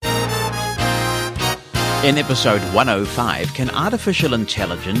In episode 105, can artificial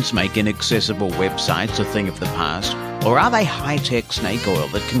intelligence make inaccessible websites a thing of the past? Or are they high-tech snake oil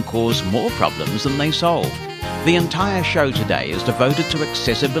that can cause more problems than they solve? The entire show today is devoted to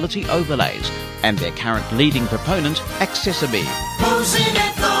accessibility overlays and their current leading proponent, Accessibility. Mosen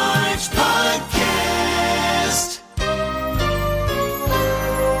and Thorge Podcast.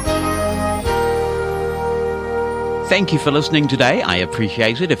 Thank you for listening today. I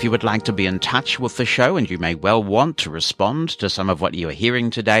appreciate it. If you would like to be in touch with the show, and you may well want to respond to some of what you are hearing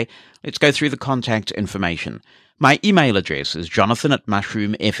today, let's go through the contact information. My email address is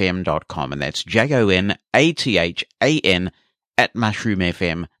jonathan@mushroomfm.com, and that's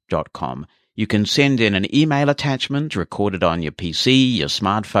JONATHAN@mushroomfm.com. You can send in an email attachment, record it on your PC, your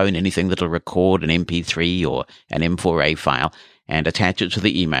smartphone, anything that'll record an MP3 or an M4A file, and attach it to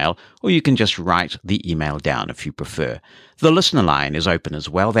the email, or you can just write the email down if you prefer. The listener line is open as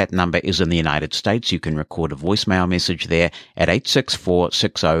well. That number is in the United States. You can record a voicemail message there at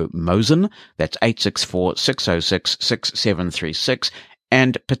 86460-MOSEN. That's 864-606-6736.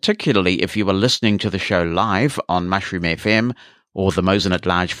 And particularly if you are listening to the show live on Mushroom FM or the Mosen at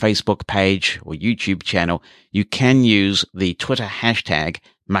Large Facebook page or YouTube channel, you can use the Twitter hashtag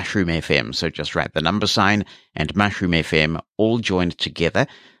Mushroom FM. So just write the number sign and Mushroom FM all joined together.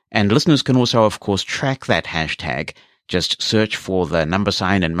 And listeners can also, of course, track that hashtag. Just search for the number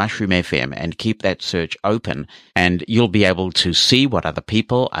sign and Mushroom FM and keep that search open, and you'll be able to see what other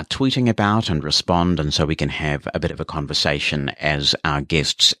people are tweeting about and respond, and so we can have a bit of a conversation as our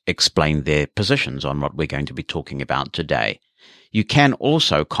guests explain their positions on what we're going to be talking about today. You can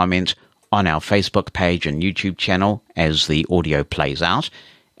also comment on our Facebook page and YouTube channel as the audio plays out,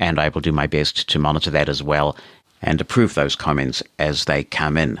 and I will do my best to monitor that as well and approve those comments as they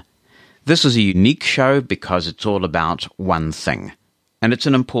come in. This is a unique show because it's all about one thing, and it's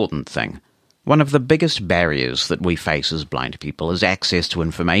an important thing. One of the biggest barriers that we face as blind people is access to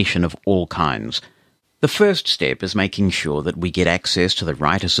information of all kinds. The first step is making sure that we get access to the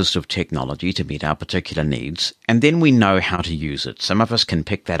right assistive technology to meet our particular needs, and then we know how to use it. Some of us can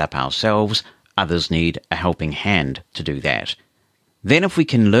pick that up ourselves, others need a helping hand to do that. Then if we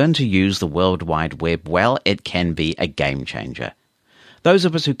can learn to use the World Wide Web well, it can be a game changer. Those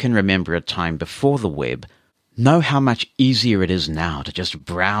of us who can remember a time before the web know how much easier it is now to just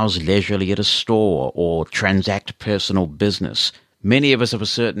browse leisurely at a store or transact personal business. Many of us of a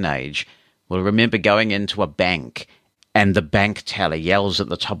certain age will remember going into a bank and the bank teller yells at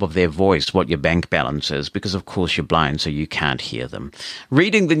the top of their voice what your bank balance is, because of course you're blind so you can't hear them.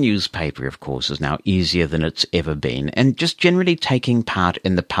 Reading the newspaper, of course, is now easier than it's ever been, and just generally taking part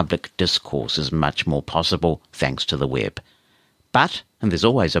in the public discourse is much more possible thanks to the web. But, and there's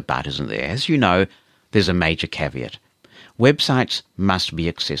always a but, isn't there? As you know, there's a major caveat. Websites must be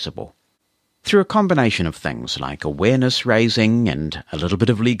accessible. Through a combination of things like awareness raising and a little bit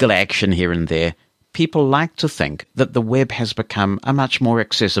of legal action here and there, people like to think that the web has become a much more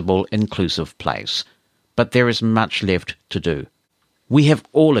accessible, inclusive place. But there is much left to do. We have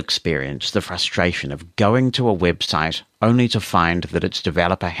all experienced the frustration of going to a website only to find that its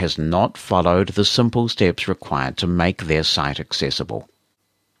developer has not followed the simple steps required to make their site accessible.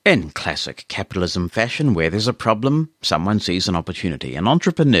 In classic capitalism fashion, where there's a problem, someone sees an opportunity, and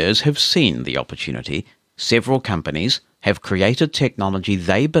entrepreneurs have seen the opportunity. Several companies have created technology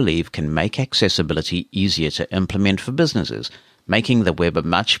they believe can make accessibility easier to implement for businesses, making the web a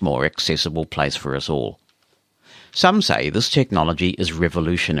much more accessible place for us all. Some say this technology is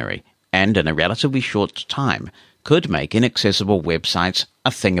revolutionary, and in a relatively short time could make inaccessible websites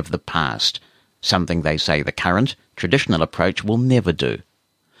a thing of the past, something they say the current, traditional approach will never do.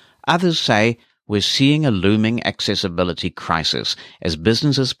 Others say we're seeing a looming accessibility crisis as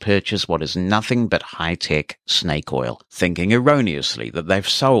businesses purchase what is nothing but high-tech snake oil, thinking erroneously that they've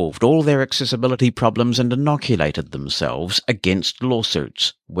solved all their accessibility problems and inoculated themselves against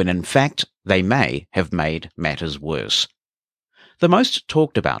lawsuits, when in fact they may have made matters worse. The most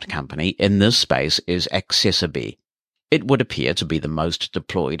talked about company in this space is Accessibility. It would appear to be the most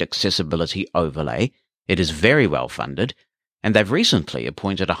deployed accessibility overlay. It is very well funded, and they've recently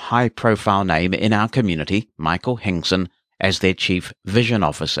appointed a high-profile name in our community, Michael Hingson, as their Chief Vision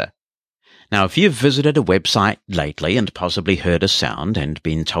Officer. Now, if you've visited a website lately and possibly heard a sound and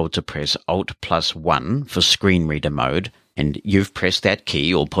been told to press Alt+1 for screen reader mode, and you've pressed that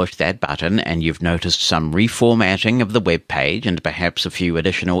key or pushed that button and you've noticed some reformatting of the web page and perhaps a few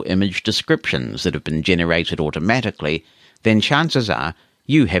additional image descriptions that have been generated automatically, then chances are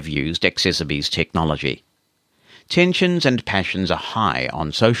you have used Accessibility's technology. Tensions and passions are high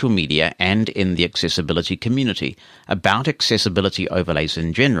on social media and in the accessibility community about accessibility overlays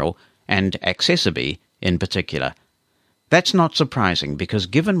in general, and Accessibility in particular. That's not surprising because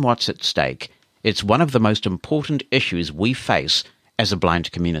given what's at stake, it's one of the most important issues we face as a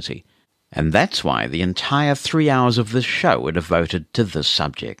blind community. And that's why the entire 3 hours of this show are devoted to this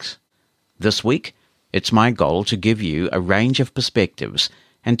subject. This week, it's my goal to give you a range of perspectives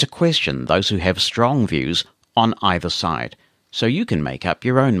and to question those who have strong views on either side, so you can make up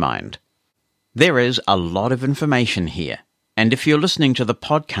your own mind. There is a lot of information here, and if you're listening to the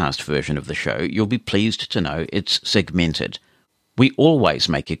podcast version of the show, you'll be pleased to know it's segmented. We always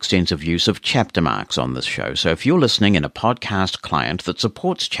make extensive use of chapter marks on this show, so if you're listening in a podcast client that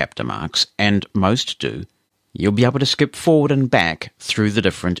supports chapter marks, and most do, you'll be able to skip forward and back through the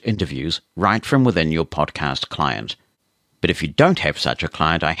different interviews right from within your podcast client. But if you don't have such a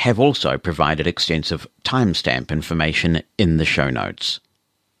client, I have also provided extensive timestamp information in the show notes.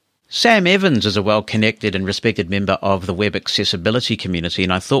 Sam Evans is a well-connected and respected member of the web accessibility community,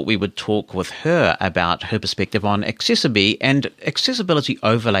 and I thought we would talk with her about her perspective on Accessibility and accessibility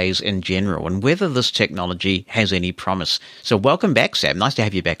overlays in general, and whether this technology has any promise. So welcome back, Sam. Nice to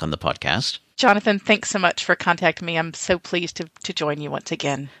have you back on the podcast. Jonathan, thanks so much for contacting me. I'm so pleased to join you once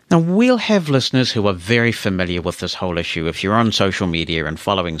again. Now, we'll have listeners who are very familiar with this whole issue. If you're on social media and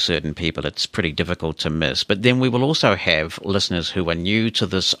following certain people, it's pretty difficult to miss. But then we will also have listeners who are new to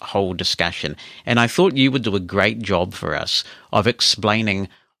this whole discussion. And I thought you would do a great job for us of explaining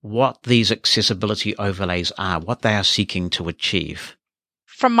what these accessibility overlays are, what they are seeking to achieve.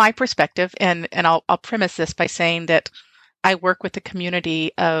 From my perspective, and I'll premise this by saying that I work with a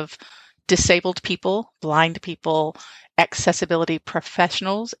community of disabled people, blind people, accessibility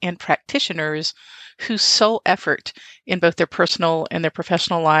professionals, and practitioners whose sole effort in both their personal and their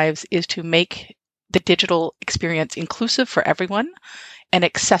professional lives is to make the digital experience inclusive for everyone and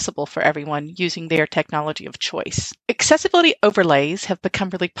accessible for everyone using their technology of choice. Accessibility overlays have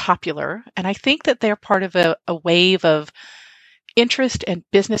become really popular, and I think that they're part of a wave of interest and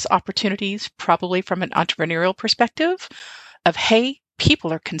business opportunities, probably from an entrepreneurial perspective, of, hey,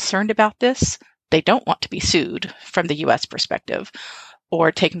 people are concerned about this. They don't want to be sued from the U.S. perspective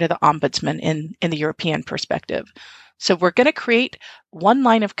or taken to the ombudsman in the European perspective. So we're going to create one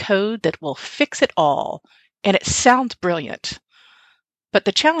line of code that will fix it all. And it sounds brilliant. But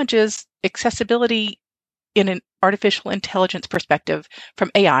the challenge is accessibility in an artificial intelligence perspective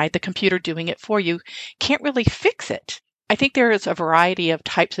from AI, the computer doing it for you, can't really fix it. I think there is a variety of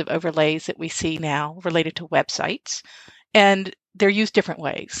types of overlays that we see now related to websites, and they're used different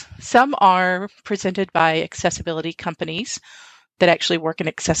ways. Some are presented by accessibility companies that actually work in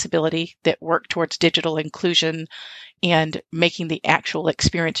accessibility, that work towards digital inclusion and making the actual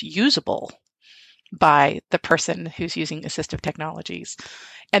experience usable by the person who's using assistive technologies.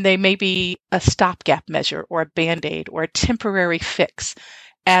 And they may be a stopgap measure or a Band-Aid or a temporary fix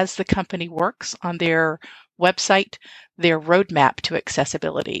as the company works on their website, their roadmap to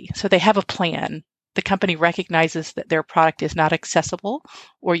accessibility. So they have a plan. The company recognizes that their product is not accessible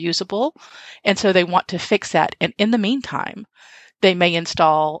or usable, and so they want to fix that. And in the meantime, they may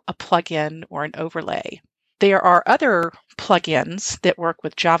install a plugin or an overlay. There are other plugins that work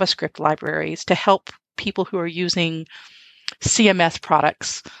with JavaScript libraries to help people who are using CMS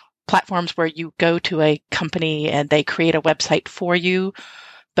products, platforms where you go to a company and they create a website for you,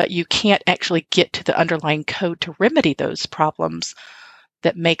 but you can't actually get to the underlying code to remedy those problems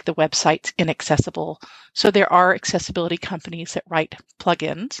that make the websites inaccessible. So there are accessibility companies that write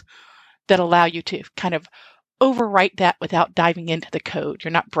plugins that allow you to kind of overwrite that without diving into the code.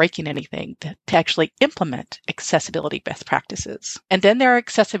 You're not breaking anything to actually implement accessibility best practices. And then there are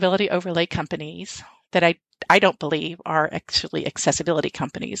accessibility overlay companies that I don't believe are actually accessibility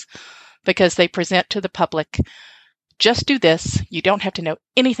companies, because they present to the public, just do this. You don't have to know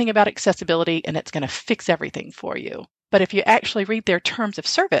anything about accessibility, and it's going to fix everything for you. But if you actually read their terms of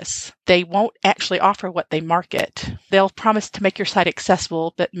service, they won't actually offer what they market. They'll promise to make your site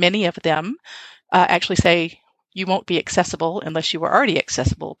accessible, but many of them actually say you won't be accessible unless you were already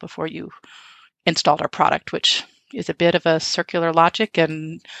accessible before you installed our product, which is a bit of a circular logic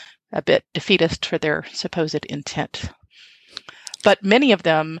and a bit defeatist for their supposed intent. But many of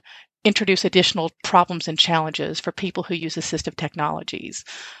them introduce additional problems and challenges for people who use assistive technologies,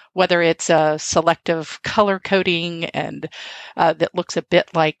 whether it's selective color coding and that looks a bit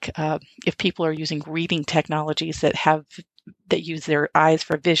like if people are using reading technologies that use their eyes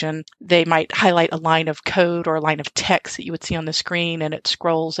for vision, they might highlight a line of code or a line of text that you would see on the screen and it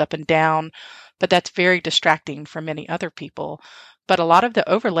scrolls up and down, but that's very distracting for many other people. But a lot of the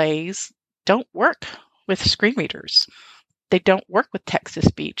overlays don't work with screen readers. They don't work with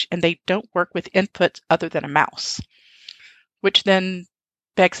text-to-speech, and they don't work with inputs other than a mouse, which then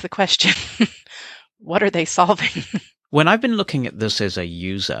begs the question, what are they solving? When I've been looking at this as a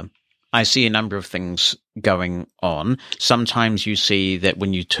user, I see a number of things going on. Sometimes you see that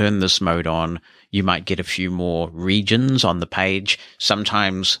when you turn this mode on, you might get a few more regions on the page.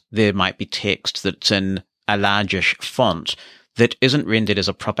 Sometimes there might be text that's in a largish font that isn't rendered as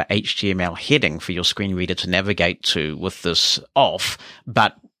a proper HTML heading for your screen reader to navigate to with this off,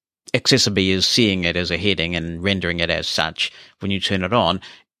 but Accessibility is seeing it as a heading and rendering it as such when you turn it on.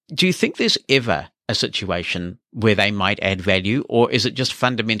 Do you think there's ever a situation where they might add value, or is it just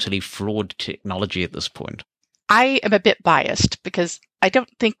fundamentally flawed technology at this point? I am a bit biased because I don't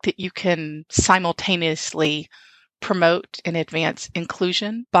think that you can simultaneously promote and advance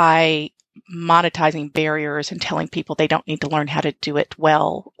inclusion by monetizing barriers and telling people they don't need to learn how to do it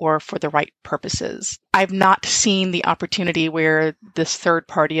well or for the right purposes. I've not seen the opportunity where this third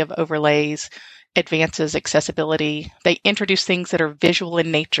party of overlays advances accessibility. They introduce things that are visual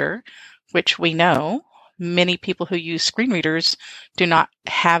in nature, which we know many people who use screen readers do not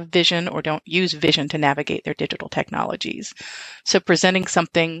have vision or don't use vision to navigate their digital technologies. So presenting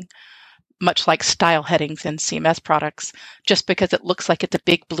something much like style headings in CMS products, just because it looks like it's a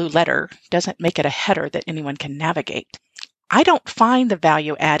big blue letter doesn't make it a header that anyone can navigate. I don't find the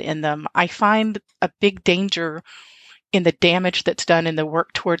value add in them. I find a big danger in the damage that's done in the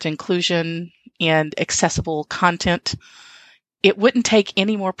work towards inclusion and accessible content. It wouldn't take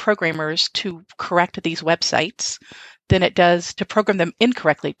any more programmers to correct these websites than it does to program them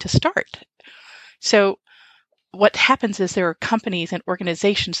incorrectly to start. So what happens is there are companies and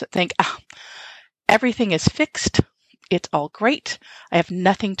organizations that think, everything is fixed. It's all great. I have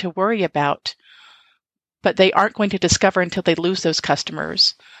nothing to worry about. But they aren't going to discover until they lose those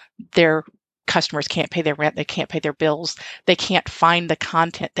customers. Their customers can't pay their rent. They can't pay their bills. They can't find the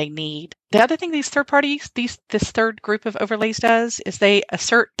content they need. The other thing these third parties, this third group of overlays does is they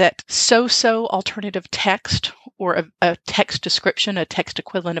assert that so-so alternative text or a text description, a text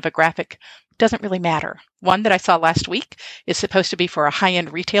equivalent of a graphic, doesn't really matter. One that I saw last week is supposed to be for a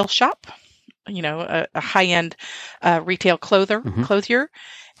high-end retail shop, a high-end retail clothier.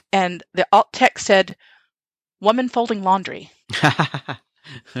 And the alt text said, "Woman folding laundry."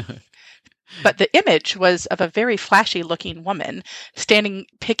 But the image was of a very flashy looking woman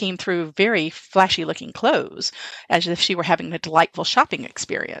picking through very flashy looking clothes as if she were having a delightful shopping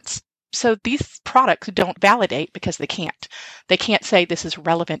experience. So these products don't validate because they can't. They can't say this is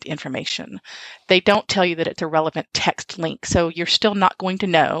relevant information. They don't tell you that it's a relevant text link. So you're still not going to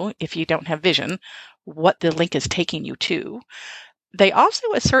know, if you don't have vision, what the link is taking you to. They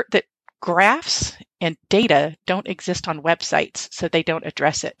also assert that graphs and data don't exist on websites, so they don't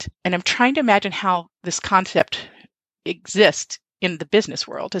address it. And I'm trying to imagine how this concept exists in the business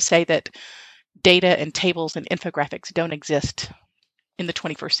world, to say that data and tables and infographics don't exist in the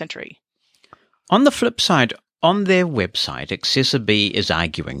 21st century. On the flip side, on their website, Accessibility is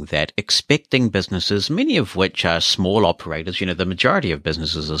arguing that expecting businesses, many of which are small operators, the majority of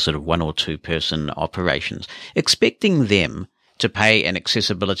businesses are sort of 1 or 2 person operations, expecting them to pay an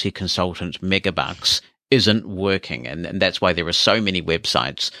accessibility consultant megabucks isn't working. And that's why there are so many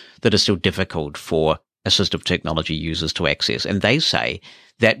websites that are still difficult for assistive technology users to access. And they say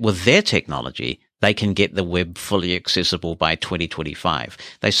that with their technology, they can get the web fully accessible by 2025.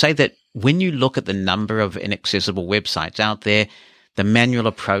 They say that when you look at the number of inaccessible websites out there, the manual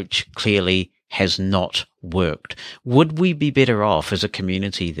approach clearly has not worked. Would we be better off as a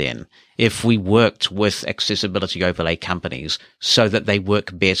community then if we worked with accessibility overlay companies so that they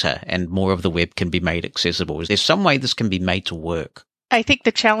work better and more of the web can be made accessible? Is there some way this can be made to work? I think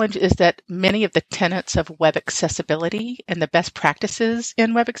the challenge is that many of the tenets of web accessibility and the best practices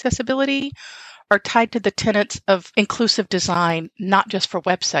in web accessibility are tied to the tenets of inclusive design, not just for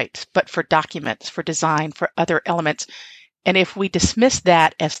websites, but for documents, for design, for other elements. And if we dismiss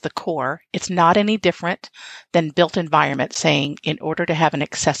that as the core, it's not any different than built environment saying, in order to have an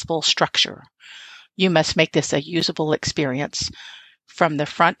accessible structure, you must make this a usable experience from the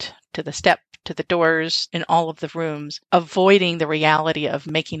front to the step to the doors in all of the rooms. Avoiding the reality of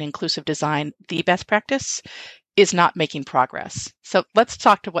making inclusive design the best practice is not making progress. So let's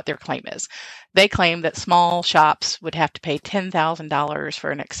talk to what their claim is. They claim that small shops would have to pay $10,000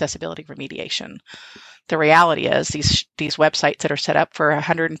 for an accessibility remediation. The reality is these websites that are set up for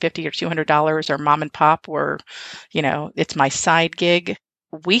 $150 or $200 are mom and pop, or, it's my side gig.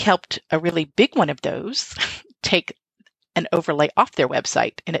 We helped a really big one of those take an overlay off their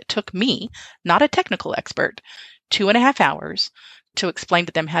website. And it took me, not a technical expert, 2.5 hours to explain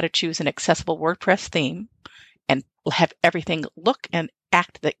to them how to choose an accessible WordPress theme and have everything look and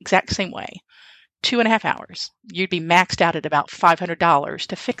act the exact same way. 2.5 hours. You'd be maxed out at about $500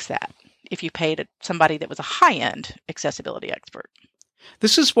 to fix that. if you paid somebody that was a high-end accessibility expert.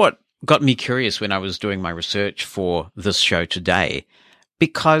 This is what got me curious when I was doing my research for this show today,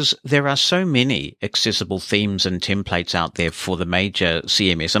 because there are so many accessible themes and templates out there for the major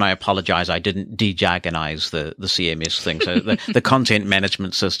CMS. And I apologize, I didn't de-jargonize the CMS thing. So the content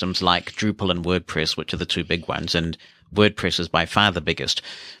management systems like Drupal and WordPress, which are the two big ones, and WordPress is by far the biggest.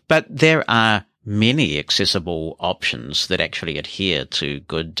 But there are many accessible options that actually adhere to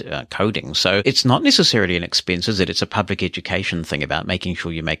good coding. So it's not necessarily an expense, is it? It's a public education thing about making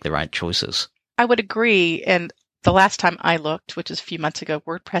sure you make the right choices. I would agree. And the last time I looked, which is a few months ago,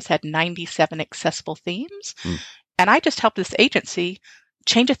 WordPress had 97 accessible themes. And I just helped this agency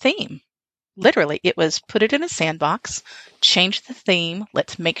change a theme. Literally, it was put it in a sandbox, change the theme,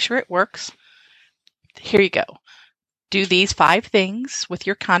 let's make sure it works. Here you go. Do these 5 things with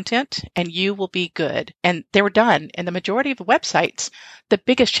your content and you will be good. And they were done. And the majority of the websites, the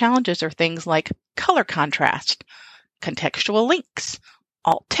biggest challenges are things like color contrast, contextual links,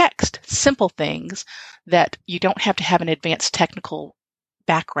 alt text, simple things that you don't have to have an advanced technical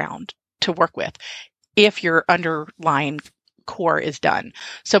background to work with if your underlying core is done.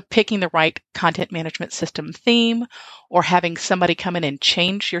 So picking the right content management system theme, or having somebody come in and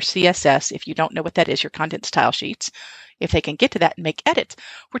change your CSS if you don't know what that is, your content style sheets. If they can get to that and make edits,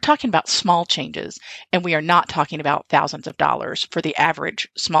 we're talking about small changes, and we are not talking about thousands of dollars for the average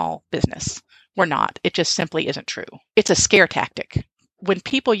small business. We're not. It just simply isn't true. It's a scare tactic. When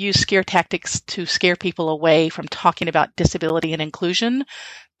people use scare tactics to scare people away from talking about disability and inclusion,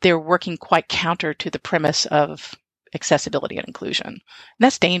 they're working quite counter to the premise of accessibility and inclusion. And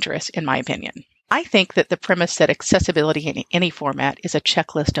that's dangerous, in my opinion. I think that the premise that accessibility in any format is a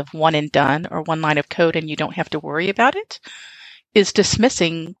checklist of one and done or one line of code and you don't have to worry about it is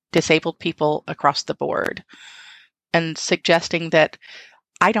dismissing disabled people across the board and suggesting that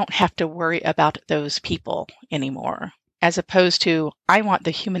I don't have to worry about those people anymore, as opposed to I want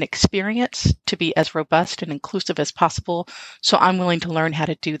the human experience to be as robust and inclusive as possible, so I'm willing to learn how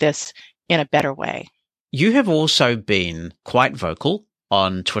to do this in a better way. You have also been quite vocal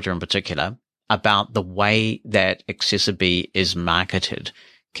on Twitter in particular about the way that Accessibility is marketed.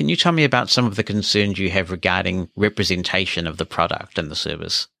 Can you tell me about some of the concerns you have regarding representation of the product and the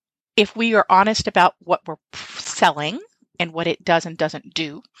service? If we are honest about what we're selling and what it does and doesn't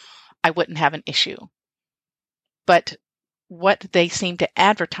do, I wouldn't have an issue. But what they seem to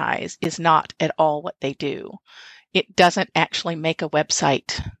advertise is not at all what they do. It doesn't actually make a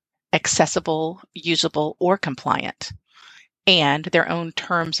website accessible, usable, or compliant. And their own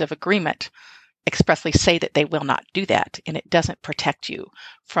terms of agreement expressly say that they will not do that, and it doesn't protect you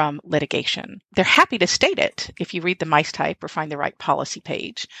from litigation. They're happy to state it if you read the mice type or find the right policy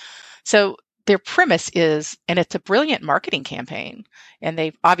page. So their premise is, and it's a brilliant marketing campaign, and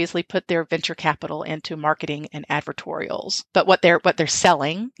they've obviously put their venture capital into marketing and advertorials, but what they're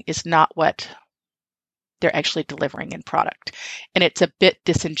selling is not what they're actually delivering in product, and it's a bit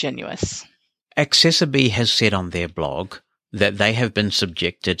disingenuous. Accessibility has said on their blog that they have been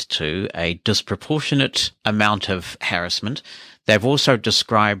subjected to a disproportionate amount of harassment. They've also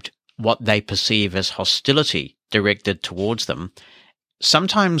described what they perceive as hostility directed towards them.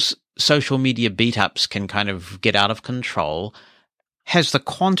 Sometimes social media beat-ups can kind of get out of control. Has the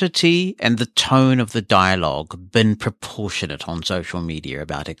quantity and the tone of the dialogue been proportionate on social media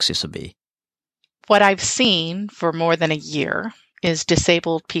about accessibility? What I've seen for more than a year is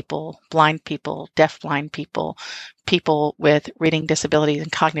disabled people, blind people, deafblind people, people with reading disabilities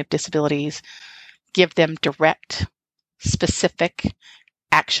and cognitive disabilities, give them direct, specific,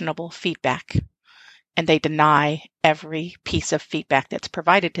 actionable feedback. And they deny every piece of feedback that's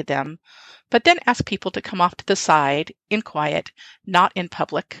provided to them, but then ask people to come off to the side in quiet, not in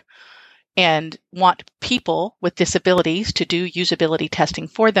public, and want people with disabilities to do usability testing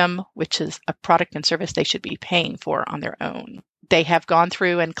for them, which is a product and service they should be paying for on their own. They have gone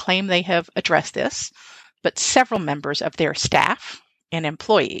through and claim they have addressed this, but several members of their staff and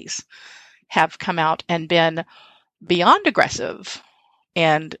employees have come out and been beyond aggressive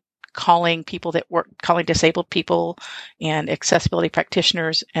and calling disabled people and accessibility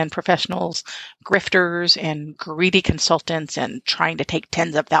practitioners and professionals grifters and greedy consultants and trying to take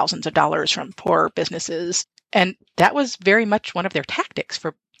tens of thousands of dollars from poor businesses. And that was very much one of their tactics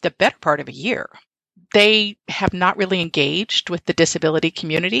for the better part of a year. They have not really engaged with the disability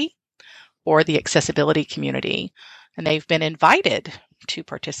community or the accessibility community, and they've been invited to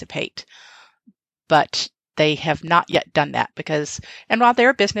participate, but they have not yet done that and while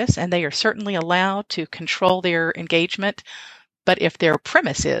they're a business and they are certainly allowed to control their engagement, but if their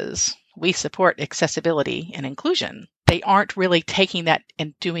premise is we support accessibility and inclusion, they aren't really taking that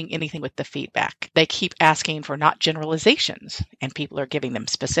and doing anything with the feedback. They keep asking for not generalizations, and people are giving them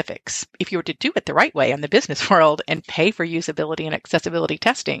specifics. If you were to do it the right way in the business world and pay for usability and accessibility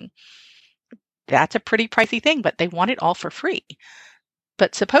testing, that's a pretty pricey thing, but they want it all for free.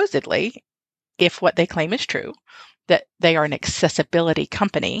 But supposedly, if what they claim is true, that they are an accessibility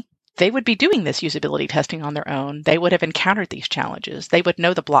company, they would be doing this usability testing on their own. They would have encountered these challenges. They would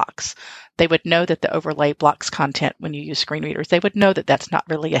know the blocks. They would know that the overlay blocks content when you use screen readers. They would know that that's not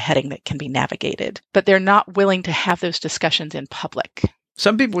really a heading that can be navigated. But they're not willing to have those discussions in public.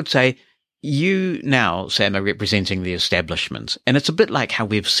 Some people would say, you now, Sam, are representing the establishment. And it's a bit like how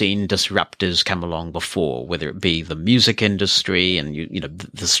we've seen disruptors come along before, whether it be the music industry and,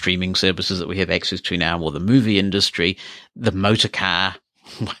 the streaming services that we have access to now, or the movie industry, the motor car,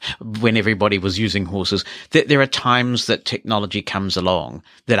 when everybody was using horses. There are times that technology comes along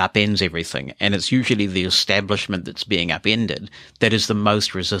that upends everything, and it's usually the establishment that's being upended that is the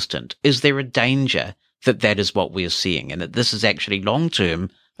most resistant. Is there a danger that is what we're seeing, and that this is actually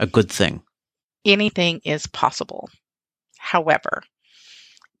long-term a good thing? Anything is possible. However,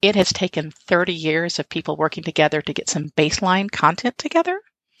 it has taken 30 years of people working together to get some baseline content together,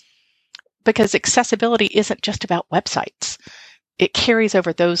 because accessibility isn't just about websites. It carries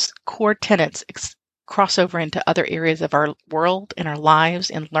over those core tenets, cross over into other areas of our world and our lives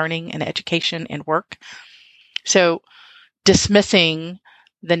and learning and education and work. So dismissing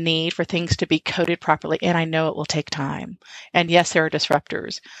the need for things to be coded properly, and I know it will take time. And yes, there are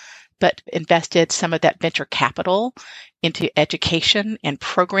disruptors, but invested some of that venture capital into education and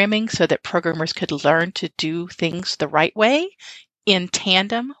programming so that programmers could learn to do things the right way in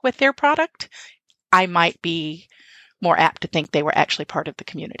tandem with their product, I might be more apt to think they were actually part of the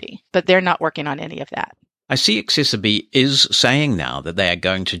community. But they're not working on any of that. I see Accessibility is saying now that they are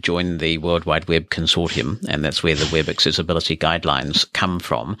going to join the World Wide Web Consortium, and that's where the Web Accessibility Guidelines come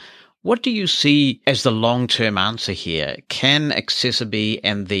from. What do you see as the long-term answer here? Can Accessibility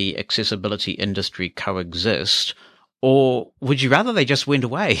and the accessibility industry coexist, or would you rather they just went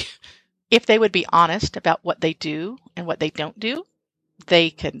away? If they would be honest about what they do and what they don't do,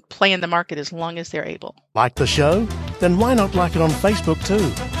 they can play in the market as long as they're able. Like the show? Then why not like it on Facebook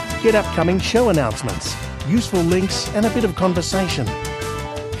too? Get upcoming show announcements, useful links, and a bit of conversation.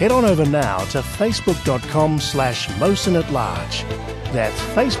 Head on over now to facebook.com/MosenAtLarge. That's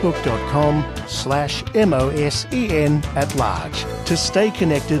facebook.com/MOSEN@large to stay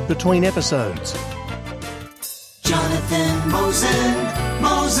connected between episodes. Jonathan Mosen,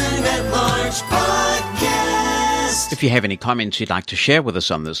 Mosen at Large Podcast. If you have any comments you'd like to share with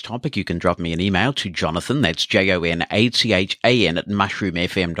us on this topic, you can drop me an email to Jonathan, that's JONATHAN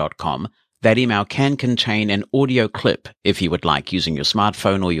 @mushroomfm.com. That email can contain an audio clip if you would like, using your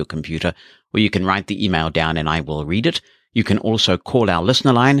smartphone or your computer, or you can write the email down and I will read it. You can also call our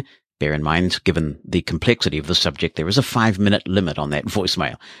listener line. Bear in mind, given the complexity of the subject, there is a 5-minute limit on that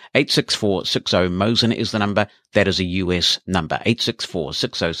voicemail. 864-60-MOSEN is the number. That is a US number,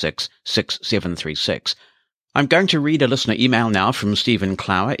 864-606-6736. I'm going to read a listener email now from Stephen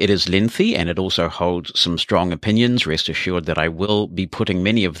Clower. It is lengthy and it also holds some strong opinions. Rest assured that I will be putting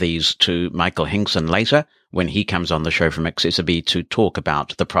many of these to Michael Hinkson later when he comes on the show from Accessibility to talk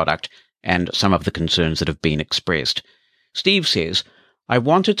about the product and some of the concerns that have been expressed. Steve says, I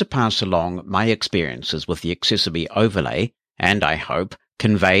wanted to pass along my experiences with the Accessibility overlay and, I hope,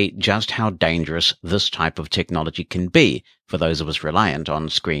 convey just how dangerous this type of technology can be for those of us reliant on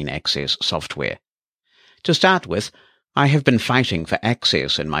screen access software. To start with, I have been fighting for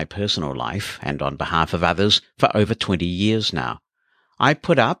access in my personal life and on behalf of others for over 20 years now. I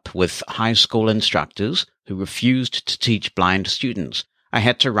put up with high school instructors who refused to teach blind students. I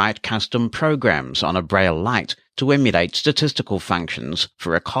had to write custom programs on a Braille light to emulate statistical functions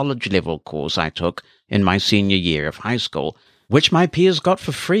for a college-level course I took in my senior year of high school, which my peers got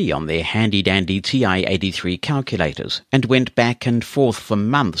for free on their handy-dandy TI-83 calculators, and went back and forth for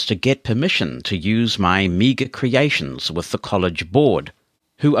months to get permission to use my meager creations with the college board,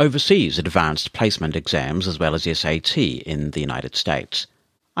 who oversees advanced placement exams as well as SAT in the United States.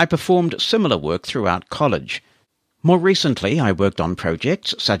 I performed similar work throughout college. More recently, I worked on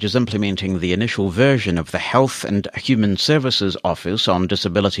projects such as implementing the initial version of the Health and Human Services Office on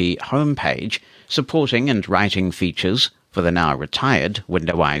Disability homepage, supporting and writing features for the now retired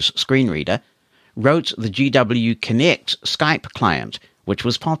Windows screen reader, wrote the GW Connect Skype client, which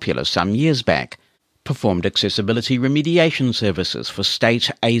was popular some years back, performed accessibility remediation services for state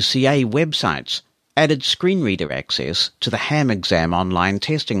ACA websites, added screen reader access to the HAM exam online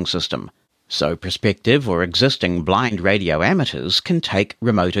testing system, so prospective or existing blind radio amateurs can take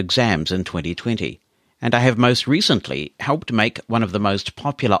remote exams in 2020, and I have most recently helped make one of the most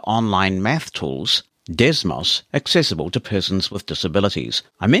popular online math tools, Desmos, accessible to persons with disabilities.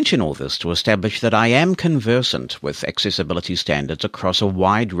 I mention all this to establish that I am conversant with accessibility standards across a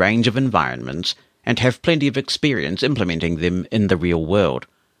wide range of environments and have plenty of experience implementing them in the real world.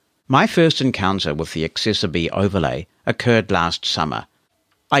 My first encounter with the Accessibility overlay occurred last summer.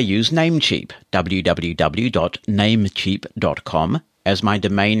 I use Namecheap, www.namecheap.com, as my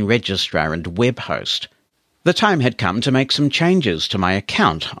domain registrar and web host. The time had come to make some changes to my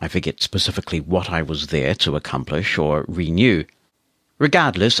account. I forget specifically what I was there to accomplish or renew.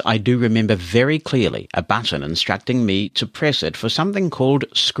 Regardless, I do remember very clearly a button instructing me to press it for something called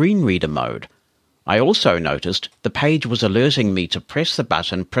screen reader mode. I also noticed the page was alerting me to press the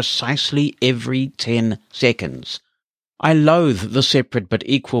button precisely every 10 seconds. I loathe the separate but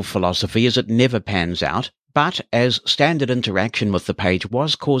equal philosophy as it never pans out, but as standard interaction with the page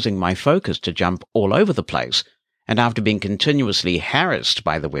was causing my focus to jump all over the place, and after being continuously harassed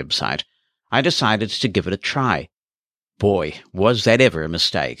by the website, I decided to give it a try. Boy, was that ever a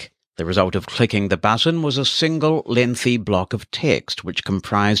mistake. The result of clicking the button was a single lengthy block of text which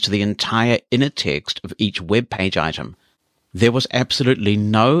comprised the entire inner text of each web page item. There was absolutely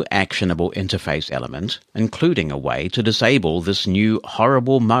no actionable interface element, including a way to disable this new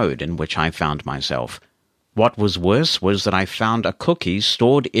horrible mode in which I found myself. What was worse was that I found a cookie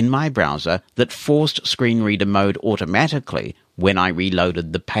stored in my browser that forced screen reader mode automatically when I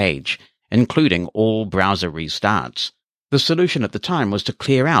reloaded the page, including all browser restarts. The solution at the time was to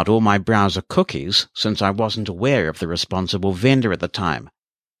clear out all my browser cookies, since I wasn't aware of the responsible vendor at the time.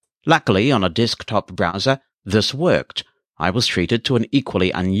 Luckily, on a desktop browser, this worked. I was treated to an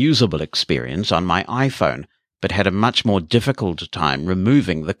equally unusable experience on my iPhone, but had a much more difficult time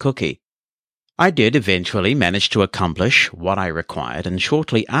removing the cookie. I did eventually manage to accomplish what I required, and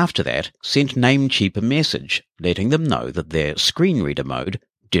shortly after that sent Namecheap a message letting them know that their screen reader mode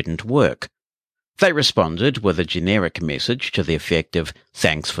didn't work. They responded with a generic message to the effect of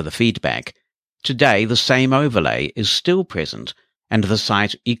 "Thanks for the feedback." Today the same overlay is still present, and the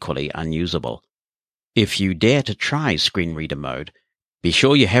site equally unusable. If you dare to try screen reader mode, be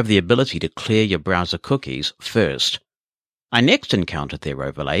sure you have the ability to clear your browser cookies first. I next encountered their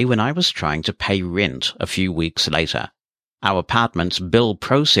overlay when I was trying to pay rent a few weeks later. Our apartment's bill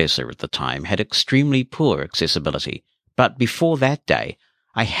processor at the time had extremely poor accessibility, but before that day,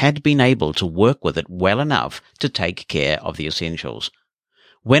 I had been able to work with it well enough to take care of the essentials.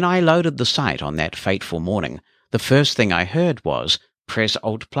 When I loaded the site on that fateful morning, the first thing I heard was, "Press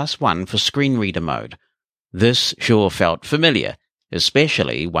Alt+1 for screen reader mode." This sure felt familiar,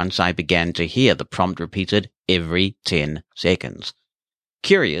 especially once I began to hear the prompt repeated every 10 seconds.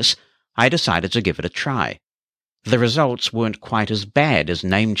 Curious, I decided to give it a try. The results weren't quite as bad as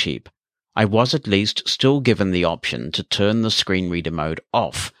Namecheap. I was at least still given the option to turn the screen reader mode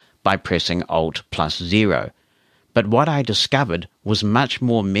off by pressing Alt+0. But what I discovered was much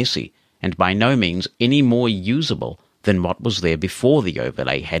more messy and by no means any more usable than what was there before the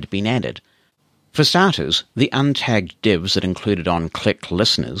overlay had been added. For starters, the untagged divs that included on-click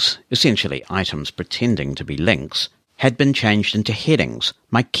listeners, essentially items pretending to be links, had been changed into headings.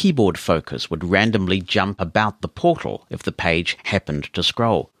 My keyboard focus would randomly jump about the portal if the page happened to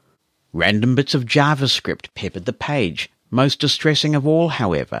scroll. Random bits of JavaScript peppered the page. Most distressing of all,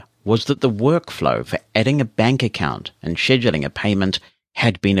 however, was that the workflow for adding a bank account and scheduling a payment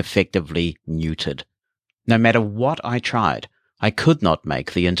had been effectively neutered. No matter what I tried, I could not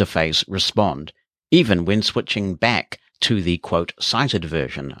make the interface respond, even when switching back to the, quote, cited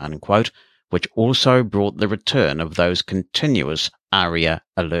version, unquote, which also brought the return of those continuous ARIA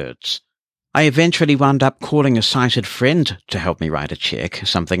alerts. I eventually wound up calling a sighted friend to help me write a check,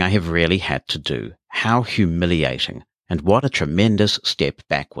 something I have rarely had to do. How humiliating, and what a tremendous step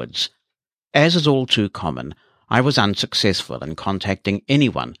backwards. As is all too common, I was unsuccessful in contacting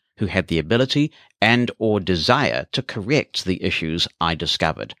anyone who had the ability and or desire to correct the issues I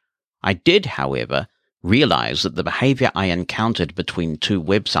discovered. I did, however, realize that the behavior I encountered between two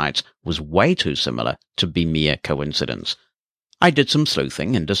websites was way too similar to be mere coincidence. I did some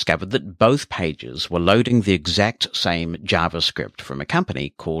sleuthing and discovered that both pages were loading the exact same JavaScript from a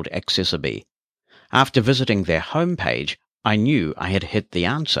company called Accessibility. After visiting their homepage, I knew I had hit the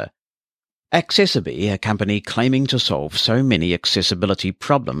answer. Accessibility, a company claiming to solve so many accessibility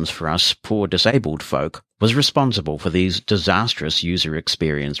problems for us poor disabled folk, was responsible for these disastrous user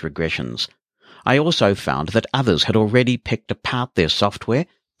experience regressions. I also found that others had already picked apart their software,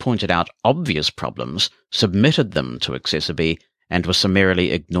 pointed out obvious problems, submitted them to Accessibility, and were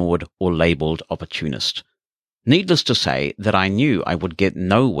summarily ignored or labelled opportunist. Needless to say that I knew I would get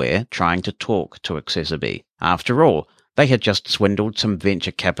nowhere trying to talk to Accessibee. After all, they had just swindled some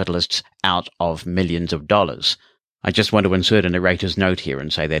venture capitalists out of millions of dollars. I just want to insert a narrator's note here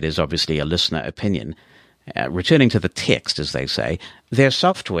and say that is obviously a listener opinion. Returning to the text, as they say, their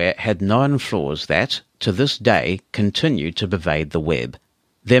software had known flaws that, to this day, continue to pervade the web.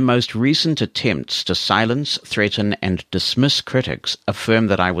 Their most recent attempts to silence, threaten, and dismiss critics affirm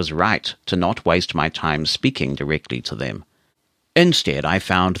that I was right to not waste my time speaking directly to them. Instead, I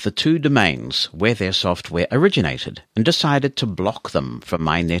found the 2 domains where their software originated and decided to block them from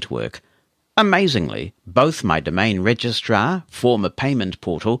my network. Amazingly, both my domain registrar, former payment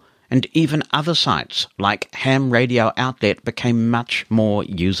portal, and even other sites like Ham Radio Outlet became much more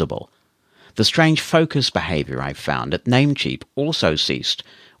usable. The strange focus behavior I found at Namecheap also ceased,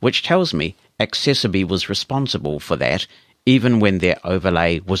 which tells me Accessibee was responsible for that even when their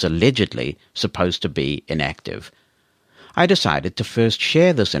overlay was allegedly supposed to be inactive. I decided to first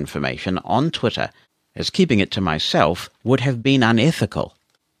share this information on Twitter, as keeping it to myself would have been unethical.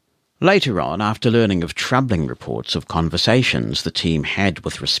 Later on, after learning of troubling reports of conversations the team had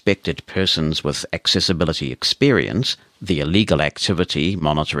with respected persons with accessibility experience, the illegal activity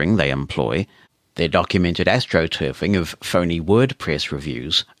monitoring they employ, their documented astroturfing of phony WordPress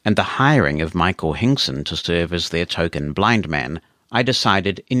reviews, and the hiring of Michael Hinkson to serve as their token blind man, I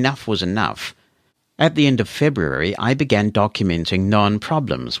decided enough was enough. At the end of February, I began documenting known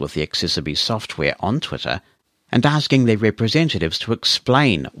problems with the Accessibee software on Twitter and asking their representatives to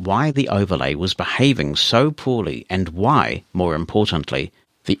explain why the overlay was behaving so poorly and why, more importantly,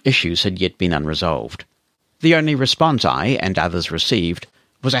 the issues had yet been unresolved. The only response I and others received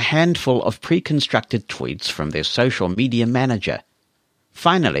was a handful of pre-constructed tweets from their social media manager.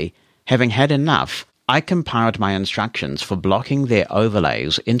 Finally, having had enough, I compiled my instructions for blocking their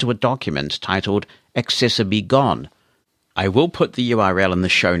overlays into a document titled Accessibee Gone. I will put the URL in the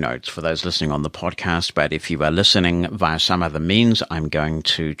show notes for those listening on the podcast, but if you are listening via some other means, I'm going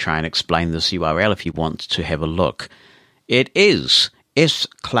to try and explain this URL if you want to have a look. It is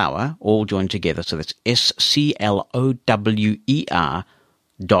sclower, all joined together, so that's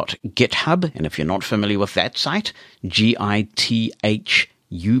sclower.github, and if you're not familiar with that site,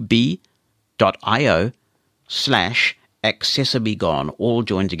 github.io/accessibeegone, all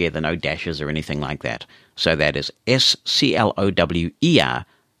joined together, no dashes or anything like that. So that is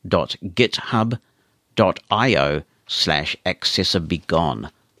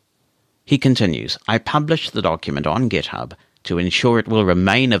sclower.github.io/accessibeegone. He continues, I published the document on GitHub to ensure it will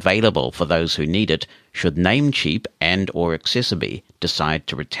remain available for those who need it should Namecheap and or Accessibee decide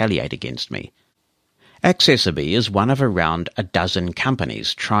to retaliate against me. Accessibee is one of around a dozen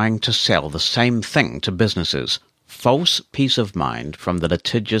companies trying to sell the same thing to businesses, false peace of mind from the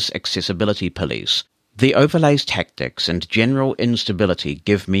litigious accessibility police. The overlay's tactics and general instability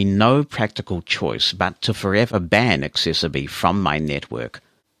give me no practical choice but to forever ban Accessibee from my network.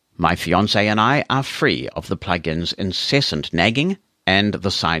 My fiancé and I are free of the plugin's incessant nagging, and the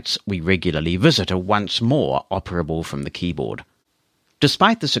sites we regularly visit are once more operable from the keyboard.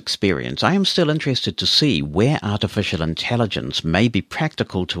 Despite this experience, I am still interested to see where artificial intelligence may be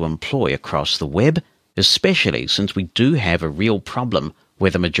practical to employ across the web, especially since we do have a real problem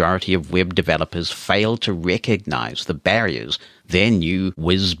where the majority of web developers fail to recognize the barriers their new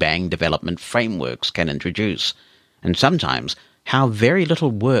whiz-bang development frameworks can introduce, and sometimes how very little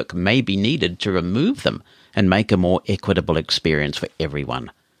work may be needed to remove them and make a more equitable experience for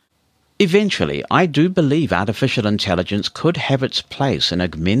everyone. Eventually, I do believe artificial intelligence could have its place in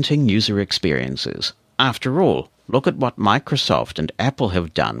augmenting user experiences. After all, look at what Microsoft and Apple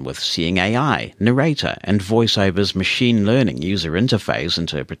have done with Seeing AI, Narrator, and VoiceOver's machine learning user interface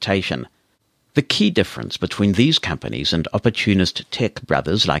interpretation. The key difference between these companies and opportunist tech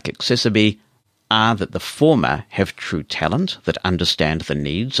brothers like Accessibee are that the former have true talent that understand the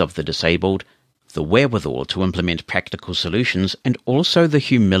needs of the disabled, the wherewithal to implement practical solutions, and also the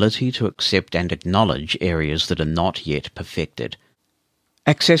humility to accept and acknowledge areas that are not yet perfected.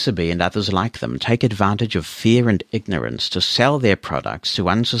 Accessibee and others like them take advantage of fear and ignorance to sell their products to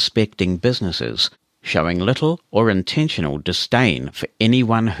unsuspecting businesses, showing little or intentional disdain for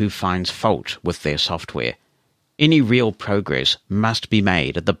anyone who finds fault with their software. Any real progress must be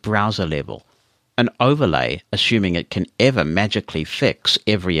made at the browser level. An overlay, assuming it can ever magically fix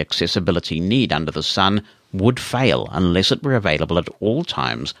every accessibility need under the sun, would fail unless it were available at all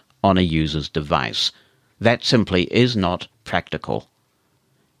times on a user's device. That simply is not practical.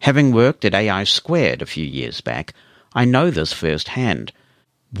 Having worked at AI Squared a few years back, I know this firsthand.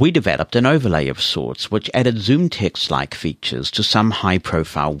 We developed an overlay of sorts which added zoom text-like features to some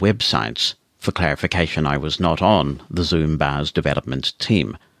high-profile websites. For clarification, I was not on the Zoom Bars development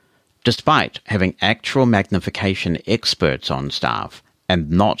team. Despite having actual magnification experts on staff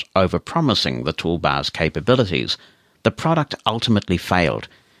and not overpromising the toolbar's capabilities, the product ultimately failed.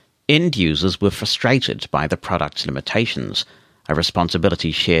 End users were frustrated by the product's limitations, a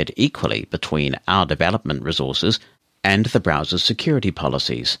responsibility shared equally between our development resources and the browser's security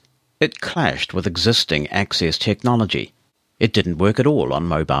policies. It clashed with existing access technology. It didn't work at all on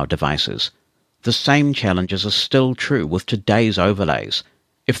mobile devices. The same challenges are still true with today's overlays.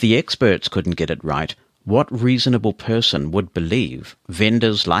 If the experts couldn't get it right, what reasonable person would believe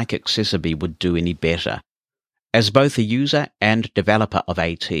vendors like Accessible would do any better? As both a user and developer of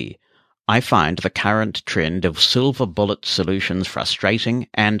AT, I find the current trend of silver bullet solutions frustrating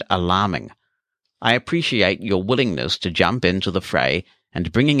and alarming. I appreciate your willingness to jump into the fray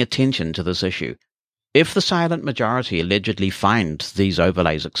and bringing attention to this issue. If the silent majority allegedly find these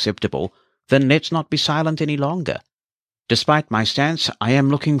overlays acceptable, then let's not be silent any longer. Despite my stance, I am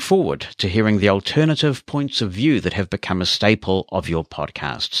looking forward to hearing the alternative points of view that have become a staple of your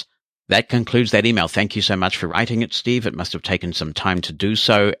podcasts. That concludes that email. Thank you so much for writing it, Steve. It must have taken some time to do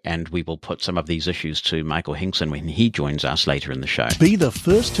so, and we will put some of these issues to Michael Hinkson when he joins us later in the show. Be the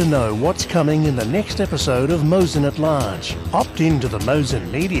first to know what's coming in the next episode of Mosen at Large. Opt into the Mosen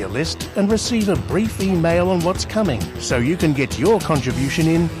media list and receive a brief email on what's coming, so you can get your contribution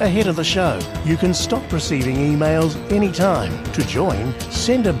in ahead of the show. You can stop receiving emails anytime. To join,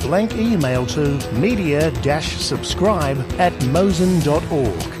 send a blank email to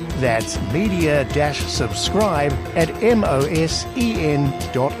media-subscribe@mosen.org. That's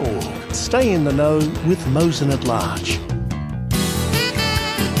media-subscribe@mosen.org. Stay in the know with Mosen at Large.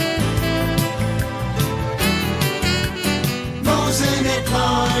 Mosen at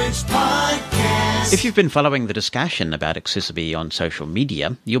Large Podcast. If you've been following the discussion about Accessible on social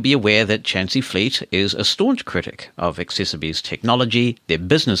media, you'll be aware that Chancey Fleet is a staunch critic of Accessible's technology, their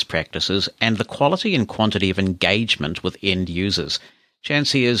business practices, and the quality and quantity of engagement with end users.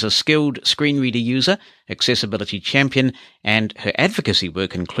 Chancey is a skilled screen reader user, accessibility champion, and her advocacy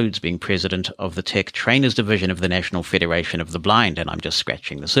work includes being president of the Tech Trainers Division of the National Federation of the Blind, and I'm just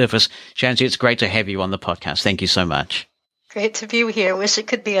scratching the surface. Chancey, it's great to have you on the podcast. Thank you so much. Great to be here. Wish it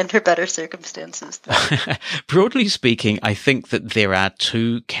could be under better circumstances. Broadly speaking, I think that there are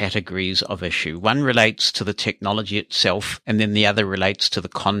two categories of issue. One relates to the technology itself, and then the other relates to the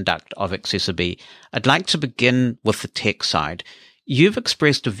conduct of Accessible. I'd like to begin with the tech side. You've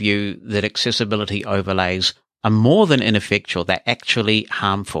expressed a view that accessibility overlays are more than ineffectual, they're actually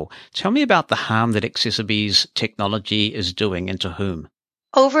harmful. Tell me about the harm that Accessible's technology is doing, and to whom.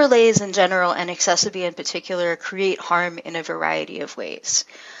 Overlays in general and Accessible in particular create harm in a variety of ways.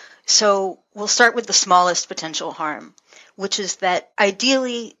 So we'll start with the smallest potential harm, which is that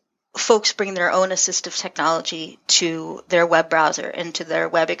ideally folks bring their own assistive technology to their web browser and to their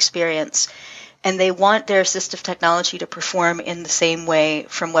web experience, and they want their assistive technology to perform in the same way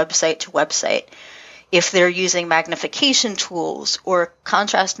from website to website. If they're using magnification tools or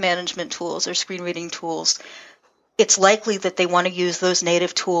contrast management tools or screen reading tools, it's likely that they want to use those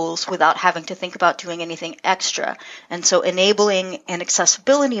native tools without having to think about doing anything extra. And so enabling an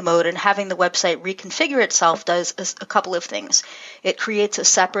accessibility mode and having the website reconfigure itself does a couple of things. It creates a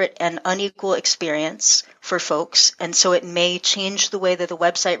separate and unequal experience for folks, and so it may change the way that the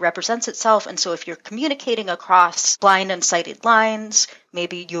website represents itself. And so if you're communicating across blind and sighted lines,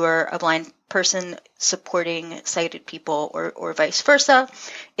 maybe you're a blind person supporting sighted people or vice versa,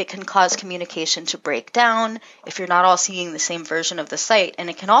 it can cause communication to break down if you're not all seeing the same version of the site. And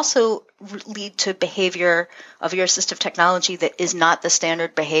it can also lead to behavior of your assistive technology that is not the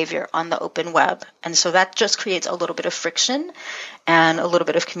standard behavior on the open web. And so that just creates a little bit of friction and a little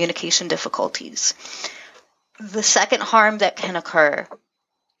bit of communication difficulties. The second harm that can occur,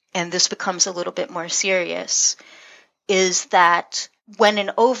 and this becomes a little bit more serious, is that when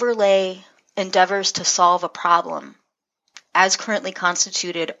an overlay endeavors to solve a problem, as currently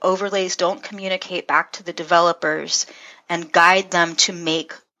constituted, overlays don't communicate back to the developers and guide them to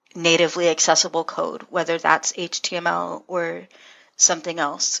make natively accessible code, whether that's HTML or something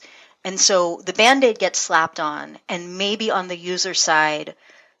else. And so the Band-Aid gets slapped on, and maybe on the user side,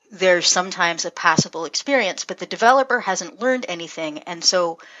 there's sometimes a passable experience, but the developer hasn't learned anything. And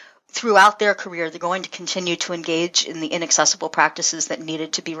so throughout their career, they're going to continue to engage in the inaccessible practices that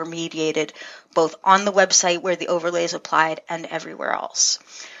needed to be remediated, both on the website where the overlay is applied and everywhere else.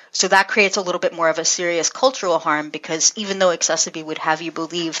 So that creates a little bit more of a serious cultural harm, because even though Accessible would have you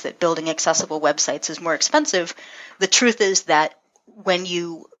believe that building accessible websites is more expensive, the truth is that when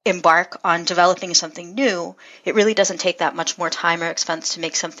you embark on developing something new, it really doesn't take that much more time or expense to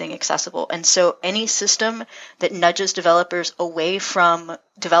make something accessible. And so any system that nudges developers away from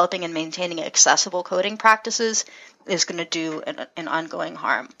developing and maintaining accessible coding practices is going to do an ongoing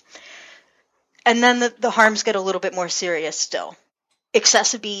harm. And then the harms get a little bit more serious still.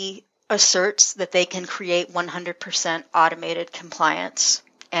 AccessiBe asserts that they can create 100% automated compliance,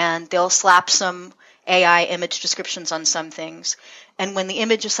 and they'll slap some AI image descriptions on some things. And when the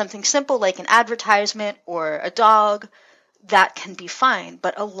image is something simple like an advertisement or a dog, that can be fine.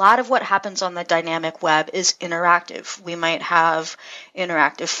 But a lot of what happens on the dynamic web is interactive. We might have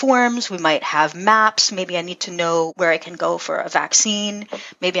interactive forms. We might have maps. Maybe I need to know where I can go for a vaccine.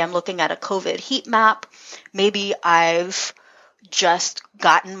 Maybe I'm looking at a COVID heat map. Maybe I've just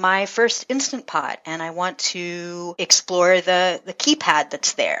gotten my first Instant Pot and I want to explore the keypad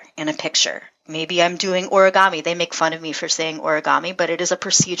that's there in a picture. Maybe I'm doing origami. They make fun of me for saying origami, but it is a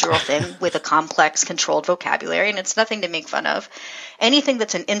procedural thing with a complex, controlled vocabulary, and it's nothing to make fun of. Anything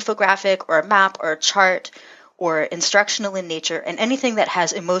that's an infographic or a map or a chart or instructional in nature, and anything that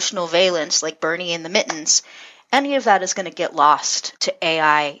has emotional valence like Bernie and the Mittens, any of that is going to get lost to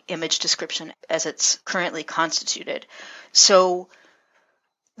AI image description as it's currently constituted. So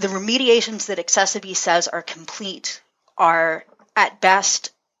the remediations that accessiBe says are complete are at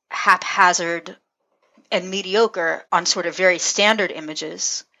best haphazard and mediocre on sort of very standard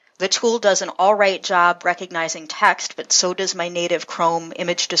images. The tool does an all right job recognizing text, but so does my native Chrome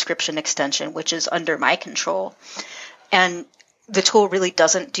image description extension, which is under my control. And the tool really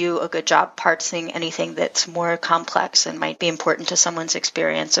doesn't do a good job parsing anything that's more complex and might be important to someone's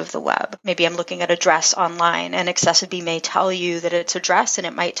experience of the web. Maybe I'm looking at a dress online, and accessiBe may tell you that it's a dress and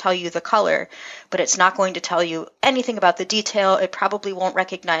it might tell you the color, but it's not going to tell you anything about the detail. It probably won't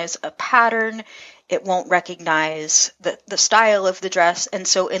recognize a pattern. It won't recognize the style of the dress. And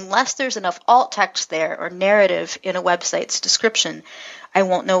so unless there's enough alt text there or narrative in a website's description, I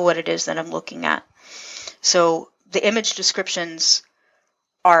won't know what it is that I'm looking at. So the image descriptions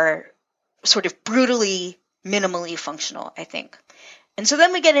are sort of brutally, minimally functional, I think. And so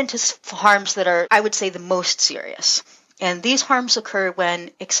then we get into harms that are, I would say, the most serious. And these harms occur when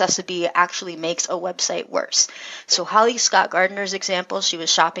accessiBe actually makes a website worse. So Holly Scott Gardner's example, she was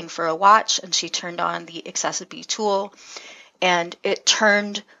shopping for a watch and she turned on the accessiBe tool and it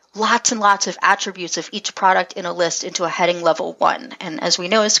turned lots and lots of attributes of each product in a list into a heading level 1. And as we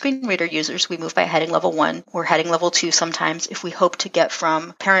know, as screen reader users, we move by heading level 1 or heading level 2 sometimes if we hope to get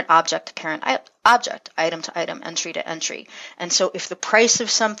from parent object to parent object, item to item, entry to entry. And so if the price of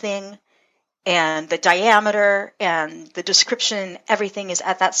something and the diameter and the description, everything is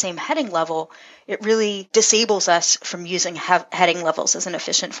at that same heading level, it really disables us from using heading levels as an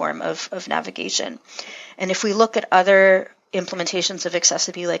efficient form of navigation. And if we look at other implementations of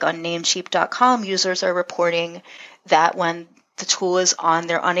accessiBe, like on Namecheap.com, users are reporting that when the tool is on,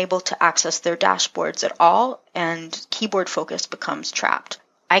 they're unable to access their dashboards at all, and keyboard focus becomes trapped.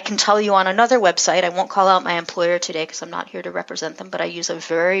 I can tell you on another website, I won't call out my employer today because I'm not here to represent them, but I use a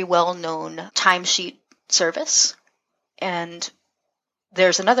very well-known timesheet service, and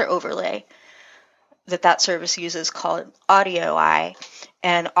there's another overlay that service uses called AudioEye.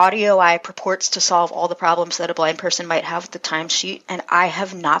 And AudioEye purports to solve all the problems that a blind person might have with the timesheet, and I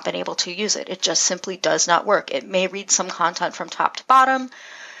have not been able to use it. It just simply does not work. It may read some content from top to bottom.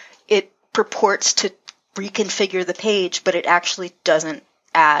 It purports to reconfigure the page, but it actually doesn't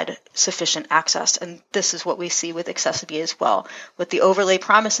add sufficient access. And this is what we see with accessiBe as well. What the overlay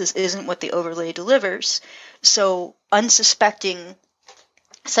promises isn't what the overlay delivers. So unsuspecting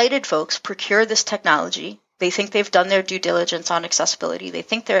sighted folks procure this technology. They think they've done their due diligence on accessibility. They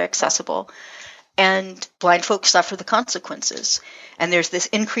think they're accessible. And blind folks suffer the consequences. And there's this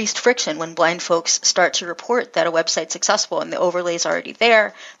increased friction when blind folks start to report that a website's accessible and the overlay's already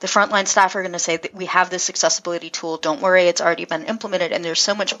there. The frontline staff are going to say that we have this accessibility tool. Don't worry, it's already been implemented. And there's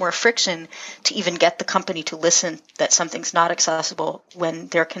so much more friction to even get the company to listen that something's not accessible when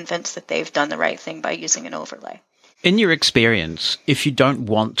they're convinced that they've done the right thing by using an overlay. In your experience, if you don't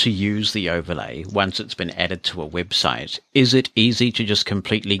want to use the overlay once it's been added to a website, is it easy to just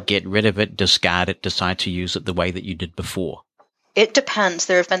completely get rid of it, discard it, decide to use it the way that you did before? It depends.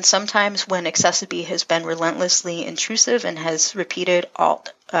 There have been some times when accessiBe has been relentlessly intrusive and has repeated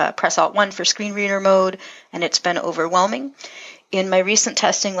press Alt-1 for screen reader mode, and it's been overwhelming. In my recent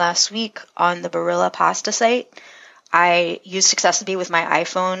testing last week on the Barilla Pasta site, I used Accessibility with my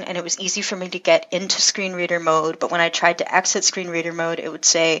iPhone, and it was easy for me to get into screen reader mode. But when I tried to exit screen reader mode, it would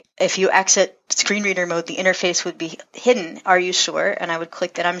say, if you exit screen reader mode, the interface would be hidden. Are you sure? And I would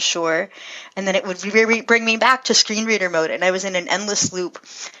click that I'm sure. And then it would bring me back to screen reader mode. And I was in an endless loop.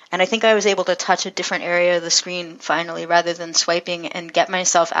 And I think I was able to touch a different area of the screen finally, rather than swiping, and get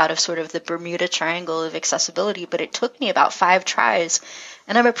myself out of sort of the Bermuda Triangle of accessibility. But it took me about 5 tries.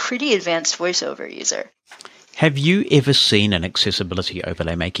 And I'm a pretty advanced VoiceOver user. Have you ever seen an accessibility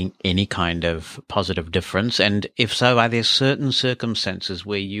overlay making any kind of positive difference? And if so, are there certain circumstances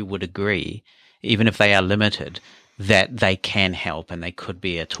where you would agree, even if they are limited, that they can help and they could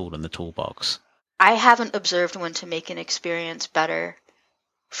be a tool in the toolbox? I haven't observed one to make an experience better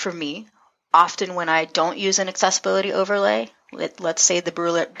for me. Often when I don't use an accessibility overlay, let's say the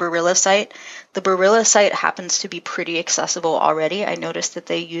Barilla site. The Barilla site happens to be pretty accessible already. I noticed that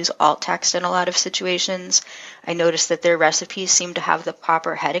they use alt text in a lot of situations. I noticed that their recipes seem to have the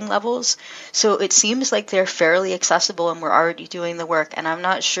proper heading levels. So it seems like they're fairly accessible and we're already doing the work. And I'm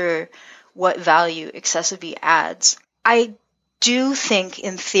not sure what value Accessibility adds. I do think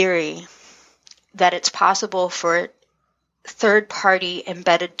in theory that it's possible for third-party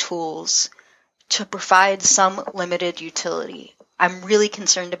embedded tools to provide some limited utility. I'm really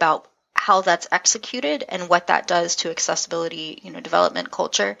concerned about how that's executed and what that does to accessibility, development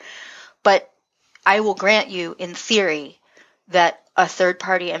culture. But I will grant you, in theory, that a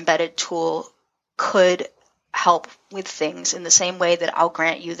third-party embedded tool could help with things in the same way that I'll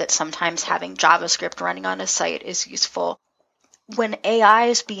grant you that sometimes having JavaScript running on a site is useful. When AI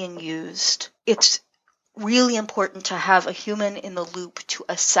is being used, it's really important to have a human in the loop to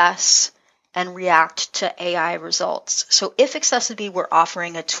assess and react to AI results. So if Accessibility were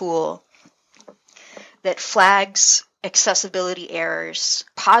offering a tool that flags accessibility errors,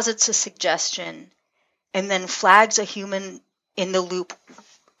 posits a suggestion, and then flags a human in the loop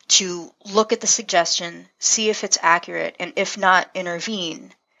to look at the suggestion, see if it's accurate, and if not,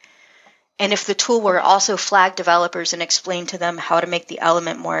 intervene. And if the tool were also flag developers and explain to them how to make the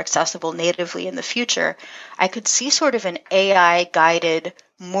element more accessible natively in the future, I could see sort of an AI-guided,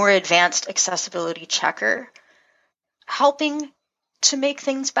 more advanced accessibility checker helping to make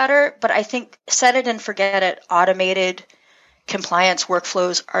things better. But I think set it and forget it, automated compliance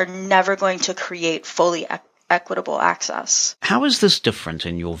workflows are never going to create fully equitable access. How is this different,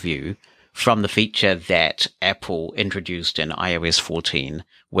 in your view, from the feature that Apple introduced in iOS 14,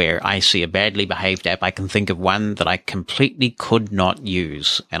 where I see a badly behaved app? I can think of one that I completely could not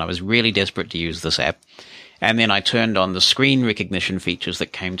use, and I was really desperate to use this app. And then I turned on the screen recognition features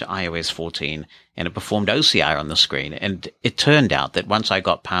that came to iOS 14, and it performed OCR on the screen. And it turned out that once I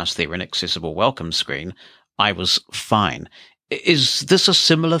got past their inaccessible welcome screen, I was fine. Is this a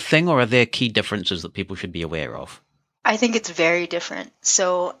similar thing, or are there key differences that people should be aware of? I think it's very different.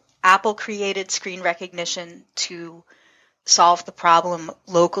 So Apple created screen recognition to solve the problem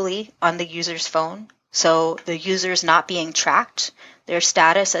locally on the user's phone. So the user's not being tracked, their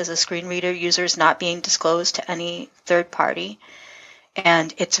status as a screen reader user is not being disclosed to any third party.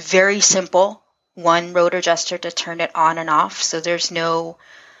 And it's very simple, one rotor gesture to turn it on and off. So there's no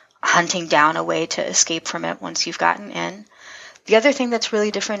hunting down a way to escape from it once you've gotten in. The other thing that's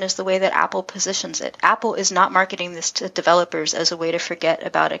really different is the way that Apple positions it. Apple is not marketing this to developers as a way to forget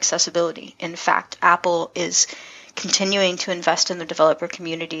about accessibility. In fact, Apple is continuing to invest in the developer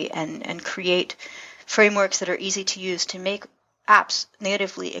community and create frameworks that are easy to use to make apps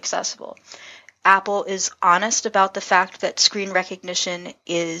natively accessible. Apple is honest about the fact that screen recognition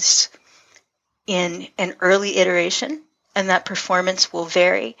is in an early iteration and that performance will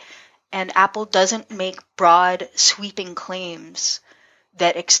vary. And Apple doesn't make broad, sweeping claims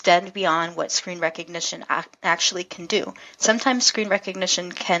that extend beyond what screen recognition actually can do. Sometimes screen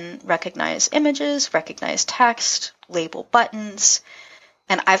recognition can recognize images, recognize text, label buttons,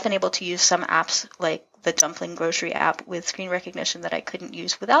 and I've been able to use some apps like the Dumpling Grocery app with screen recognition that I couldn't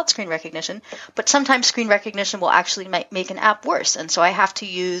use without screen recognition, but sometimes screen recognition will actually make an app worse, and so I have to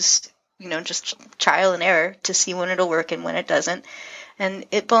use, just trial and error to see when it'll work and when it doesn't. And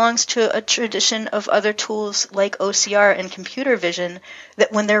it belongs to a tradition of other tools like OCR and computer vision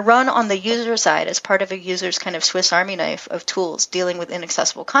that when they're run on the user side as part of a user's kind of Swiss Army knife of tools dealing with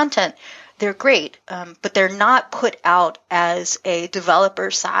inaccessible content, they're great, but they're not put out as a developer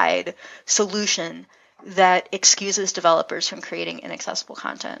side solution that excuses developers from creating inaccessible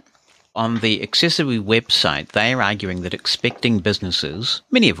content. On the Accessibility website, they are arguing that expecting businesses,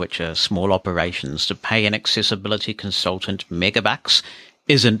 many of which are small operations, to pay an accessibility consultant megabucks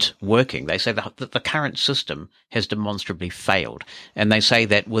isn't working. They say that the current system has demonstrably failed. And they say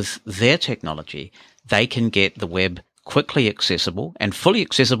that with their technology, they can get the web quickly accessible and fully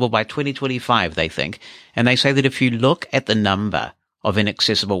accessible by 2025, they think. And they say that if you look at the number of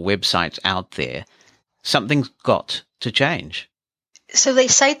inaccessible websites out there, something's got to change. So they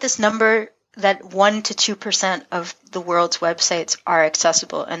cite this number that 1% to 2% of the world's websites are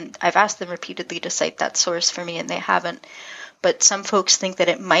accessible. And I've asked them repeatedly to cite that source for me, and they haven't. But some folks think that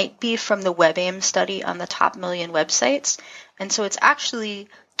it might be from the WebAIM study on the top 1 million websites. And so it's actually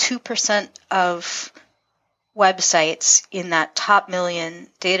 2% of websites in that top 1 million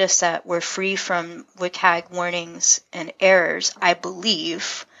data set were free from WCAG warnings and errors, I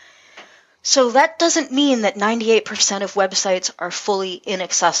believe. So that doesn't mean that 98% of websites are fully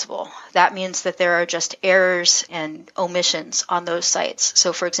inaccessible. That means that there are just errors and omissions on those sites.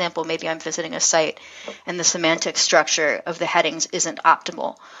 So for example, maybe I'm visiting a site and the semantic structure of the headings isn't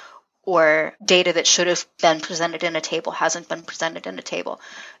optimal, or data that should have been presented in a table hasn't been presented in a table.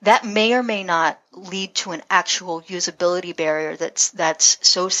 That may or may not lead to an actual usability barrier that's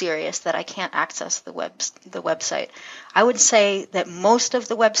so serious that I can't access the website. I would say that most of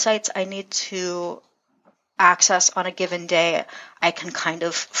the websites I need to access on a given day, I can kind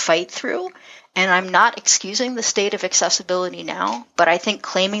of fight through. And I'm not excusing the state of accessibility now, but I think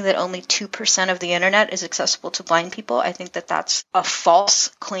claiming that only 2% of the internet is accessible to blind people, I think that that's a false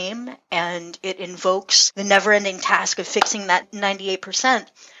claim, and it invokes the never-ending task of fixing that 98%,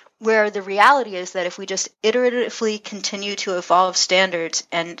 where the reality is that if we just iteratively continue to evolve standards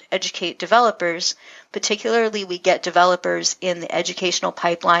and educate developers, particularly we get developers in the educational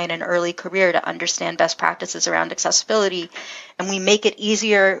pipeline and early career to understand best practices around accessibility, and we make it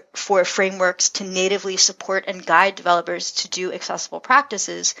easier for frameworks to natively support and guide developers to do accessible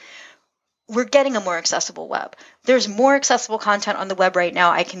practices, we're getting a more accessible web. There's more accessible content on the web right now,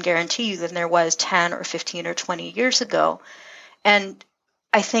 I can guarantee you, than there was 10 or 15 or 20 years ago. And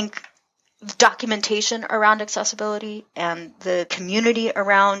I think documentation around accessibility and the community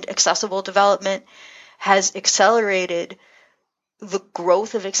around accessible development has accelerated the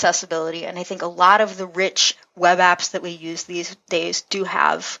growth of accessibility. And I think a lot of the rich web apps that we use these days do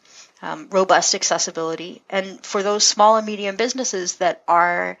have robust accessibility. And for those small and medium businesses that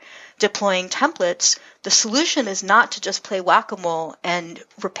are deploying templates, the solution is not to just play whack-a-mole and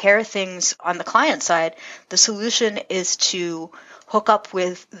repair things on the client side. The solution is to hook up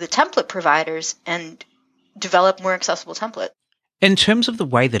with the template providers and develop more accessible templates. In terms of the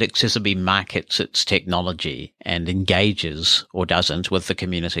way that Accessibility markets its technology and engages, or doesn't, with the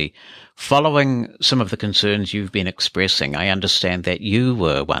community, following some of the concerns you've been expressing, I understand that you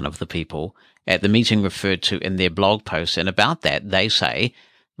were one of the people at the meeting referred to in their blog post, and about that they say,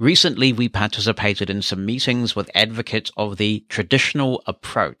 recently we participated in some meetings with advocates of the traditional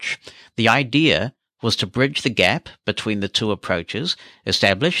approach. The idea was to bridge the gap between the two approaches,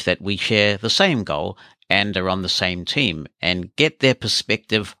 establish that we share the same goal and are on the same team, and get their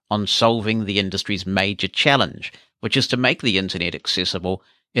perspective on solving the industry's major challenge, which is to make the internet accessible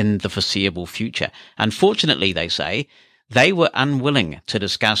in the foreseeable future. Unfortunately, they say, they were unwilling to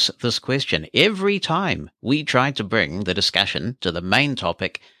discuss this question. Every time we tried to bring the discussion to the main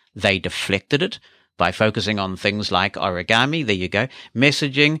topic, they deflected it by focusing on things like origami, there you go,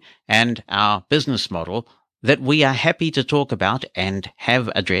 messaging, and our business model that we are happy to talk about and have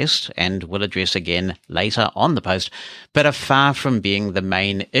addressed and will address again later on the post, but are far from being the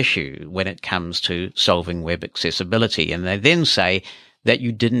main issue when it comes to solving web accessibility. And they then say that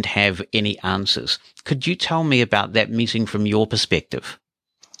you didn't have any answers. Could you tell me about that meeting from your perspective?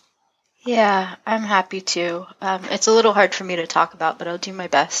 Yeah, I'm happy to. It's a little hard for me to talk about, but I'll do my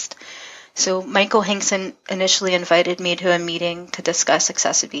best. So Michael Hinkson initially invited me to a meeting to discuss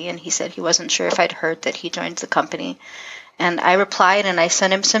Accessibility, and he said he wasn't sure if I'd heard that he joined the company. And I replied, and I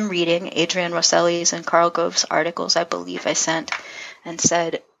sent him some reading, Adrian Rosselli's and Carl Gove's articles, I believe I sent, and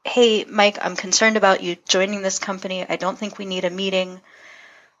said, hey, Mike, I'm concerned about you joining this company. I don't think we need a meeting.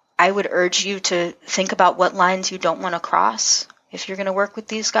 I would urge you to think about what lines you don't want to cross if you're going to work with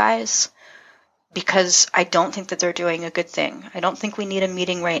these guys, because I don't think that they're doing a good thing. I don't think we need a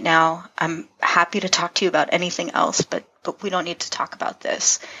meeting right now. I'm happy to talk to you about anything else, but we don't need to talk about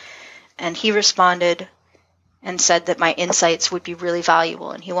this. And he responded and said that my insights would be really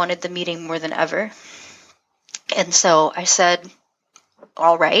valuable, and he wanted the meeting more than ever. And so I said,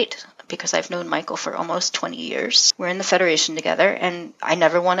 all right, because I've known Michael for almost 20 years. We're in the Federation together, and I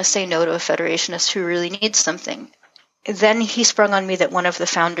never want to say no to a Federationist who really needs something. Then he sprung on me that one of the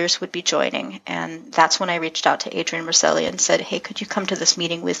founders would be joining, and that's when I reached out to Adrian Rosselli and said, hey, could you come to this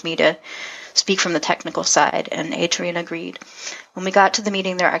meeting with me to speak from the technical side? And Adrian agreed. When we got to the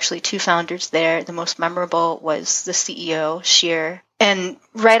meeting, there were actually two founders there. The most memorable was the CEO, Sheer. And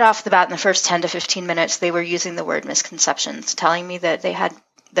right off the bat, in the first 10 to 15 minutes, they were using the word misconceptions, telling me that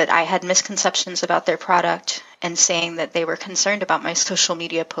I had misconceptions about their product and saying that they were concerned about my social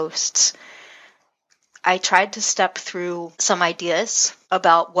media posts. I tried to step through some ideas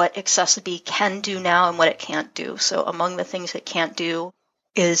about what AccessiBe can do now and what it can't do. So among the things it can't do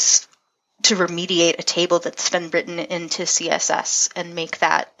is to remediate a table that's been written into CSS and make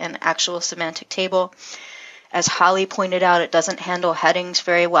that an actual semantic table. As Holly pointed out, it doesn't handle headings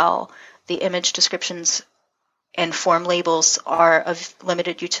very well. The image descriptions and form labels are of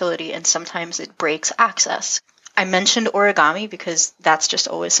limited utility, and sometimes it breaks access. I mentioned origami because that's just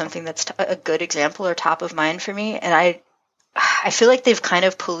always something that's a good example or top of mind for me. And I feel like they've kind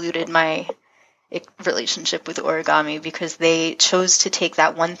of polluted my relationship with origami because they chose to take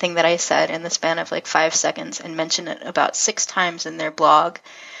that one thing that I said in the span of like 5 seconds and mention it about 6 times in their blog.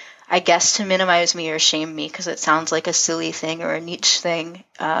 I guess to minimize me or shame me because it sounds like a silly thing or a niche thing,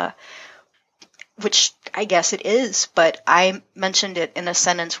 which I guess it is. But I mentioned it in a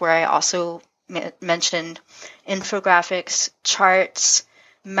sentence where I also mentioned infographics, charts,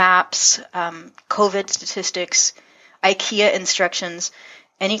 maps, COVID statistics, IKEA instructions,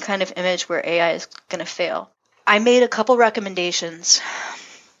 any kind of image where AI is going to fail. I made a couple recommendations.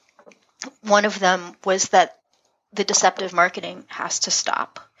 One of them was that the deceptive marketing has to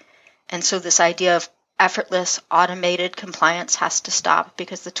stop. And so this idea of effortless, automated compliance has to stop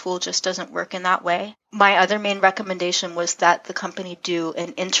because the tool just doesn't work in that way. My other main recommendation was that the company do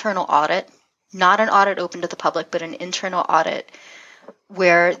an internal audit, not an audit open to the public, but an internal audit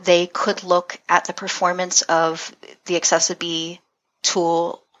where they could look at the performance of the AccessiBe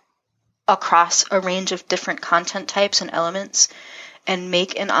tool across a range of different content types and elements and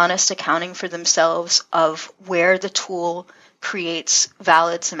make an honest accounting for themselves of where the tool creates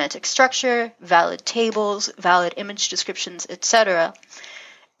valid semantic structure, valid tables, valid image descriptions, etc.,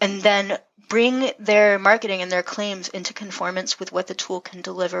 and then bring their marketing and their claims into conformance with what the tool can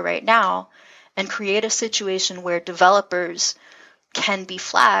deliver right now and create a situation where developers can be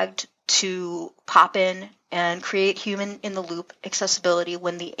flagged to pop in and create human-in-the-loop accessibility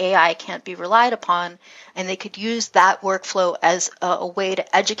when the AI can't be relied upon, and they could use that workflow as a way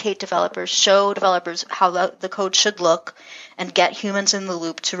to educate developers, show developers how the code should look, and get humans in the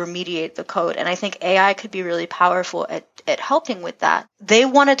loop to remediate the code. And I think AI could be really powerful at helping with that. They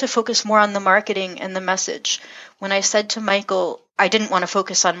wanted to focus more on the marketing and the message. When I said to Michael, I didn't want to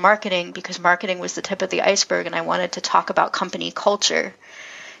focus on marketing because marketing was the tip of the iceberg and I wanted to talk about company culture,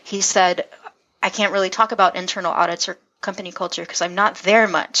 he said, I can't really talk about internal audits or company culture because I'm not there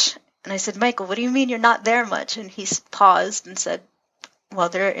much. And I said, Michael, what do you mean you're not there much? And he paused and said, well,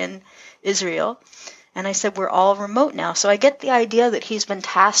 they're in Israel. And I said, we're all remote now. So I get the idea that he's been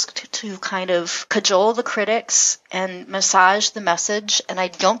tasked to kind of cajole the critics and massage the message. And I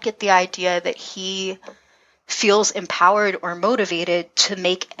don't get the idea that he feels empowered or motivated to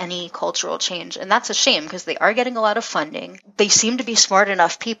make any cultural change. And that's a shame because they are getting a lot of funding. They seem to be smart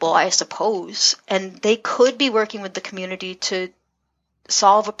enough people, I suppose, and they could be working with the community to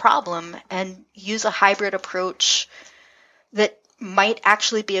solve a problem and use a hybrid approach that might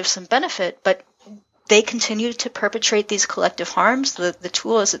actually be of some benefit, but they continue to perpetrate these collective harms. The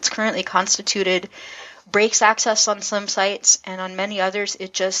tool as it's currently constituted breaks access on some sites, and on many others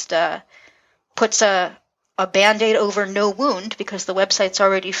it just puts a Band-Aid over no wound because the website's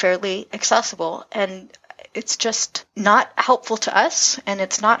already fairly accessible. And it's just not helpful to us, and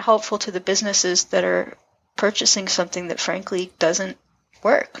it's not helpful to the businesses that are purchasing something that frankly doesn't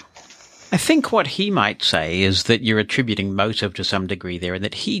work. I think what he might say is that you're attributing motive to some degree there, and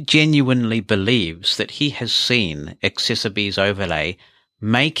that he genuinely believes that he has seen Accessibe's overlay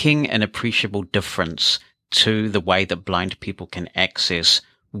making an appreciable difference to the way that blind people can access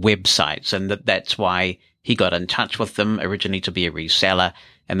websites, and that's why he got in touch with them originally to be a reseller,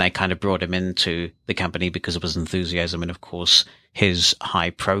 and they kind of brought him into the company because of his enthusiasm and, of course, his high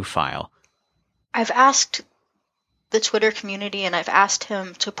profile. I've asked the Twitter community, and I've asked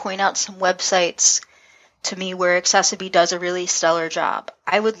him to point out some websites to me where Accessibe does a really stellar job.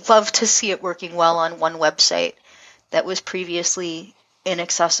 I would love to see it working well on one website that was previously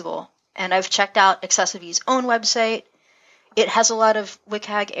inaccessible. And I've checked out Accessibe's own website. It has a lot of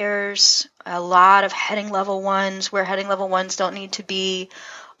WCAG errors, a lot of heading level ones where heading level ones don't need to be,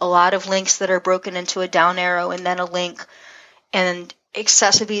 a lot of links that are broken into a down arrow and then a link. And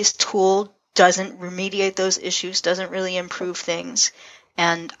Accessibe's tool doesn't remediate those issues, doesn't really improve things.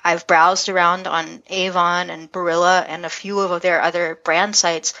 And I've browsed around on Avon and Barilla and a few of their other brand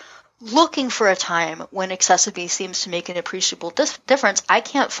sites looking for a time when accessibility seems to make an appreciable difference. I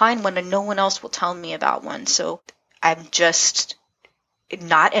can't find one, and no one else will tell me about one. So I'm just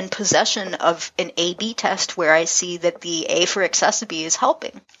not in possession of an A/B test where I see that the A for accessibility is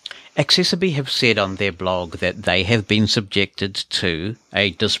helping. Accessibility have said on their blog that they have been subjected to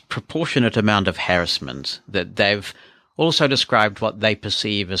a disproportionate amount of harassment, that they've also described what they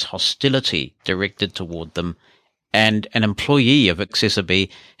perceive as hostility directed toward them. And an employee of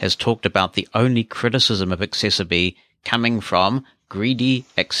Accessibility has talked about the only criticism of Accessibility coming from greedy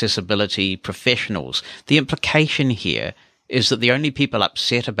accessibility professionals. The implication here is that the only people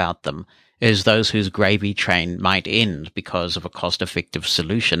upset about them is those whose gravy train might end because of a cost-effective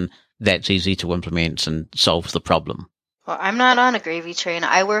solution that's easy to implement and solves the problem. Well, I'm not on a gravy train.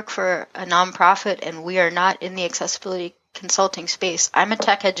 I work for a nonprofit, and we are not in the accessibility consulting space. I'm a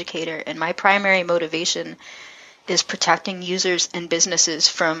tech educator, and my primary motivation is protecting users and businesses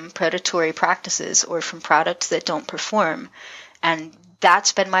from predatory practices or from products that don't perform. And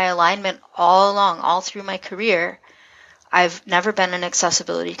that's been my alignment all along, all through my career. I've never been an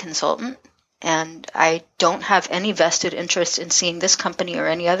accessibility consultant, and I don't have any vested interest in seeing this company or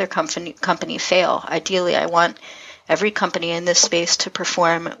any other company fail. Ideally, I want every company in this space to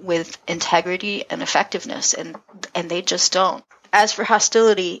perform with integrity and effectiveness, and they just don't. As for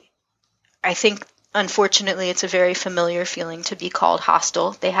hostility, I think, unfortunately, it's a very familiar feeling to be called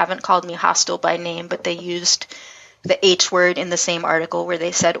hostile. They haven't called me hostile by name, but they used the H word in the same article where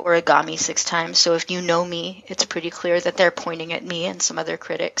they said origami 6 times. So if you know me, it's pretty clear that they're pointing at me and some other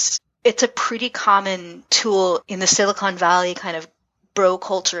critics. It's a pretty common tool in the Silicon Valley kind of bro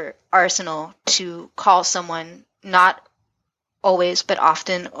culture arsenal to call someone, not always but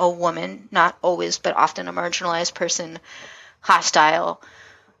often a woman, not always but often a marginalized person, hostile,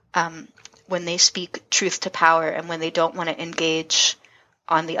 when they speak truth to power and when they don't want to engage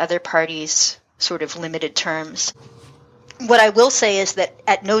on the other party's sort of limited terms. What I will say is that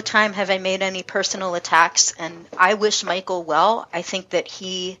at no time have I made any personal attacks, and I wish Michael well. I think that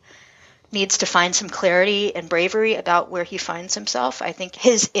he needs to find some clarity and bravery about where he finds himself. I think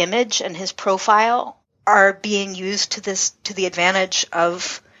his image and his profile are being used to the advantage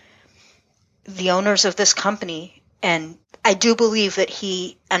of the owners of this company. And I do believe that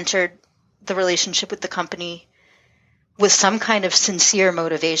he entered the relationship with the company with some kind of sincere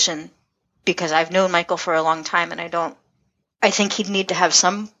motivation, because I've known Michael for a long time, and I think he'd need to have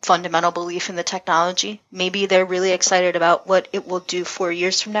some fundamental belief in the technology. Maybe they're really excited about what it will do 4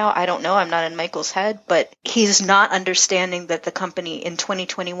 years from now. I don't know. I'm not in Michael's head, but he's not understanding that the company in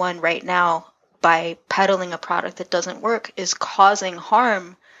 2021 right now, by peddling a product that doesn't work, is causing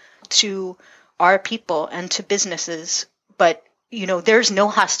harm to our people and to businesses. But, there's no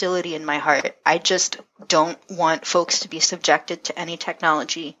hostility in my heart. I just don't want folks to be subjected to any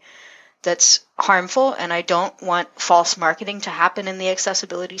technology that's harmful, and I don't want false marketing to happen in the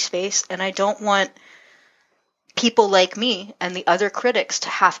accessibility space, and I don't want people like me and the other critics to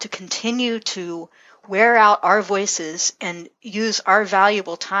have to continue to wear out our voices and use our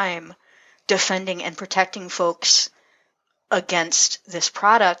valuable time defending and protecting folks against this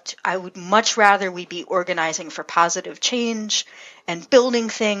product. I would much rather we be organizing for positive change and building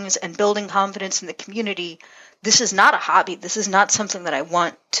things and building confidence in the community. This is not a hobby. This is not something that I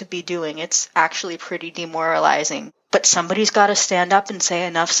want to be doing. It's actually pretty demoralizing. But somebody's got to stand up and say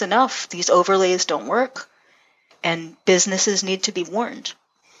enough's enough. These overlays don't work, and businesses need to be warned.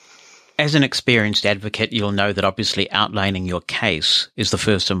 As an experienced advocate, you'll know that obviously outlining your case is the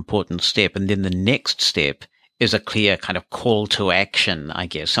first important step, and then the next step is a clear kind of call to action, I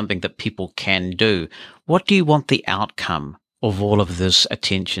guess, something that people can do. What do you want the outcome of all of this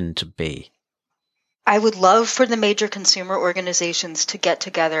attention to be? I would love for the major consumer organizations to get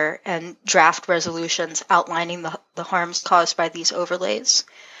together and draft resolutions outlining the harms caused by these overlays.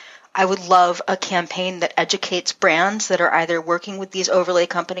 I would love a campaign that educates brands that are either working with these overlay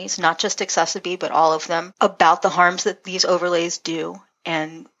companies, not just Accessibility, but all of them, about the harms that these overlays do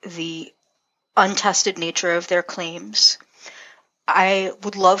and the untested nature of their claims. I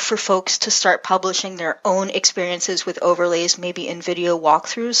would love for folks to start publishing their own experiences with overlays, maybe in video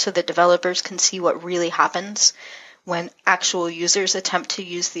walkthroughs, so that developers can see what really happens when actual users attempt to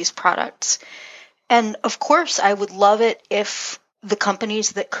use these products. And of course, I would love it if the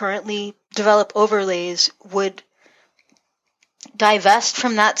companies that currently develop overlays would divest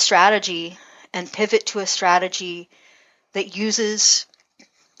from that strategy and pivot to a strategy that uses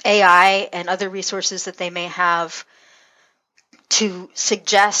AI and other resources that they may have to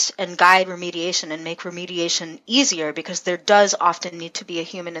suggest and guide remediation and make remediation easier, because there does often need to be a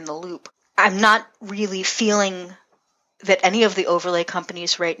human in the loop. I'm not really feeling that any of the overlay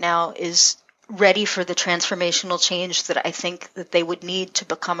companies right now is ready for the transformational change that I think that they would need to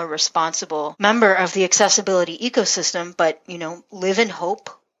become a responsible member of the accessibility ecosystem, but, live in hope.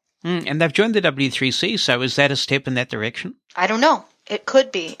 And they've joined the W3C, so is that a step in that direction? I don't know. It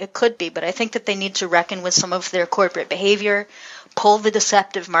could be, but I think that they need to reckon with some of their corporate behavior, pull the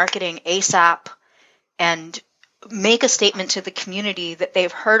deceptive marketing ASAP, and make a statement to the community that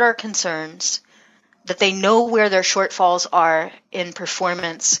they've heard our concerns, that they know where their shortfalls are in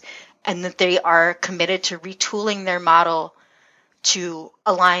performance, and that they are committed to retooling their model to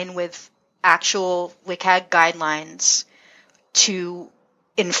align with actual WCAG guidelines, to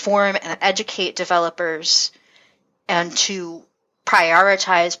inform and educate developers, and to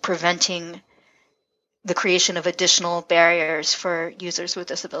prioritize preventing the creation of additional barriers for users with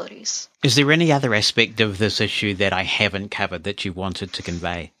disabilities. Is there any other aspect of this issue that I haven't covered that you wanted to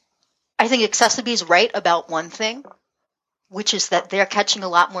convey? I think Accessibility is right about one thing, which is that they're catching a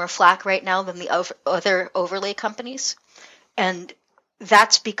lot more flack right now than the other overlay companies. And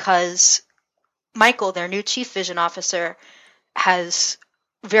that's because Michael, their new chief vision officer, has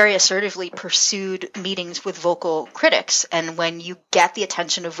very assertively pursued meetings with vocal critics. And when you get the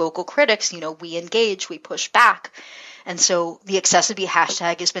attention of vocal critics, we engage, we push back. And so the Accessibility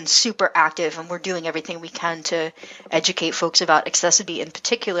hashtag has been super active, and we're doing everything we can to educate folks about accessibility in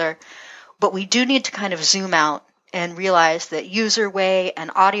particular. But we do need to kind of zoom out and realize that UserWay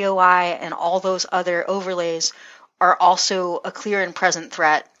and AudioEye and all those other overlays are also a clear and present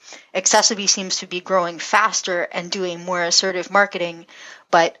threat. Accessibility seems to be growing faster and doing more assertive marketing,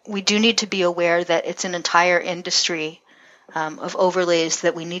 but we do need to be aware that it's an entire industry of overlays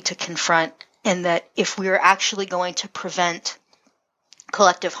that we need to confront, and that if we're actually going to prevent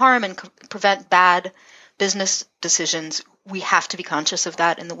collective harm and prevent bad business decisions, we have to be conscious of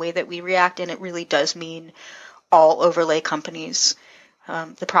that in the way that we react, and it really does mean all overlay companies,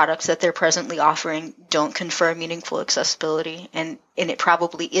 the products that they're presently offering don't confer meaningful accessibility, and it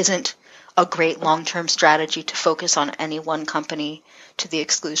probably isn't a great long-term strategy to focus on any one company to the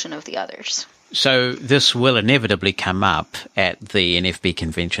exclusion of the others. So this will inevitably come up at the NFB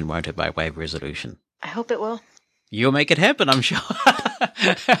convention, won't it, by way of resolution? I hope it will. You'll make it happen, I'm sure.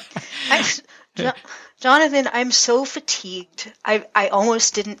 Jonathan, I'm so fatigued. I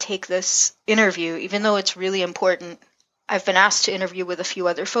almost didn't take this interview, even though it's really important. I've been asked to interview with a few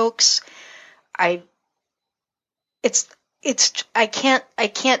other folks. I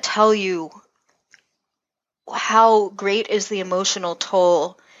can't tell you how great is the emotional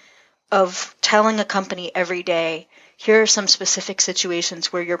toll of telling a company every day, here are some specific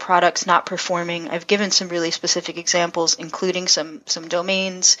situations where your product's not performing. I've given some really specific examples, including some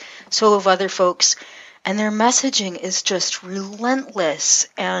domains, so have other folks. And their messaging is just relentless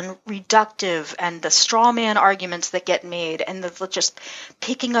and reductive, and the straw man arguments that get made, and the just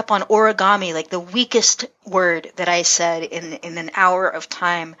picking up on origami, like the weakest word that I said in an hour of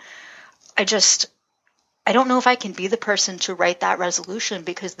time. I don't know if I can be the person to write that resolution,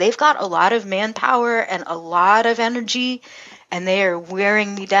 because they've got a lot of manpower and a lot of energy, and they are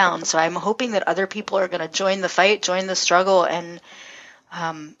wearing me down. So I'm hoping that other people are going to join the fight, join the struggle, and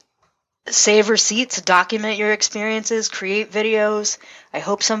save receipts, document your experiences, create videos. I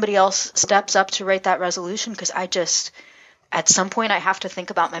hope somebody else steps up to write that resolution, because at some point I have to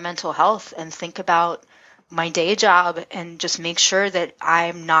think about my mental health and think about my day job and just make sure that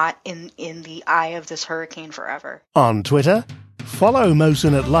I'm not in the eye of this hurricane forever. On Twitter, follow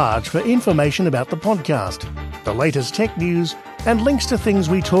Mosin at Large for information about the podcast, the latest tech news, and links to things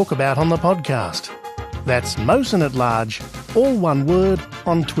we talk about on the podcast. That's Mosin at Large, all one word,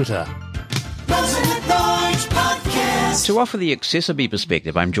 on Twitter. Mosin at Large Podcast. To offer the accessibility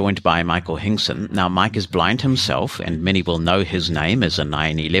perspective, I'm joined by Michael Hingson. Now, Mike is blind himself, and many will know his name as a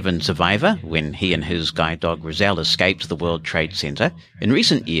 9/11 survivor when he and his guide dog Roselle escaped the World Trade Center. In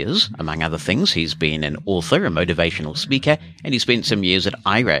recent years, among other things, he's been an author, a motivational speaker, and he spent some years at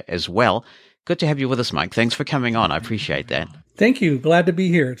IRA as well. Good to have you with us, Mike. Thanks for coming on. I appreciate that. Thank you. Glad to be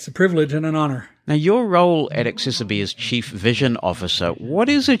here. It's a privilege and an honor. Now, your role at Accessibility is Chief Vision Officer. What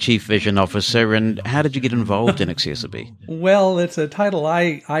is a Chief Vision Officer, and how did you get involved in Accessibility? Well, it's a title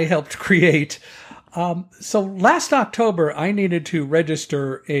I helped create. So last October, I needed to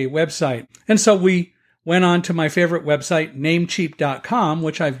register a website. And so we went on to my favorite website, namecheap.com,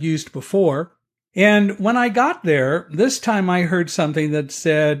 which I've used before. And when I got there, this time I heard something that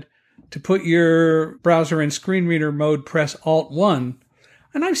said to put your browser in screen reader mode, press Alt-1.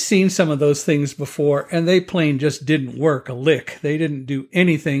 And I've seen some of those things before, and they plain just didn't work a lick. They didn't do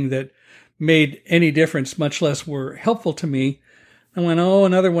anything that made any difference, much less were helpful to me. I went, oh,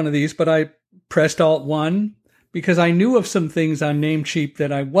 another one of these, but I pressed Alt-1 because I knew of some things on Namecheap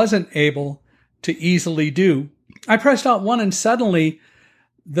that I wasn't able to easily do. I pressed Alt-1 and suddenly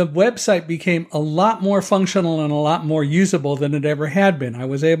the website became a lot more functional and a lot more usable than it ever had been. I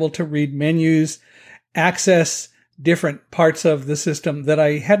was able to read menus, access different parts of the system that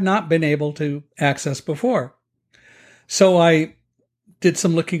I had not been able to access before. So I did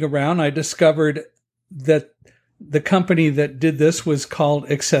some looking around. I discovered that the company that did this was called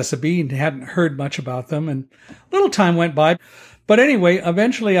Accessiby and hadn't heard much about them. And a little time went by. But anyway,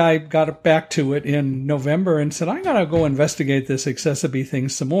 eventually I got back to it in November and said, I got to go investigate this Accessiby thing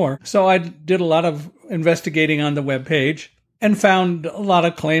some more. So I did a lot of investigating on the webpage and found a lot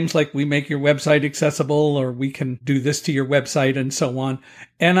of claims like we make your website accessible or we can do this to your website and so on.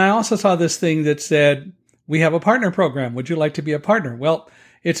 And I also saw this thing that said, we have a partner program. Would you like to be a partner? Well,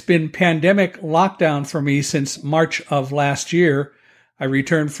 it's been pandemic lockdown for me since March of last year. I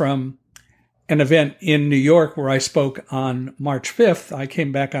returned from an event in New York where I spoke on March 5th. I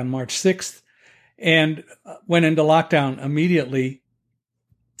came back on March 6th and went into lockdown immediately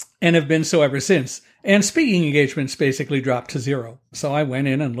and have been so ever since. And speaking engagements basically dropped to zero. So I went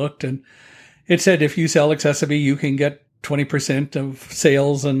in and looked and it said, if you sell Accessiby, you can get 20% of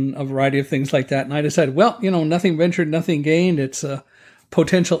sales and a variety of things like that. And I decided, well, nothing ventured, nothing gained. It's a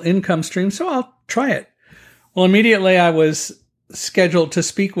potential income stream, so I'll try it. Well, immediately I was scheduled to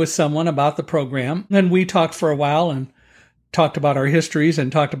speak with someone about the program, and we talked for a while and talked about our histories and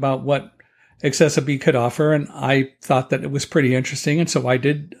talked about what Accessiby could offer, and I thought that it was pretty interesting, and so I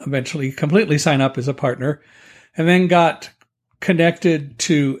did eventually completely sign up as a partner, and then got connected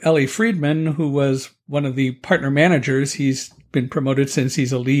to Ellie Friedman, who was one of the partner managers. He's been promoted since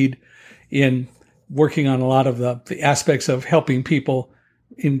he's a lead in working on a lot of the aspects of helping people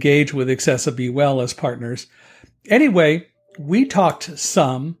engage with Accessiby well as partners. Anyway, we talked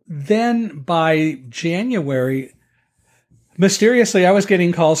some. Then by January, mysteriously, I was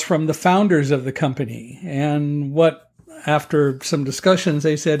getting calls from the founders of the company. And what, after some discussions,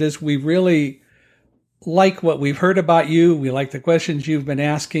 they said is, we really like what we've heard about you. We like the questions you've been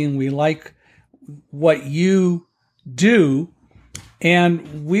asking. We like what you do.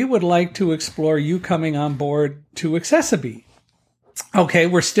 And we would like to explore you coming on board to Accessiby. Okay,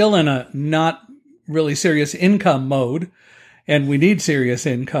 we're still in a not really serious income mode, and we need serious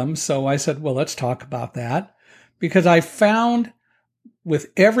income. So I said, well, let's talk about that. Because I found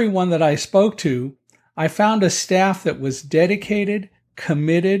with everyone that I spoke to, I found a staff that was dedicated,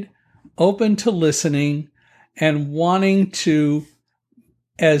 committed, open to listening, and wanting to,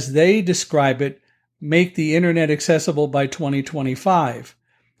 as they describe it, make the internet accessible by 2025.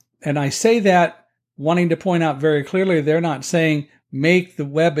 And I say that wanting to point out very clearly, they're not saying make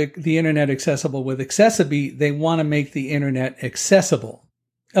the internet accessible with Accessiby. They want to make the internet accessible.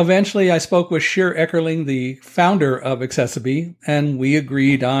 Eventually, I spoke with Shir Eckerling, the founder of Accessiby, and we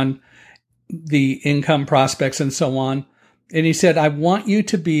agreed on the income prospects and so on. And he said, I want you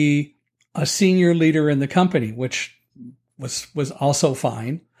to be a senior leader in the company, which was also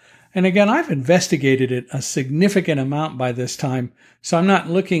fine. And again, I've investigated it a significant amount by this time. So I'm not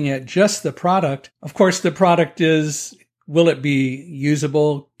looking at just the product. Of course, the product is, will it be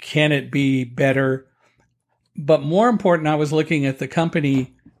usable? Can it be better? But more important, I was looking at the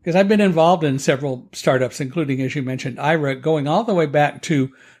company because I've been involved in several startups, including, as you mentioned, Aira, going all the way back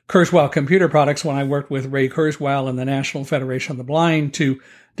to Kurzweil Computer Products when I worked with Ray Kurzweil and the National Federation of the Blind to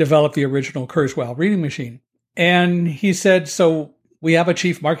develop the original Kurzweil reading machine. And he said, so we have a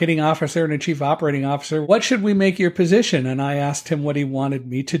chief marketing officer and a chief operating officer. What should we make your position? And I asked him what he wanted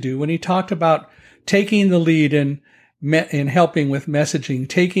me to do. And he talked about taking the lead in helping with messaging,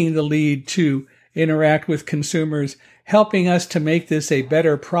 taking the lead to interact with consumers, helping us to make this a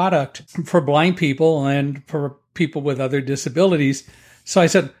better product for blind people and for people with other disabilities. So I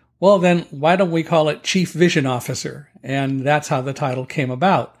said, well, then why don't we call it Chief Vision Officer? And that's how the title came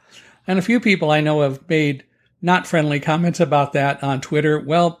about. And a few people I know have made not friendly comments about that on Twitter.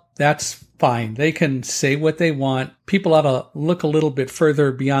 Well, that's fine. They can say what they want. People ought to look a little bit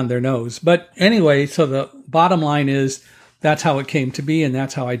further beyond their nose. But anyway, so the bottom line is that's how it came to be, and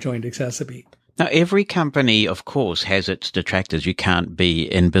that's how I joined Accessiby. Now, every company, of course, has its detractors. You can't be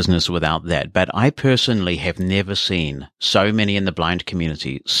in business without that. But I personally have never seen so many in the blind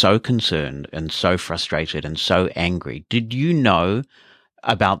community so concerned and so frustrated and so angry. Did you know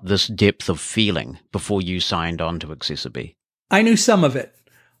about this depth of feeling before you signed on to Accessiby? I knew some of it.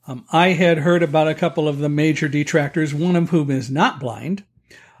 I had heard about a couple of the major detractors, one of whom is not blind.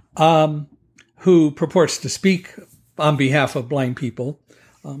 who purports to speak on behalf of blind people,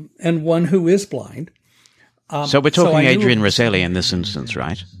 and one who is blind. So we're talking Adrian Roselli in this instance,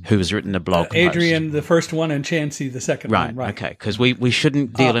 right? Who has written a blog post. Adrian, the first one, and Chansey, the second one. Right, okay. Because we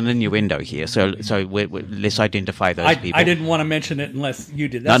shouldn't deal in innuendo here. So let's identify those people. I didn't want to mention it unless you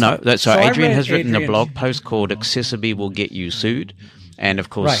did. So Adrian has written a blog post called Accessibility Will Get You Sued. And of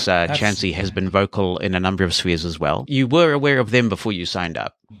course, Chansey has been vocal in a number of spheres as well. You were aware of them before you signed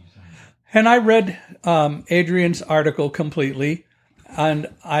up. And I read Adrian's article completely, and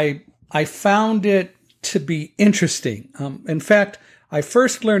I found it to be interesting. In fact, I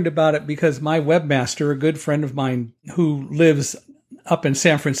first learned about it because my webmaster, a good friend of mine who lives up in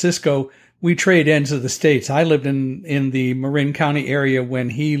San Francisco, we trade ends of the states. I lived in the Marin County area when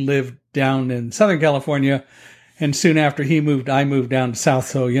he lived down in Southern California. And soon after he moved, I moved down south.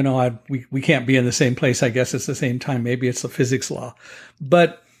 So, we can't be in the same place, I guess, at the same time. Maybe it's a physics law.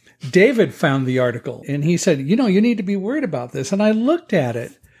 But David found the article and he said, you need to be worried about this. And I looked at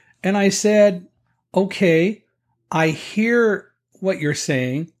it and I said, okay, I hear what you're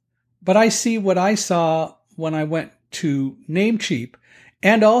saying, but I see what I saw when I went to Namecheap,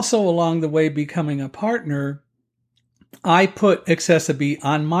 and also along the way becoming a partner, I put Accessibility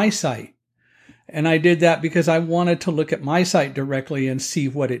on my site. And I did that because I wanted to look at my site directly and see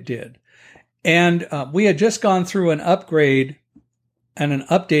what it did. And we had just gone through an upgrade and an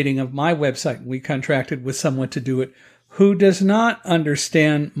updating of my website. We contracted with someone to do it who does not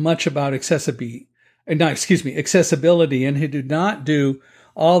understand much about accessibility, and who did not do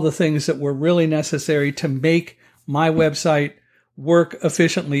all the things that were really necessary to make my website work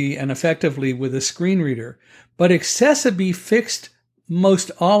efficiently and effectively with a screen reader. But Accessibility fixed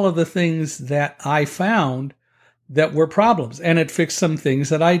most all of the things that I found that were problems. And it fixed some things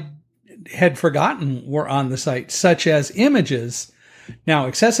that I had forgotten were on the site, such as images. Now,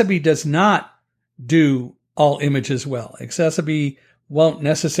 Accessibility does not do all images well. Accessibility won't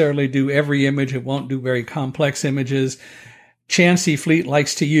necessarily do every image. It won't do very complex images. Chansey Fleet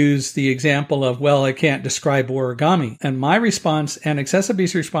likes to use the example of, well, I can't describe origami. And my response and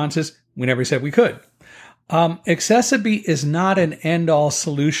Accessibility's response is, we never said we could. Accessibility is not an end-all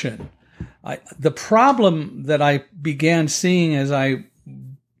solution. The problem that I began seeing as I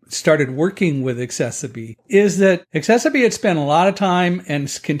started working with Accessibility is that Accessibility had spent a lot of time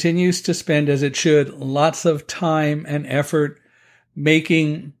and continues to spend, as it should, lots of time and effort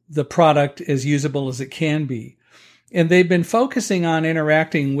making the product as usable as it can be. And they've been focusing on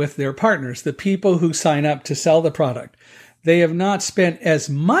interacting with their partners, the people who sign up to sell the product. They have not spent as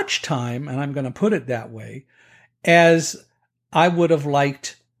much time, and I'm going to put it that way, as I would have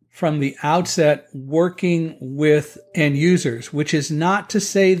liked from the outset working with end users, which is not to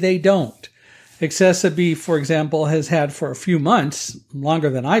say they don't. Accessibility, for example, has had for a few months,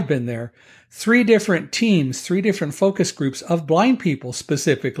 longer than I've been there, 3 different teams, 3 different focus groups of blind people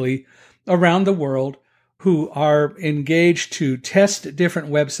specifically around the world who are engaged to test different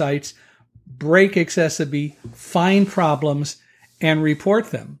websites, break Accessibility, find problems, and report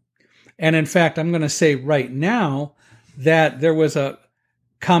them. And in fact, I'm going to say right now that there was a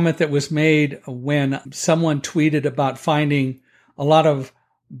comment that was made when someone tweeted about finding a lot of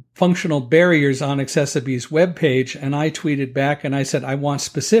functional barriers on Accessibility's webpage, and I tweeted back and I said, I want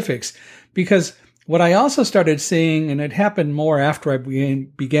specifics, because what I also started seeing, and it happened more after I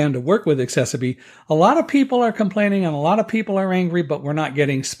began to work with Accessibility, a lot of people are complaining and a lot of people are angry, but we're not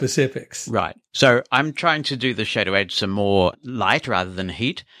getting specifics. Right. So I'm trying to do the show to add some more light rather than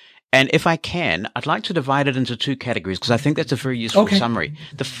heat. And if I can, I'd like to divide it into 2 categories because I think that's a very useful summary.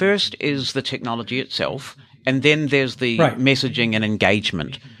 The first is the technology itself, and then there's the messaging and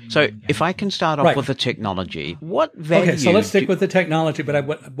engagement. So if I can start off with the technology, what value... Okay, so let's stick with the technology,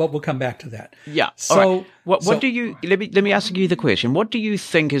 but we'll come back to that. Yeah. So right. What do you... Let me ask you the question. What do you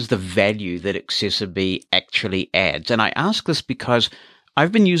think is the value that Accessibility actually adds? And I ask this because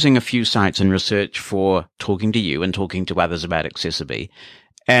I've been using a few sites in research for talking to you and talking to others about Accessibility.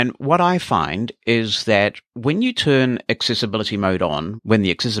 And what I find is that when you turn accessibility mode on, when the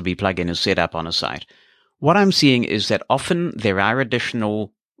Accessibility plugin is set up on a site, what I'm seeing is that often there are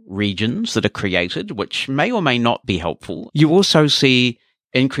additional regions that are created, which may or may not be helpful. You also see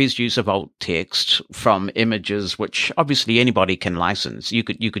increased use of alt text from images, which obviously anybody can license. You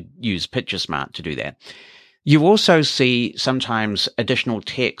could use PictureSmart to do that. You also see sometimes additional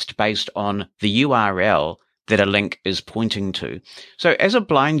text based on the URL that a link is pointing to. So as a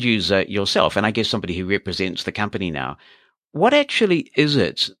blind user yourself, and I guess somebody who represents the company now, what actually is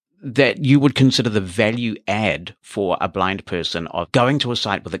it that you would consider the value add for a blind person of going to a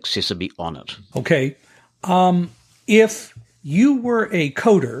site with Accessibility on it? Okay. If you were a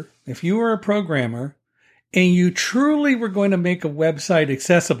coder, if you were a programmer, and you truly were going to make a website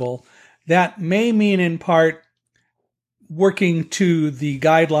accessible, that may mean in part working to the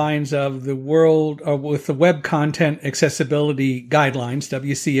guidelines of the world, or with the Web Content Accessibility Guidelines,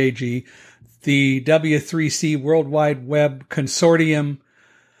 WCAG, the W3C World Wide Web Consortium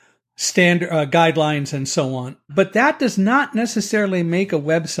standard guidelines, and so on. But that does not necessarily make a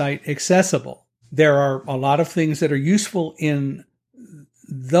website accessible. There are a lot of things that are useful in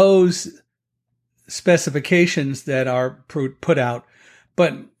those specifications that are put out,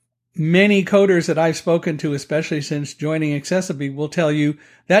 but many coders that I've spoken to, especially since joining Accessibility, will tell you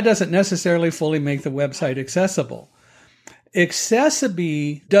that doesn't necessarily fully make the website accessible.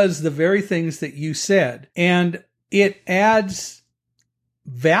 Accessibility does the very things that you said, and it adds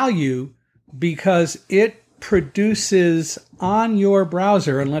value because it produces on your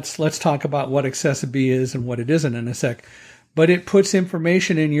browser, and let's talk about what Accessibility is and what it isn't in a sec, but it puts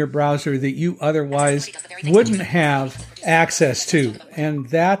information in your browser that you otherwise wouldn't have access to. And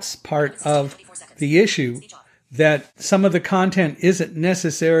that's part of the issue, that some of the content isn't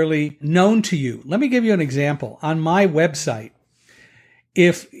necessarily known to you. Let me give you an example. On my website,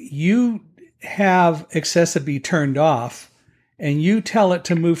 if you have Accessibility turned off and you tell it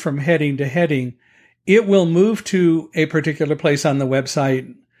to move from heading to heading, it will move to a particular place on the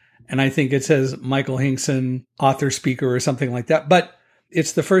website. And I think it says Michael Hinkson, author, speaker, or something like that. But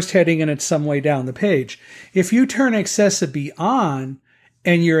it's the first heading and it's some way down the page. If you turn Accessibility on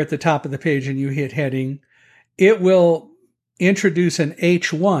and you're at the top of the page and you hit heading, it will introduce an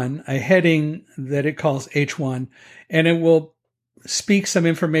H1, a heading that it calls H1, and it will speak some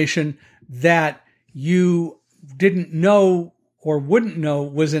information that you didn't know or wouldn't know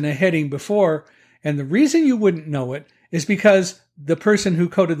was in a heading before. And the reason you wouldn't know it is because the person who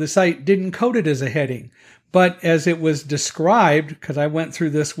coded the site didn't code it as a heading. But as it was described, because I went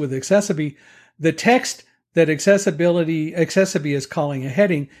through this with Accessibility, the text that Accessibility is calling a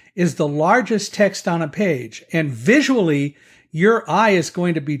heading is the largest text on a page. And visually, your eye is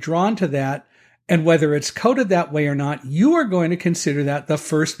going to be drawn to that. And whether it's coded that way or not, you are going to consider that the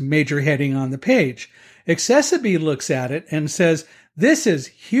first major heading on the page. Accessibility looks at it and says, this is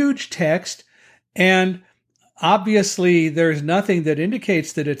huge text, and obviously there's nothing that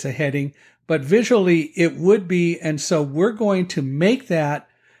indicates that it's a heading, but visually it would be. And so we're going to make that,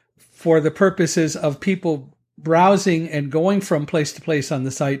 for the purposes of people browsing and going from place to place on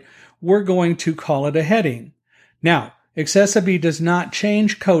the site, we're going to call it a heading. Now, Accessibility does not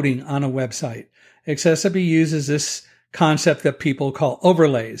change coding on a website. Accessibility uses this concept that people call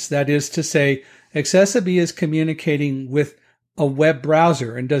overlays. That is to say, Accessibility is communicating with a web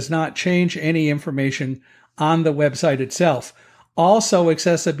browser and does not change any information on the website itself. Also,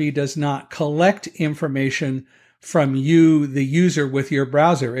 Accessibility does not collect information from you, the user, with your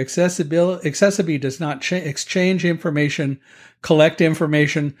browser. Accessibility does not exchange information, collect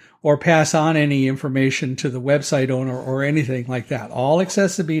information, or pass on any information to the website owner or anything like that. All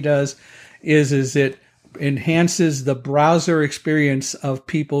Accessibility does is it enhances the browser experience of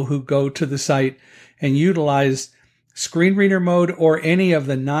people who go to the site and utilize screen reader mode or any of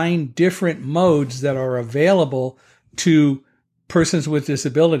the 9 different modes that are available to persons with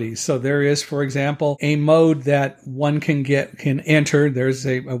disabilities. So there is, for example, a mode that one can enter. There's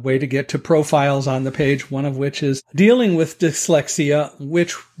a way to get to profiles on the page, one of which is dealing with dyslexia,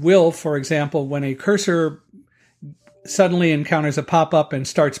 which will, for example, when a cursor suddenly encounters a pop-up and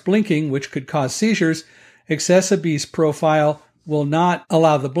starts blinking, which could cause seizures, Accessibility's profile will not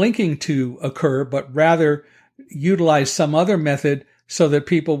allow the blinking to occur, but rather utilize some other method so that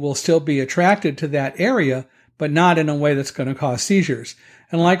people will still be attracted to that area, but not in a way that's going to cause seizures.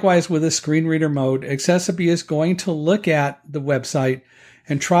 And likewise with a screen reader mode, Accessibility is going to look at the website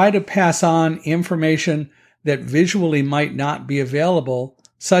and try to pass on information that visually might not be available,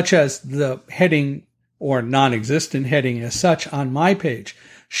 such as the heading or non-existent heading as such on my page.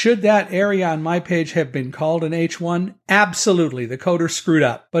 Should that area on my page have been called an H1? Absolutely. The coder screwed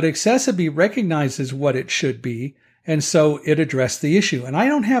up. But Accessibility recognizes what it should be, and so it addressed the issue. And I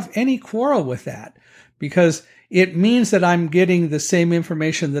don't have any quarrel with that, because it means that I'm getting the same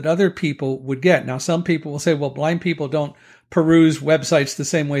information that other people would get. Now, some people will say, well, blind people don't peruse websites the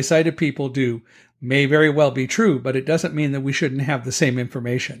same way sighted people do. May very well be true, but it doesn't mean that we shouldn't have the same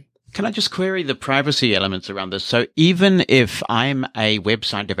information. Can I just query the privacy elements around this? So even if I'm a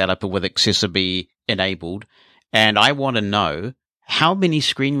website developer with Accessibility enabled, and I want to know how many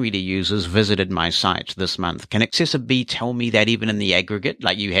screen reader users visited my site this month, can Accessibility tell me that even in the aggregate?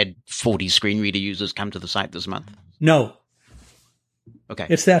 Like you had 40 screen reader users come to the site this month? No. Okay.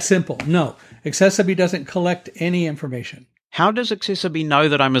 It's that simple. No. Accessibility doesn't collect any information. How does Accessibility know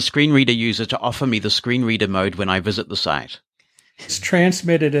that I'm a screen reader user to offer me the screen reader mode when I visit the site? It's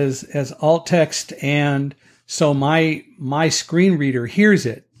transmitted as alt text, and so my screen reader hears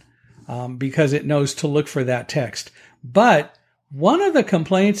it because it knows to look for that text. But one of the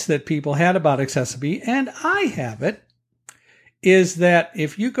complaints that people had about Accessibility, and I have it, is that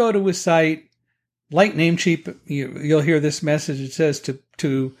if you go to a site like Namecheap, you'll hear this message. It says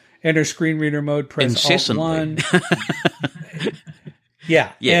to enter screen reader mode, press Alt-1.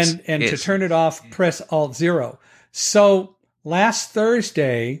 Yeah, yes, and to turn it off, press Alt-0. So last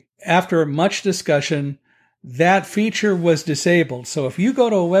Thursday, after much discussion, that feature was disabled. So if you go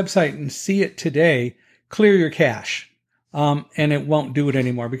to a website and see it today, clear your cache, and it won't do it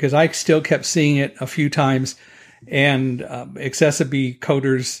anymore, because I still kept seeing it a few times, and Accessibility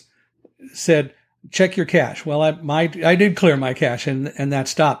coders said, check your cache. Well, I did clear my cache, and that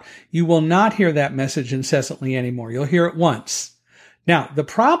stopped. You will not hear that message incessantly anymore. You'll hear it once. Now, the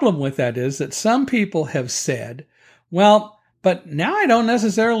problem with that is that some people have said, well, but now I don't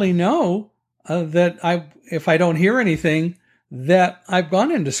necessarily know that if I don't hear anything, that I've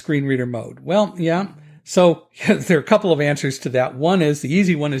gone into screen reader mode. Well, yeah. So there are a couple of answers to that. One is, the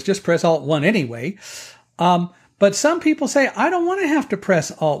easy one is just press Alt-1 anyway. But some people say, I don't want to have to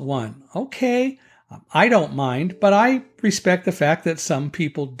press Alt-1. Okay, I don't mind, but I respect the fact that some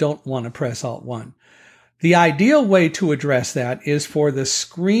people don't want to press Alt-1. The ideal way to address that is for the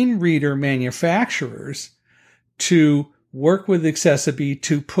screen reader manufacturers to work with Accessibility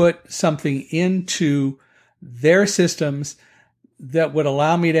to put something into their systems that would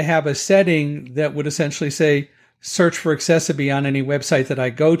allow me to have a setting that would essentially say, search for Accessibility on any website that I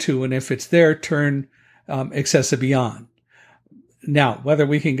go to, and if it's there, turn Accessibility on. Now, whether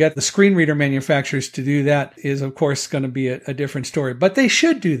we can get the screen reader manufacturers to do that is, of course, going to be a different story, but they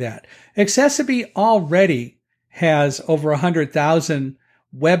should do that. Accessibility already has over 100,000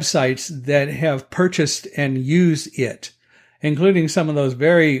 websites that have purchased and use it, including some of those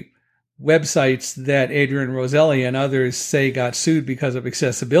very websites that Adrian Roselli and others say got sued because of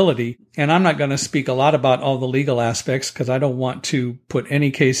accessibility. And I'm not going to speak a lot about all the legal aspects because I don't want to put any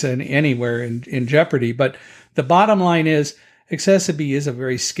case anywhere in jeopardy. But the bottom line is, Accessibility is a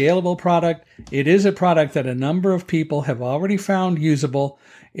very scalable product. It is a product that a number of people have already found usable.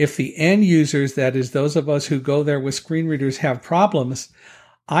 If the end users, that is those of us who go there with screen readers, have problems,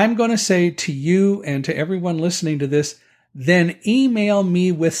 I'm going to say to you and to everyone listening to this, then email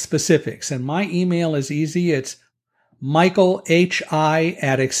me with specifics. And my email is easy. It's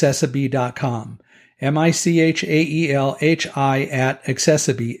michaelhi@accessibility.com.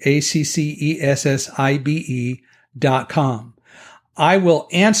 michaelhi@accessibility.com. I will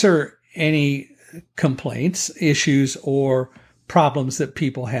answer any complaints, issues, or problems that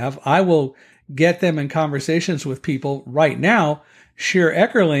people have. I will get them in conversations with people. Right now, Sheer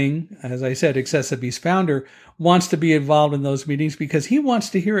Eckerling, as I said, Accessibility's founder, wants to be involved in those meetings because he wants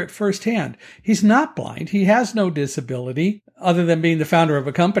to hear it firsthand. He's not blind. He has no disability other than being the founder of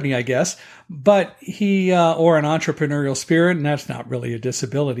a company, I guess, but he, or an entrepreneurial spirit, and that's not really a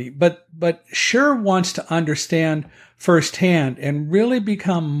disability, but Sheer wants to understand firsthand and really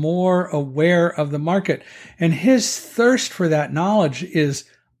become more aware of the market. And his thirst for that knowledge is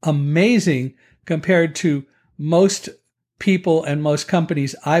amazing compared to most people and most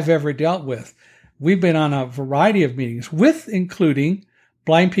companies I've ever dealt with. We've been on a variety of meetings with including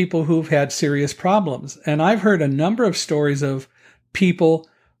blind people who've had serious problems. And I've heard a number of stories of people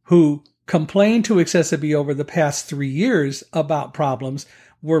who complained to Accessibility over the past 3 years about problems,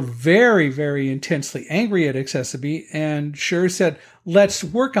 were very, very intensely angry at Accessibility, and Sheer said, let's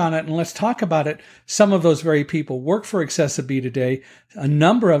work on it and let's talk about it. Some of those very people work for Accessibility today. A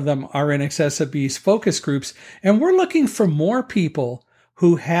number of them are in Accessibility's focus groups, and we're looking for more people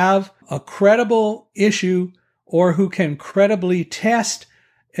who have a credible issue or who can credibly test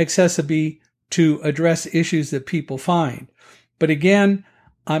Accessibility to address issues that people find. But again,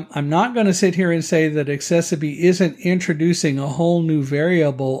 I'm not going to sit here and say that Accessibility isn't introducing a whole new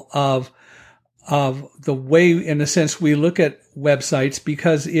variable of the way, in a sense, we look at websites,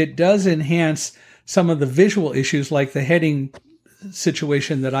 because it does enhance some of the visual issues like the heading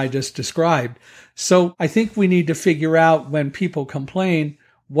situation that I just described. So I think we need to figure out, when people complain,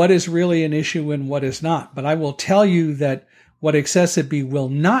 what is really an issue and what is not. But I will tell you that what Accessibility will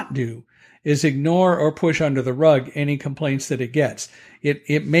not do is ignore or push under the rug any complaints that it gets.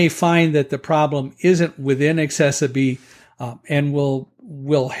 It may find that the problem isn't within Accessibility and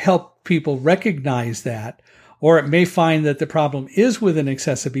will help people recognize that, or it may find that the problem is within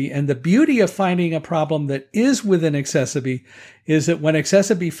Accessibility. And the beauty of finding a problem that is within Accessibility is that when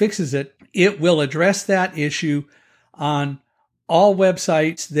Accessibility fixes it, it will address that issue on all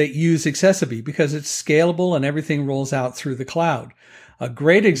websites that use Accessibility because it's scalable and everything rolls out through the cloud. A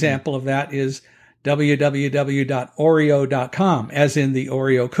great example of that is www.oreo.com, as in the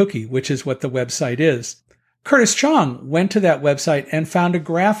Oreo cookie, which is what the website is. Curtis Chong went to that website and found a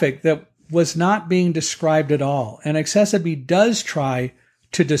graphic that was not being described at all. And Accessibility does try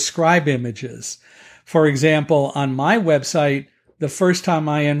to describe images. For example, on my website, the first time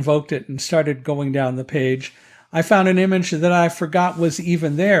I invoked it and started going down the page, I found an image that I forgot was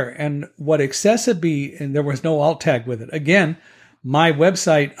even there. And what Accessibility, and there was no alt tag with it. Again, my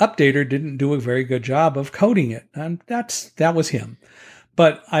website updater didn't do a very good job of coding it. And that was him.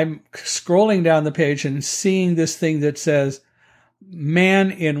 But I'm scrolling down the page and seeing this thing that says,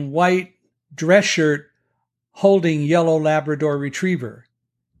 man in white dress shirt holding yellow Labrador retriever.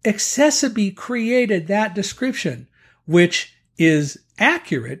 Accessibility created that description, which is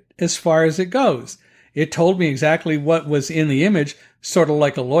accurate as far as it goes. It told me exactly what was in the image, sort of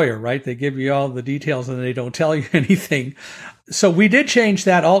like a lawyer, right? They give you all the details and they don't tell you anything. So we did change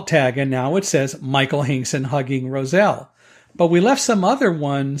that alt tag, and now it says Michael Hinkson hugging Roselle. But we left some other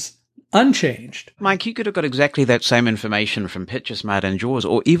ones unchanged. Mike, you could have got exactly that same information from PictureSmart and JAWS,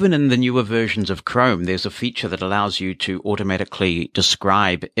 or even in the newer versions of Chrome, there's a feature that allows you to automatically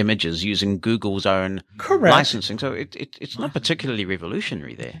describe images using Google's own licensing. So it's not particularly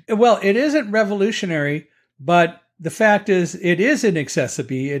revolutionary there. Well, it isn't revolutionary, but the fact is it is in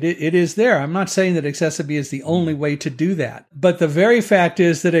Accessibility. It is there. I'm not saying that Accessibility is the only way to do that. But the very fact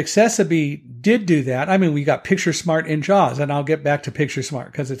is that Accessibility did do that. I mean, we got PictureSmart in JAWS, and I'll get back to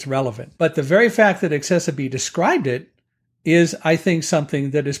PictureSmart because it's relevant. But the very fact that Accessibility described it is, I think, something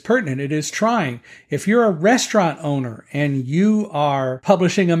that is pertinent. It is trying. If you're a restaurant owner and you are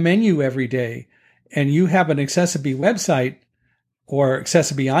publishing a menu every day and you have an Accessibility website or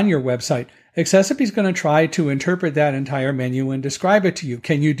Accessibility on your website, Accessibility is going to try to interpret that entire menu and describe it to you.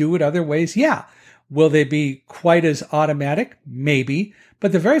 Can you do it other ways? Yeah. Will they be quite as automatic? Maybe.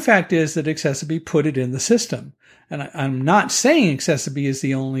 But the very fact is that Accessibility put it in the system. And I'm not saying Accessibility is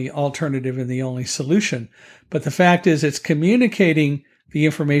the only alternative and the only solution. But the fact is it's communicating the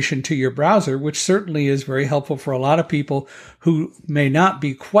information to your browser, which certainly is very helpful for a lot of people who may not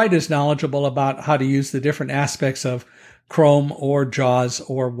be quite as knowledgeable about how to use the different aspects of Chrome or JAWS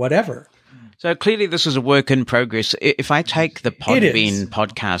or whatever. So clearly this is a work in progress. If I take the Podbean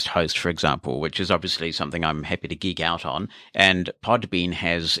podcast host, for example, which is obviously something I'm happy to geek out on, and Podbean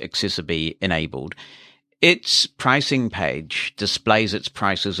has Accessibility enabled, its pricing page displays its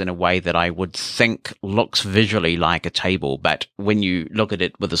prices in a way that I would think looks visually like a table. But when you look at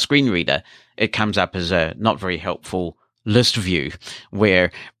it with a screen reader, it comes up as a not very helpful list view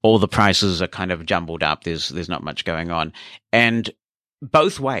where all the prices are kind of jumbled up. There's not much going on. And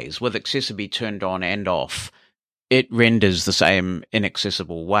both ways, with Accessibility turned on and off, it renders the same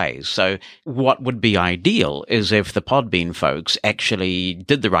inaccessible ways. So what would be ideal is if the Podbean folks actually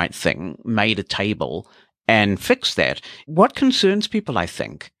did the right thing, made a table, and fixed that. What concerns people, I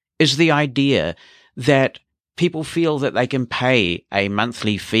think, is the idea that people feel that they can pay a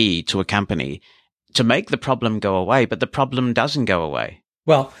monthly fee to a company to make the problem go away, but the problem doesn't go away.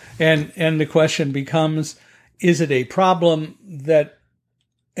 Well, and the question becomes, is it a problem that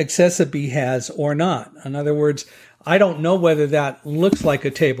Accessibility has or not? In other words, I don't know whether that looks like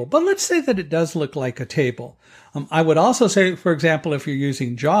a table, but let's say that it does look like a table. I would also say, for example, if you're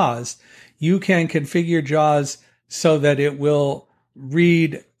using JAWS, you can configure JAWS so that it will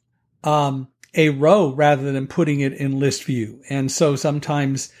read a row rather than putting it in list view. And so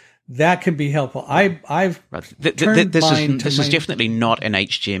sometimes that can be helpful. This is definitely not an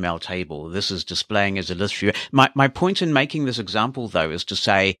HTML table. This is displaying as a list view. My point in making this example, though, is to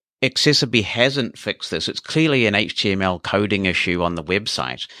say Accessibility hasn't fixed this. It's clearly an HTML coding issue on the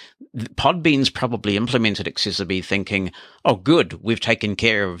website. Podbean's probably implemented Accessibility thinking, oh, good, we've taken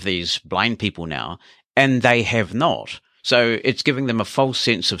care of these blind people now. And they have not. So it's giving them a false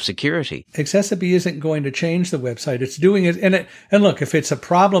sense of security. Accessibility isn't going to change the website. It's doing it. And look, if it's a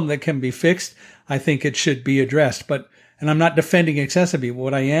problem that can be fixed, I think it should be addressed. And I'm not defending Accessibility.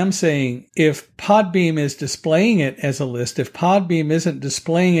 What I am saying, if Podbean is displaying it as a list, if Podbean isn't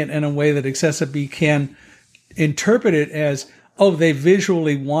displaying it in a way that Accessibility can interpret it as, oh, they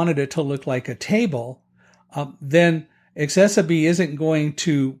visually wanted it to look like a table, then Accessibility isn't going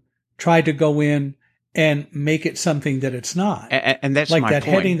to try to go in and make it something that it's not. And that's like my that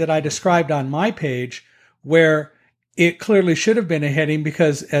point. Heading that I described on my page, where it clearly should have been a heading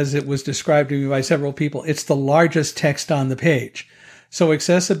because, as it was described to me by several people, it's the largest text on the page. So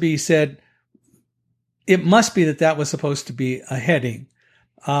Accessibility said it must be that was supposed to be a heading.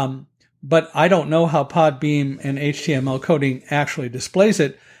 but I don't know how Podbean and HTML coding actually displays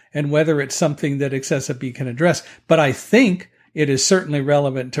it and whether it's something that Accessibee can address. But I think it is certainly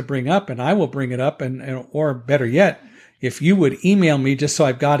relevant to bring up, and I will bring it up, or better yet, if you would email me just so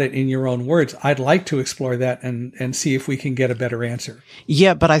I've got it in your own words, I'd like to explore that and see if we can get a better answer.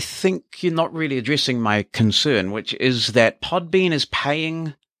 Yeah, but I think you're not really addressing my concern, which is that Podbean is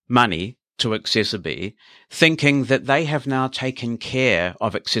paying money to Accessibee, thinking that they have now taken care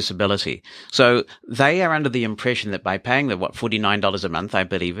of accessibility. So they are under the impression that by paying the, $49 a month, I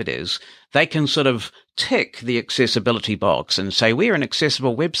believe it is, they can sort of tick the accessibility box and say, we're an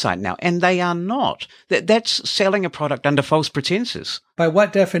accessible website now. And they are not. That's selling a product under false pretenses. By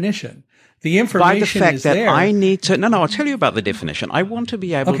what definition? The information by the fact is that there. I need to, no, I'll tell you about the definition. I want to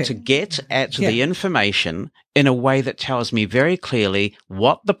be able to get at the information in a way that tells me very clearly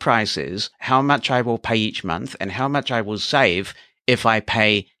what the price is, how much I will pay each month, and how much I will save if I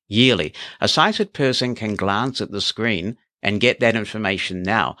pay yearly. A sighted person can glance at the screen and get that information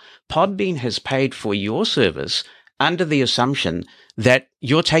now. Podbean has paid for your service under the assumption that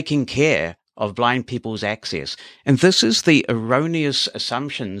you're taking care of blind people's access. And this is the erroneous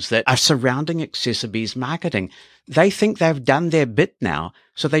assumptions that are surrounding Accessibee's marketing. They think they've done their bit now,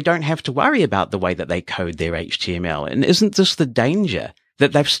 so they don't have to worry about the way that they code their HTML. And isn't this the danger,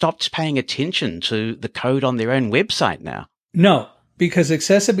 that they've stopped paying attention to the code on their own website now? No, because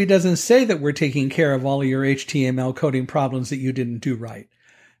Accessibee doesn't say that we're taking care of all of your HTML coding problems that you didn't do right.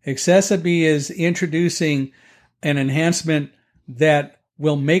 Accessibee is introducing an enhancement that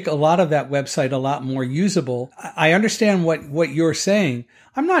will make a lot of that website a lot more usable. I understand what you're saying.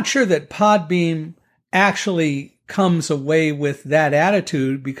 I'm not sure that Podbean actually comes away with that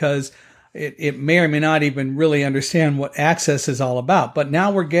attitude because it may or may not even really understand what access is all about. But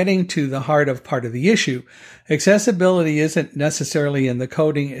now we're getting to the heart of part of the issue. Accessibility isn't necessarily in the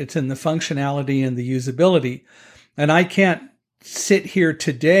coding. It's in the functionality and the usability. And I can't sit here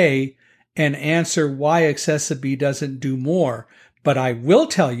today and answer why Accessibee doesn't do more. But I will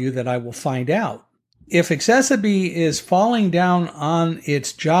tell you that I will find out. If Accessibee is falling down on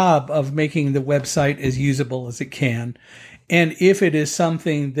its job of making the website as usable as it can, and if it is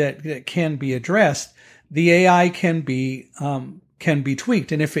something that can be addressed, the AI can be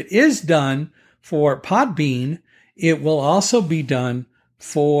tweaked. And if it is done for Podbean, it will also be done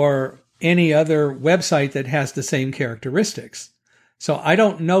for any other website that has the same characteristics. So I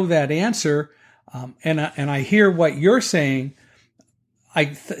don't know that answer, and I hear what you're saying.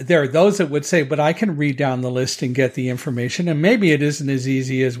 There are those that would say, but I can read down the list and get the information, and maybe it isn't as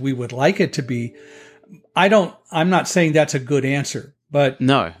easy as we would like it to be. I'm not saying that's a good answer, but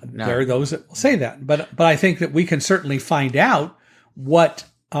no. There are those that will say that. But I think that we can certainly find out what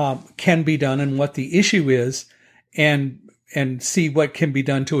can be done and what the issue is, and see what can be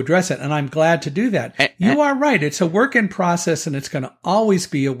done to address it. And I'm glad to do that. You are right. It's a work in process, and it's going to always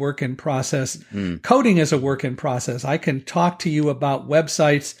be a work in process. Coding is a work in process. I can talk to you about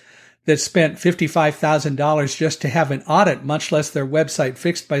websites that spent $55,000 just to have an audit, much less their website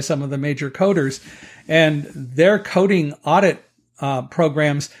fixed by some of the major coders. And their coding audit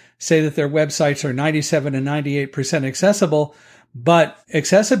programs say that their websites are 97 and 98% accessible. But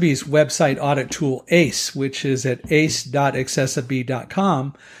Accessibee's website audit tool, ACE, which is at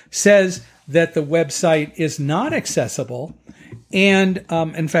ace.accessibee.com, says that the website is not accessible. And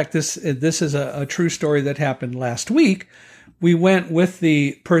in fact, this is a true story that happened last week. We went with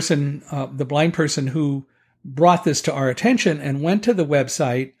the person, the blind person who brought this to our attention, and went to the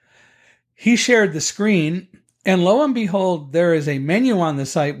website. He shared the screen, and lo and behold, there is a menu on the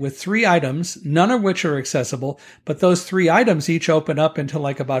site with 3 items, none of which are accessible, but those 3 items each open up into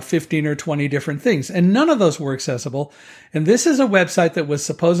like about 15 or 20 different things, and none of those were accessible. And this is a website that was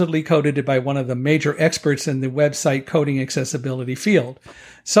supposedly coded by one of the major experts in the website coding accessibility field.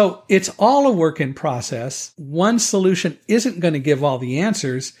 So it's all a work in process. One solution isn't going to give all the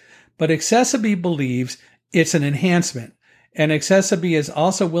answers, but Accessibee believes it's an enhancement. And Accessibee is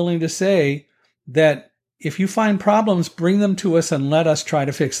also willing to say that if you find problems, bring them to us and let us try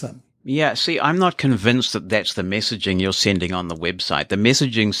to fix them. Yeah, see, I'm not convinced that that's the messaging you're sending on the website. The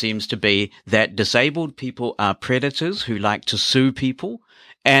messaging seems to be that disabled people are predators who like to sue people,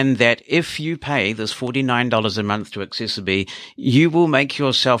 and that if you pay this $49 a month to Accessibee, you will make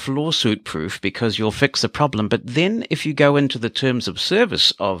yourself lawsuit-proof because you'll fix the problem. But then if you go into the terms of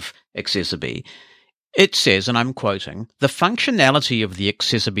service of Accessibee, it says, and I'm quoting, "The functionality of the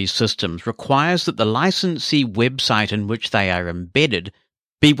Accessibee systems requires that the licensee website in which they are embedded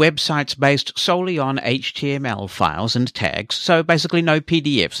be websites based solely on HTML files and tags." So basically no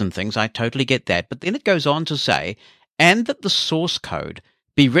PDFs and things. I totally get that. But then it goes on to say, "and that the source code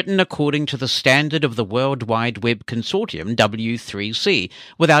be written according to the standard of the World Wide Web Consortium, W3C,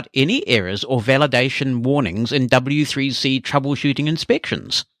 without any errors or validation warnings in W3C troubleshooting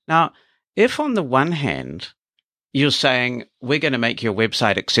inspections. Now, if on the one hand, you're saying, we're going to make your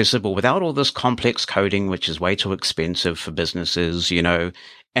website accessible without all this complex coding, which is way too expensive for businesses,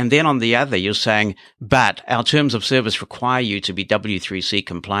 and then on the other, you're saying, but our terms of service require you to be W3C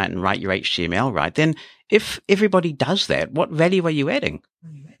compliant and write your HTML right, then if everybody does that, what value are you adding?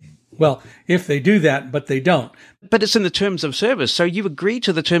 Well, if they do that, but they don't. But it's in the terms of service, so you agree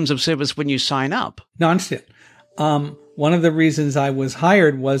to the terms of service when you sign up. Nonsense. One of the reasons I was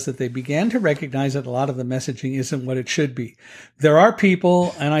hired was that they began to recognize that a lot of the messaging isn't what it should be. There are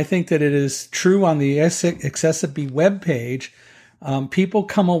people, and I think that it is true on the Accessibility webpage, people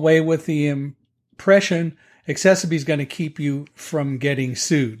come away with the impression Accessibility is going to keep you from getting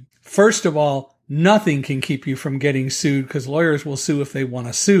sued. First of all, nothing can keep you from getting sued because lawyers will sue if they want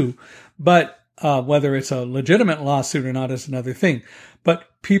to sue. But whether it's a legitimate lawsuit or not is another thing. But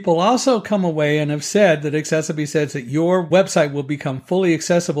people also come away and have said that Accessibility says that your website will become fully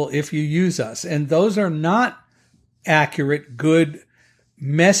accessible if you use us. And those are not accurate, good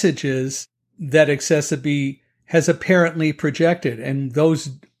messages that Accessibility has apparently projected. And those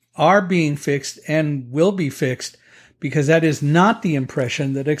are being fixed and will be fixed because that is not the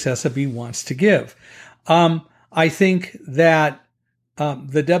impression that Accessibility wants to give. I think that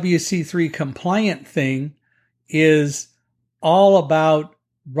the WC3 compliant thing is all about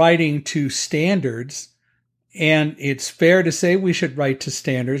writing to standards. And it's fair to say we should write to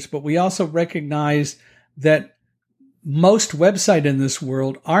standards, but we also recognize that most websites in this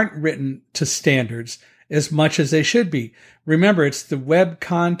world aren't written to standards as much as they should be. Remember, it's the Web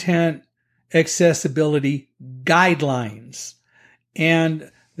Content Accessibility Guidelines.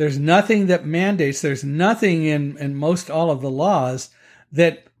 And there's nothing that mandates, there's nothing in most all of the laws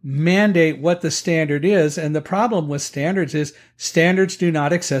that mandate what the standard is. And the problem with standards is standards do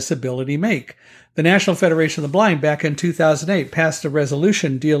not accessibility make. The National Federation of the Blind back in 2008 passed a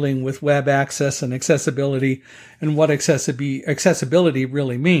resolution dealing with web access and accessibility and what accessibility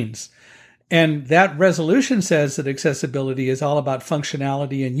really means. And that resolution says that accessibility is all about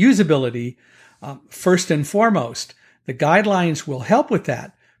functionality and usability, first and foremost. The guidelines will help with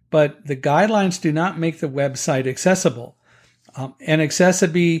that, but the guidelines do not make the website accessible. And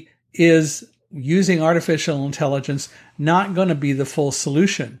accessibility is, using artificial intelligence, not going to be the full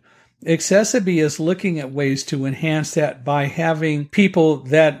solution. Accessibility is looking at ways to enhance that by having people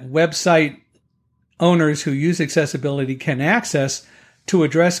that website owners who use accessibility can access to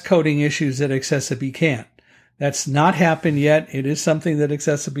address coding issues that Accessibility can't. That's not happened yet. It is something that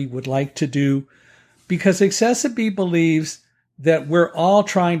Accessibility would like to do because Accessibility believes that we're all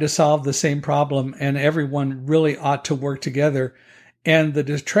trying to solve the same problem and everyone really ought to work together. And the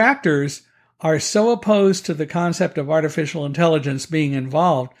detractors are so opposed to the concept of artificial intelligence being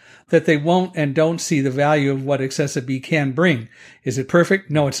involved that they won't and don't see the value of what Accessibility can bring. Is it perfect?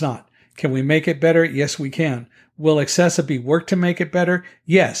 No, it's not. Can we make it better? Yes, we can. Will Accessibility work to make it better?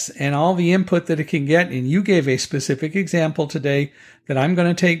 Yes. And all the input that it can get, and you gave a specific example today that I'm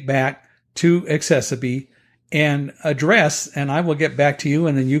going to take back to Accessibility and address, and I will get back to you,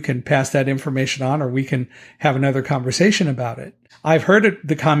 and then you can pass that information on, or we can have another conversation about it. I've heard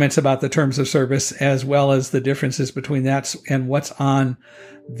the comments about the terms of service as well as the differences between that and what's on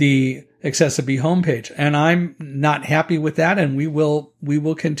the Accessibility homepage, and I'm not happy with that. And we will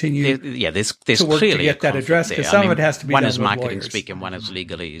continue. There's to work clearly to get that addressed because some of it has to be one done is with marketing lawyers. speak and one is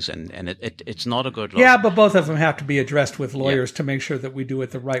legalese, and it's not a good look. Yeah, but both of them have to be addressed with lawyers to make sure that we do it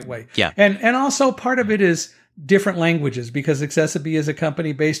the right way. Yeah, and also part of it is different languages because Accessibility is a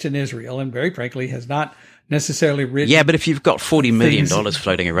company based in Israel and very frankly has not necessarily written. Yeah, but if you've got $40 million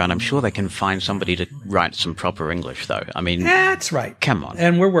floating around, I'm sure they can find somebody to write some proper English, though. I mean, that's right. Come on.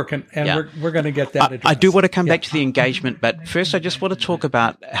 And we're working, and we're going to get that addressed. I do want to come back to the engagement, but first I just want to talk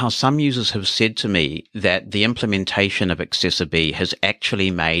about how some users have said to me that the implementation of Accessibility has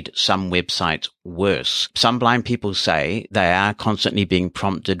actually made some websites worse. Some blind people say they are constantly being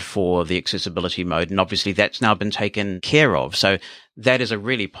prompted for the accessibility mode, and obviously that's now been taken care of. So that is a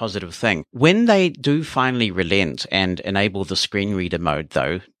really positive thing. When they do finally relent and enable the screen reader mode,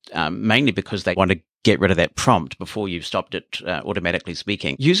 though, mainly because they want to get rid of that prompt before you've stopped it automatically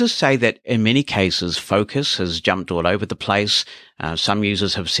speaking, users say that in many cases focus has jumped all over the place. Some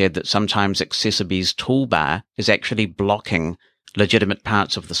users have said that sometimes Accessibility's toolbar is actually blocking legitimate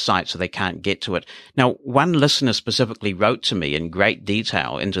parts of the site so they can't get to it. Now, one listener specifically wrote to me in great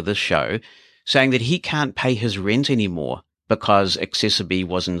detail into this show saying that he can't pay his rent anymore because Accessibility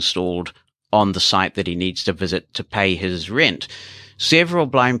was installed on the site that he needs to visit to pay his rent. several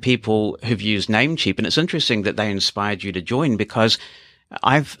blind people who've used Namecheap, and it's interesting that they inspired you to join, because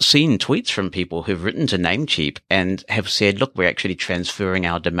I've seen tweets from people who've written to Namecheap and have said, look, we're actually transferring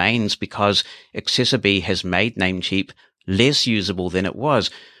our domains because Accessibee has made Namecheap less usable than it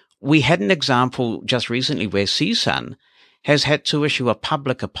was. We had an example just recently where CSUN has had to issue a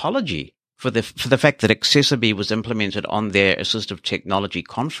public apology for the fact that Accessibee was implemented on their assistive technology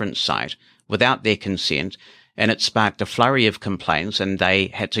conference site without their consent, and it sparked a flurry of complaints, and they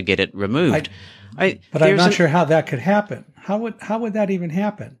had to get it removed. But I'm not sure how that could happen. How would that even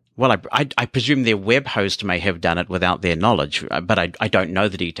happen? Well, I presume their web host may have done it without their knowledge, but I don't know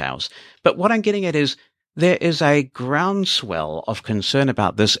the details. But what I'm getting at is there is a groundswell of concern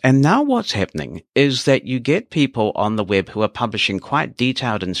about this, and now what's happening is that you get people on the web who are publishing quite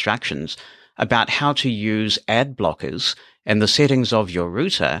detailed instructions about how to use ad blockers and the settings of your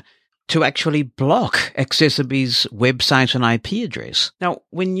router to actually block Accessibee's website and IP address. Now,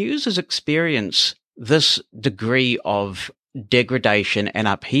 when users experience this degree of degradation and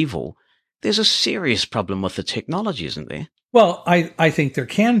upheaval, there's a serious problem with the technology, isn't there? Well, I think there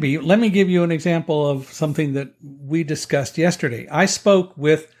can be. Let me give you an example of something that we discussed yesterday. I spoke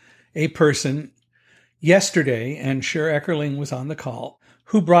with a person yesterday, and Cher Eckerling was on the call,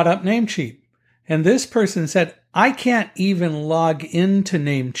 who brought up Namecheap. And this person said, I can't even log into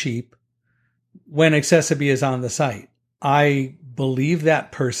Namecheap when Accessibee is on the site. I believe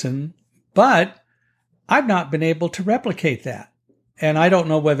that person, but I've not been able to replicate that. And I don't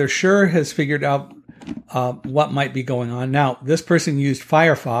know whether Cher has figured out what might be going on. Now, this person used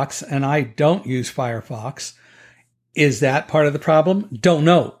Firefox, and I don't use Firefox. Is that part of the problem? Don't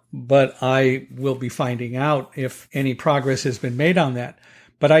know, but I will be finding out if any progress has been made on that.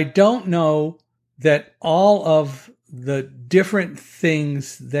 But I don't know that all of the different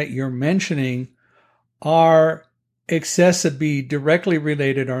things that you're mentioning are Accessibee directly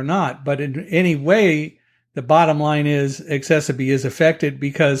related or not. But in any way, the bottom line is Accessibee is affected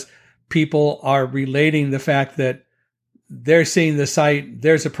because people are relating the fact that they're seeing the site,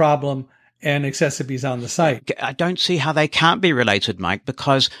 there's a problem, and Accessibee's on the site. I don't see how they can't be related, Mike,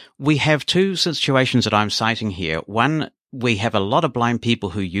 because we have two situations that I'm citing here. One, we have a lot of blind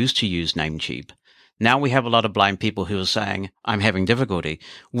people who used to use Namecheap. Now we have a lot of blind people who are saying, I'm having difficulty.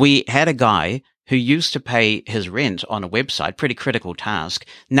 We had a guy who used to pay his rent on a website, pretty critical task.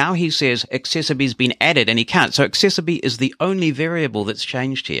 Now he says Accessibee's been added and he can't. So Accessibee is the only variable that's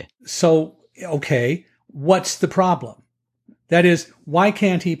changed here. So, okay, what's the problem? That is, why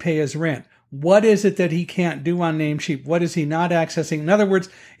can't he pay his rent? What is it that he can't do on Namecheap? What is he not accessing? In other words,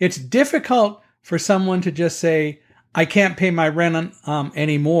 it's difficult for someone to just say, I can't pay my rent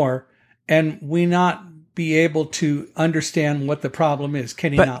anymore, and we not be able to understand what the problem is.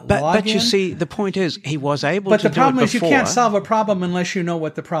 Can he not log in? But you see, the point is, he was able to do it before. But the problem is you can't solve a problem unless you know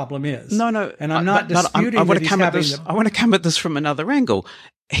what the problem is. No. And I'm not disputing that he's having I want to come at this from another angle.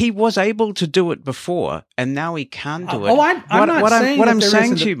 He was able to do it before, and now he can't do it. What I'm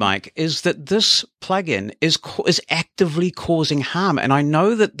saying to you, Mike, is that this plugin is actively causing harm. And I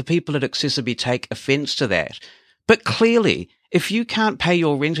know that the people at Accessibee take offense to that. But clearly, if you can't pay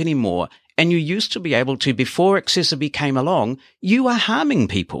your rent anymore, and you used to be able to before Accessibee came along, you are harming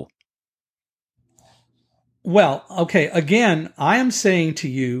people. Well, okay, again, I am saying to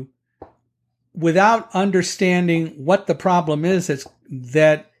you, without understanding what the problem is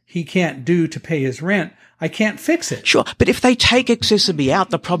that he can't do to pay his rent, I can't fix it. Sure, but if they take Accessibee out,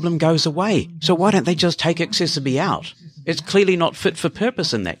 the problem goes away. So why don't they just take Accessibee out? It's clearly not fit for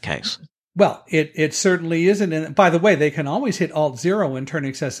purpose in that case. Well, it certainly isn't. And by the way, they can always hit Alt-0 and turn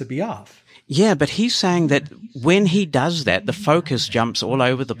Accessibee off. Yeah, but he's saying that when he does that, the focus jumps all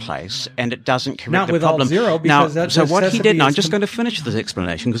over the place and it doesn't correct the problem. Not with Alt-0, because now, so what he did, now I'm just going to finish this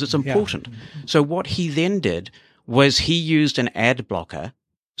explanation because it's important. Yeah. So what he then did was he used an ad blocker,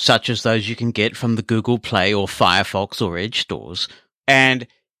 such as those you can get from the Google Play or Firefox or Edge stores, and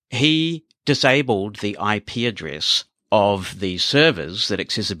he disabled the IP address of the servers that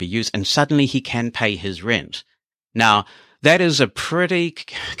Accessibee use, and suddenly he can pay his rent. Now, that is a pretty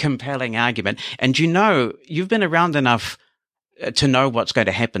compelling argument. And you've been around enough to know what's going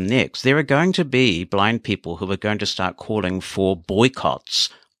to happen next. There are going to be blind people who are going to start calling for boycotts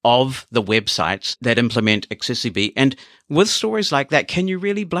of the websites that implement Accessibee. And with stories like that, can you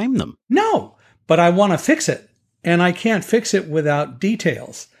really blame them? No, but I want to fix it. And I can't fix it without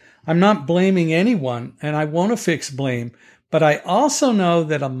details. I'm not blaming anyone, and I want to fix blame. But I also know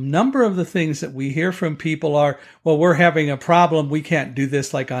that a number of the things that we hear from people are, well, we're having a problem. We can't do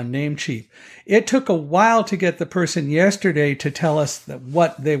this like on Namecheap. It took a while to get the person yesterday to tell us that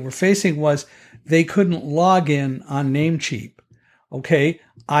what they were facing was they couldn't log in on Namecheap. Okay,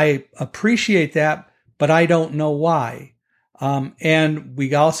 I appreciate that, but I don't know why. And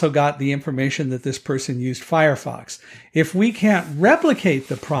we also got the information that this person used Firefox. If we can't replicate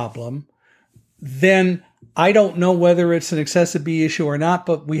the problem, then I don't know whether it's an accessibility issue or not,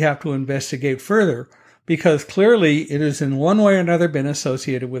 but we have to investigate further because clearly it has in one way or another been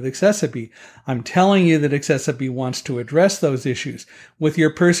associated with accessibility. I'm telling you that accessibility wants to address those issues. With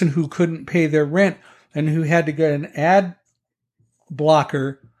your person who couldn't pay their rent and who had to get an ad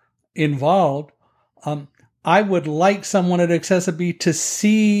blocker involved, I would like someone at accessibility to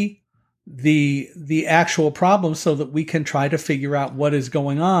see the actual problem so that we can try to figure out what is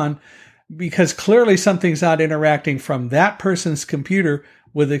going on, because clearly something's not interacting from that person's computer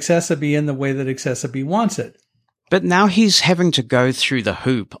with accessibility in the way that accessibility wants it. But now he's having to go through the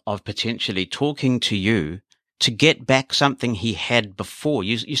hoop of potentially talking to you to get back something he had before.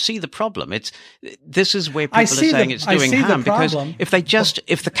 You see the problem. This is where people are saying it's doing harm, because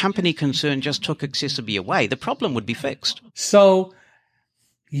if the company concerned just took accessibility away, the problem would be fixed. So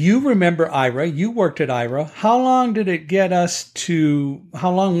you remember Aira, you worked at Aira. How long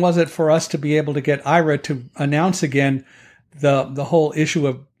was it for us to be able to get Aira to announce again the whole issue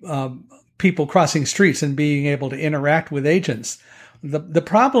of people crossing streets and being able to interact with agents? The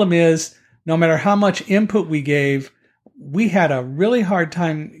problem is, no matter how much input we gave, we had a really hard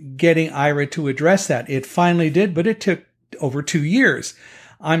time getting Aira to address that. It finally did, but it took over 2 years.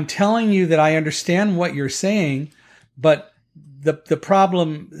 I'm telling you that I understand what you're saying, but the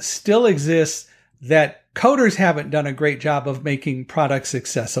problem still exists that coders haven't done a great job of making products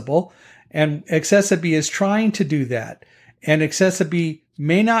accessible, and accessibility is trying to do that. And accessibility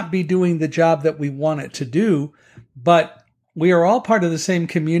may not be doing the job that we want it to do, but we are all part of the same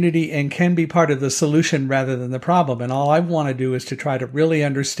community and can be part of the solution rather than the problem. And all I want to do is to try to really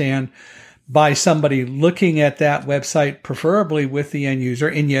understand by somebody looking at that website, preferably with the end user.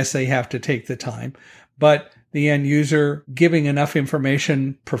 And yes, they have to take the time, but the end user giving enough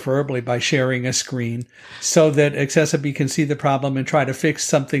information, preferably by sharing a screen, so that accessibility can see the problem and try to fix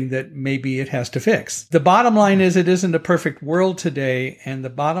something that maybe it has to fix. The bottom line is it isn't a perfect world today. And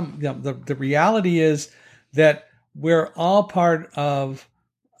the reality is that we're all part of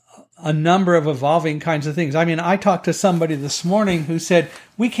a number of evolving kinds of things. I mean, I talked to somebody this morning who said,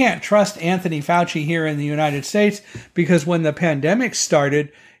 we can't trust Anthony Fauci here in the United States because when the pandemic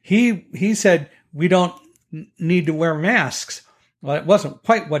started, he said, we don't need to wear masks. Well, it wasn't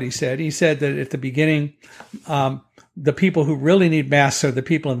quite what he said. He said that at the beginning, the people who really need masks are the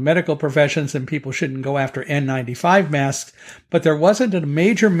people in the medical professions, and people shouldn't go after N95 masks. But there wasn't a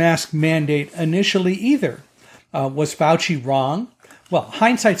major mask mandate initially either. Was Fauci wrong? Well,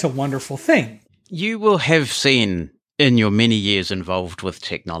 hindsight's a wonderful thing. You will have seen in your many years involved with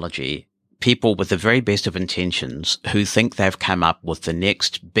technology, people with the very best of intentions who think they've come up with the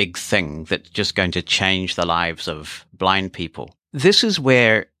next big thing that's just going to change the lives of blind people. This is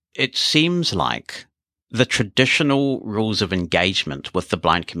where it seems like the traditional rules of engagement with the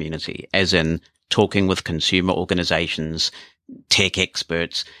blind community, as in talking with consumer organizations, tech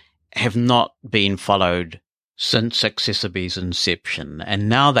experts, have not been followed since accessibility's inception, and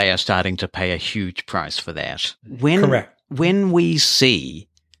now they are starting to pay a huge price for that. Correct. When we see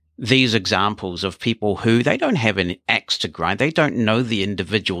these examples of people who they don't have an axe to grind, they don't know the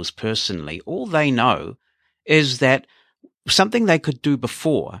individuals personally, all they know is that something they could do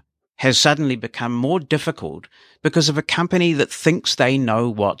before has suddenly become more difficult because of a company that thinks they know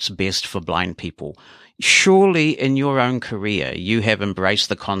what's best for blind people. Surely in your own career, you have embraced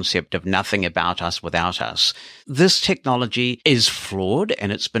the concept of nothing about us without us. This technology is flawed,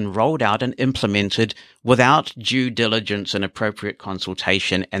 and it's been rolled out and implemented without due diligence and appropriate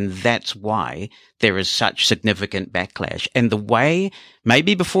consultation. And that's why there is such significant backlash. And the way,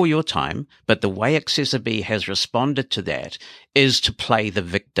 maybe before your time, but the way accessibility has responded to that is to play the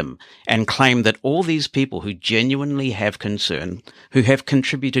victim and claim that all these people who genuinely have concern, who have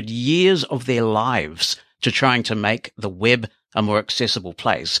contributed years of their lives to trying to make the web a more accessible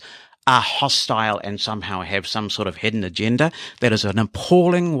place, are hostile and somehow have some sort of hidden agenda. That is an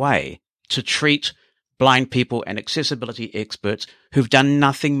appalling way to treat blind people and accessibility experts who've done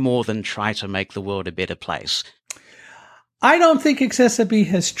nothing more than try to make the world a better place. I don't think accessibility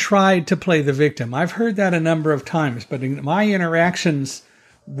has tried to play the victim. I've heard that a number of times, but in my interactions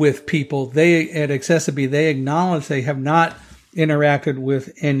with people, at accessibility, they acknowledge they have not interacted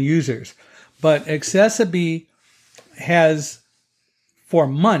with end users. But accessibility has, for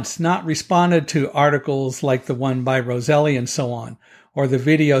months, not responded to articles like the one by Roselli and so on, or the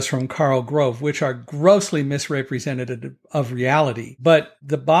videos from Karl Grove, which are grossly misrepresentative of reality. But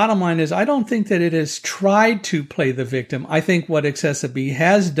the bottom line is, I don't think that it has tried to play the victim. I think what accessiBe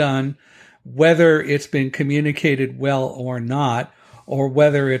has done, whether it's been communicated well or not, or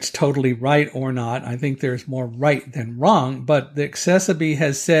whether it's totally right or not, I think there's more right than wrong, but the accessiBe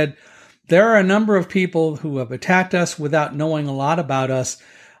has said, there are a number of people who have attacked us without knowing a lot about us.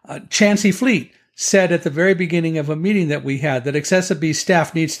 Chancey Fleet said at the very beginning of a meeting that we had that accessiBe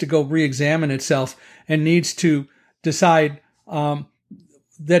staff needs to go re-examine itself and needs to decide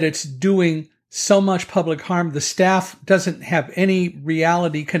that it's doing so much public harm. The staff doesn't have any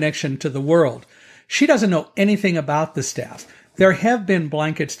reality connection to the world. She doesn't know anything about the staff. There have been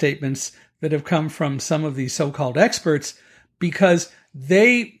blanket statements that have come from some of these so-called experts because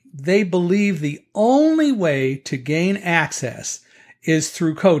they believe the only way to gain access is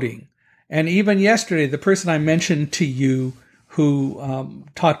through coding. And even yesterday, the person I mentioned to you who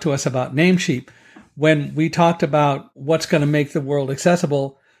talked to us about Namecheap, when we talked about what's going to make the world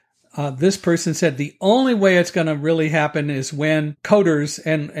accessible, this person said the only way it's going to really happen is when coders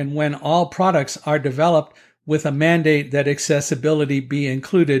and when all products are developed with a mandate that accessibility be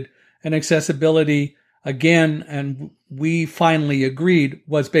included. And accessibility, again, and we finally agreed,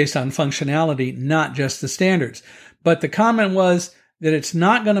 was based on functionality, not just the standards. But the comment was that it's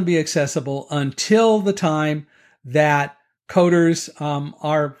not going to be accessible until the time that coders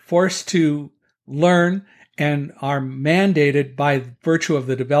are forced to learn and are mandated by virtue of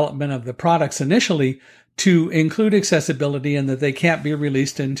the development of the products initially to include accessibility, and that they can't be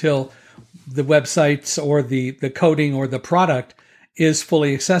released until the websites or the coding or the product is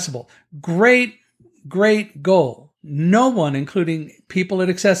fully accessible. Great goal. No one, including people at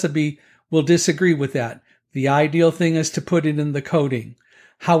accessiBe, will disagree with that. The ideal thing is to put it in the coding.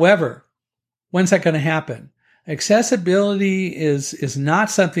 However, when's that going to happen? Accessibility is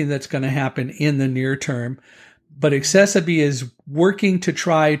not something that's going to happen in the near term, but accessiBe is working to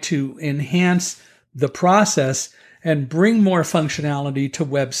try to enhance the process and bring more functionality to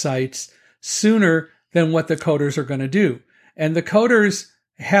websites sooner than what the coders are going to do. And the coders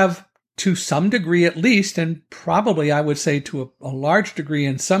have, to some degree at least, and probably I would say to a large degree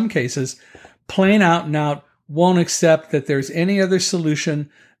in some cases, plain out and out won't accept that there's any other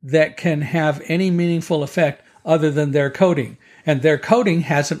solution that can have any meaningful effect other than their coding. And their coding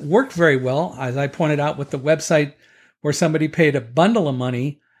hasn't worked very well, as I pointed out with the website where somebody paid a bundle of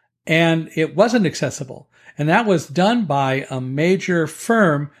money and it wasn't accessible. And that was done by a major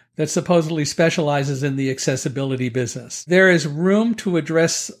firm that supposedly specializes in the accessibility business. There is room to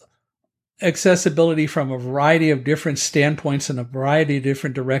address accessibility from a variety of different standpoints and a variety of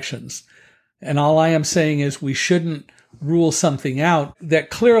different directions. And all I am saying is we shouldn't rule something out that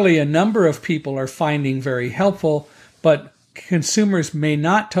clearly a number of people are finding very helpful, but consumers may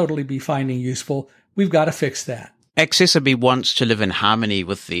not totally be finding useful. We've got to fix that. accessiBe wants to live in harmony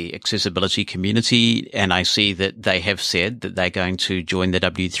with the accessibility community, and I see that they have said that they're going to join the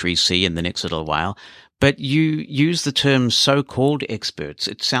W3C in the next little while. But you use the term so-called experts.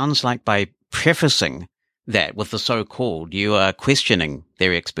 It sounds like by prefacing that with the so-called, you are questioning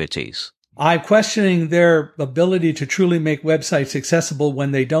their expertise. I'm questioning their ability to truly make websites accessible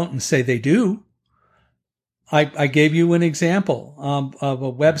when they don't and say they do. I gave you an example of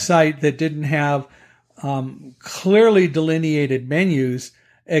a website that didn't have clearly delineated menus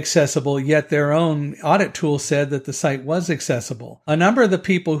accessible, yet their own audit tool said that the site was accessible. A number of the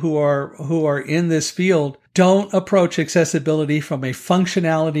people who are in this field don't approach accessibility from a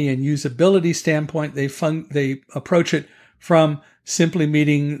functionality and usability standpoint. They approach it from simply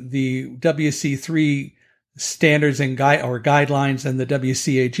meeting the WC3 standards and guidelines and the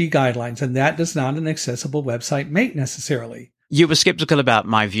WCAG guidelines, and that does not an accessible website make necessarily. You were skeptical about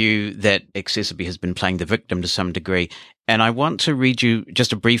my view that accessiBe has been playing the victim to some degree, and I want to read you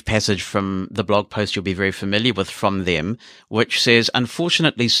just a brief passage from the blog post you'll be very familiar with from them, which says,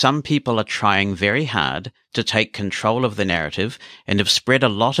 "Unfortunately, some people are trying very hard to take control of the narrative and have spread a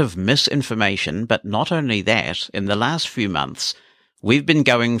lot of misinformation, but not only that, in the last few months, we've been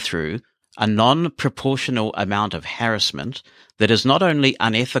going through a non-proportional amount of harassment that is not only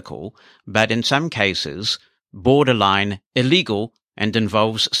unethical, but in some cases borderline illegal and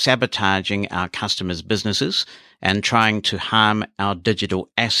involves sabotaging our customers' businesses and trying to harm our digital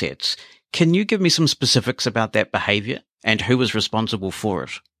assets." Can you give me some specifics about that behavior and who was responsible for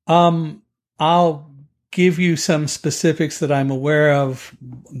it? I'll give you some specifics that I'm aware of.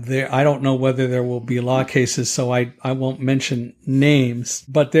 I don't know whether there will be law cases, so I won't mention names.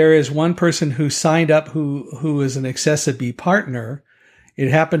 But there is one person who signed up who is an accessiBe partner. It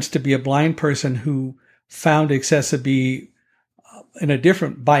happens to be a blind person who found accessiBe in a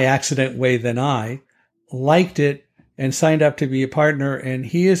different by accident way than I, liked it and signed up to be a partner. And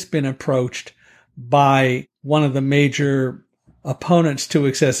he has been approached by one of the major opponents to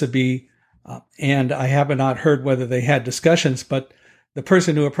Accessibility. And I have not heard whether they had discussions, but the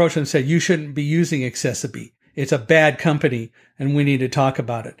person who approached him said, you shouldn't be using Accessibility. It's a bad company and we need to talk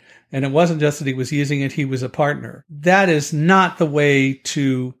about it. And it wasn't just that he was using it, he was a partner. That is not the way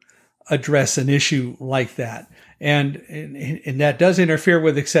to address an issue like that. And that does interfere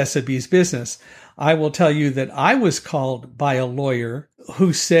with Accessibility's business. I will tell you that I was called by a lawyer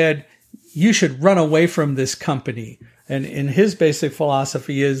who said, you should run away from this company. And his basic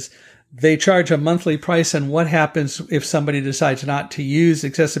philosophy is they charge a monthly price, and what happens if somebody decides not to use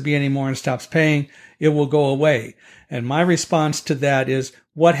Accessibility anymore and stops paying? It will go away. And my response to that is,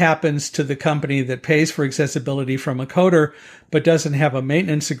 what happens to the company that pays for Accessibility from a coder but doesn't have a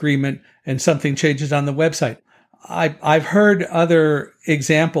maintenance agreement and something changes on the website? I've heard other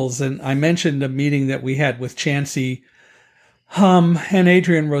examples, and I mentioned a meeting that we had with Chansey, and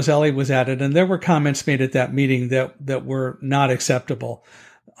Adrian Roselli was at it, and there were comments made at that meeting that were not acceptable.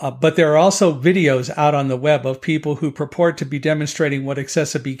 But there are also videos out on the web of people who purport to be demonstrating what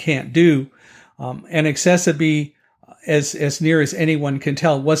Accessibility can't do. And Accessibility, as near as anyone can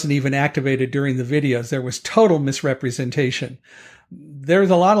tell, wasn't even activated during the videos. There was total misrepresentation.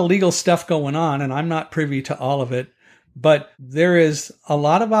 There's a lot of legal stuff going on, and I'm not privy to all of it, but there is a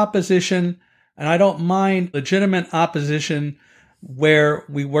lot of opposition, and I don't mind legitimate opposition where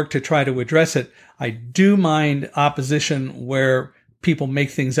we work to try to address it. I do mind opposition where people make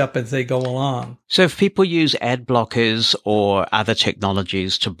things up as they go along. So if people use ad blockers or other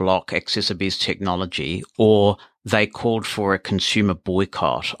technologies to block Accessibility's technology, or they called for a consumer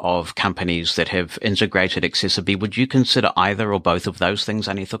boycott of companies that have integrated Accessibility, would you consider either or both of those things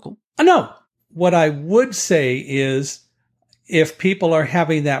unethical? No. What I would say is, if people are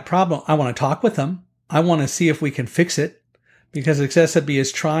having that problem, I want to talk with them. I want to see if we can fix it, because Accessibility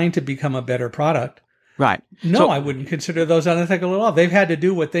is trying to become a better product. Right. No, I wouldn't consider those unethical at all. They've had to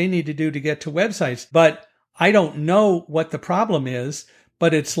do what they need to do to get to websites. But I don't know what the problem is,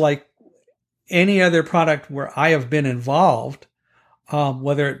 but it's like any other product where I have been involved,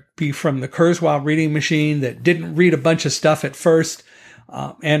 whether it be from the Kurzweil reading machine that didn't read a bunch of stuff at first,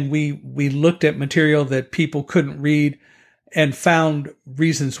 and we looked at material that people couldn't read and found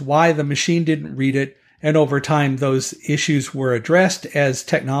reasons why the machine didn't read it. And over time, those issues were addressed as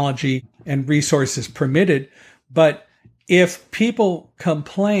technology and resources permitted. But if people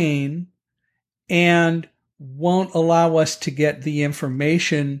complain and won't allow us to get the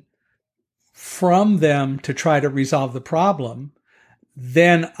information from them to try to resolve the problem,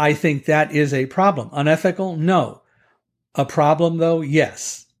 then I think that is a problem. Unethical? No. A problem, though?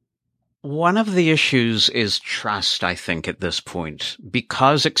 Yes. One of the issues is trust, I think, at this point,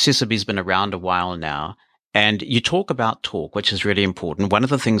 because Accessibility's been around a while now, and you talk about talk, which is really important. One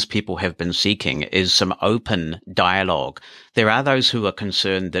of the things people have been seeking is some open dialogue. There are those who are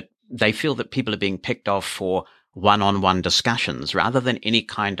concerned that they feel that people are being picked off for one-on-one discussions rather than any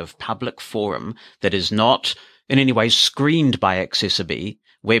kind of public forum that is not in any way screened by Accessibility,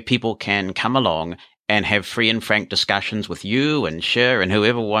 where people can come along and have free and frank discussions with you and Cher and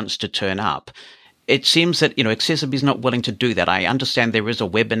whoever wants to turn up. It seems that, Accessibility is not willing to do that. I understand there is a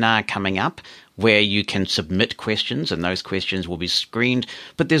webinar coming up where you can submit questions and those questions will be screened,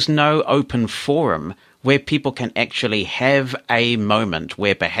 but there's no open forum where people can actually have a moment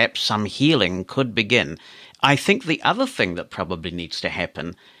where perhaps some healing could begin. I think the other thing that probably needs to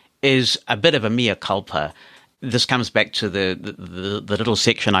happen is a bit of a mea culpa. This comes back to the little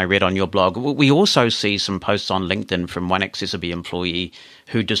section I read on your blog. We also see some posts on LinkedIn from one Accessibility employee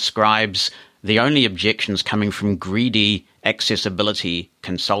who describes the only objections coming from greedy accessibility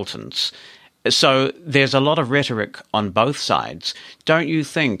consultants. So there's a lot of rhetoric on both sides. Don't you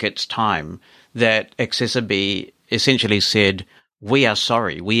think it's time that Accessibility essentially said, we are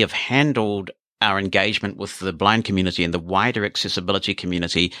sorry, we have handled our engagement with the blind community and the wider accessibility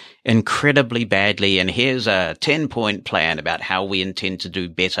community incredibly badly, and here's a 10-point plan about how we intend to do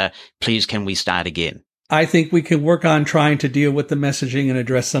better. Please, can we start again? I think we can work on trying to deal with the messaging and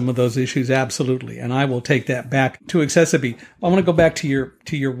address some of those issues. Absolutely. And I will take that back to Accessibility. I want to go back to your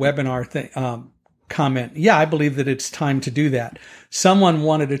webinar comment. Yeah, I believe that it's time to do that. Someone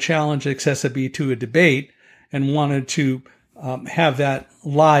wanted to challenge Accessibility to a debate and wanted to have that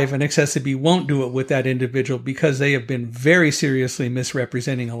live, and Accessibility won't do it with that individual because they have been very seriously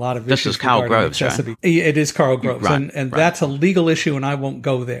misrepresenting a lot of issues. This is Carl Groves, right? It is Carl Groves, right, and that's a legal issue, and I won't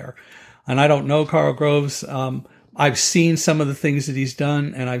go there. And I don't know Carl Groves, I've seen some of the things that he's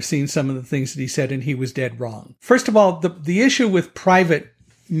done, and I've seen some of the things that he said, and he was dead wrong. First of all, the issue with private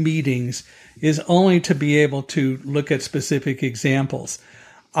meetings is only to be able to look at specific examples.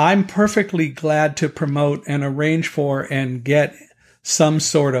 I'm perfectly glad to promote and arrange for and get some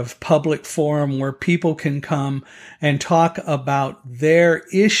sort of public forum where people can come and talk about their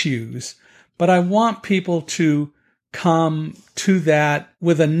issues. But I want people to come to that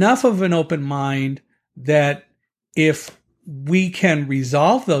with enough of an open mind that if we can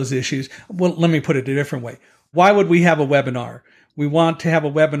resolve those issues, well, let me put it a different way. Why would we have a webinar? We want to have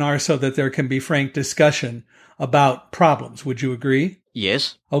a webinar so that there can be frank discussion about problems. Would you agree?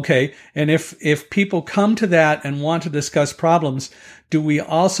 Yes. Okay. And if people come to that and want to discuss problems, do we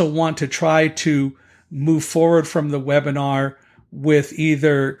also want to try to move forward from the webinar with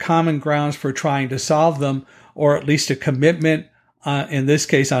either common grounds for trying to solve them, or at least a commitment, in this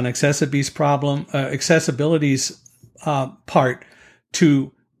case on accessibility's part,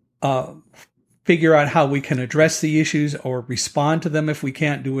 to figure out how we can address the issues or respond to them if we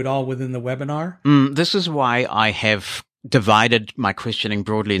can't do it all within the webinar? This is why I have divided my questioning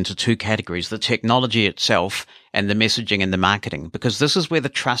broadly into two categories, the technology itself and the messaging and the marketing, because this is where the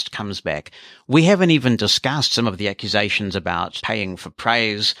trust comes back. We haven't even discussed some of the accusations about paying for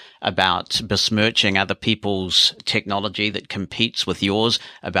praise, about besmirching other people's technology that competes with yours,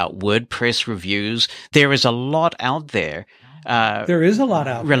 about WordPress reviews. There is a lot out there. There is a lot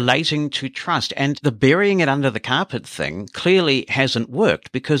out there relating to trust, and the burying it under the carpet thing clearly hasn't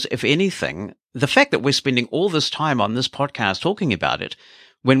worked, because if anything, the fact that we're spending all this time on this podcast talking about it,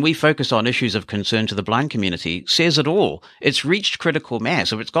 when we focus on issues of concern to the blind community, says it all. It's reached critical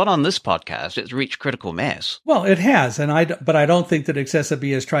mass. If it's got on this podcast, it's reached critical mass. Well, it has, but I don't think that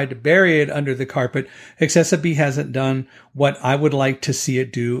Accessibility has tried to bury it under the carpet. Accessibility hasn't done what I would like to see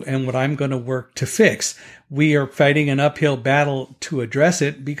it do and what I'm going to work to fix. We are fighting an uphill battle to address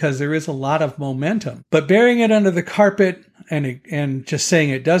it because there is a lot of momentum. But burying it under the carpet and just saying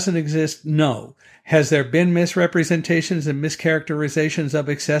it doesn't exist, no. Has there been misrepresentations and mischaracterizations of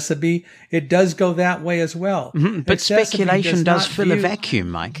Accessibility? It does go that way as well. Mm-hmm. But speculation does fill a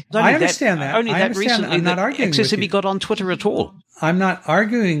vacuum, Mike. I understand that. Only that recently I'm not arguing with you. Accessibility got on Twitter at all. I'm not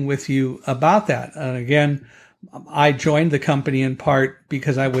arguing with you about that. And again, I joined the company in part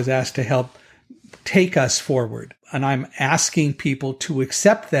because I was asked to help take us forward. And I'm asking people to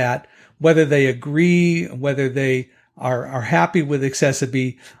accept that, whether they agree, whether they are happy with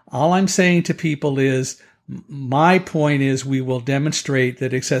Accessibility. All I'm saying to people is, my point is we will demonstrate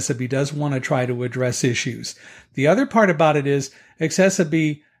that Accessibility does want to try to address issues. The other part about it is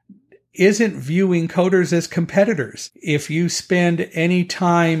Accessibility isn't viewing coders as competitors. If you spend any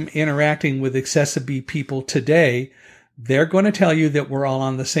time interacting with Accessibility people today, they're going to tell you that we're all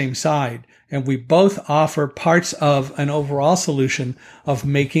on the same side. And we both offer parts of an overall solution of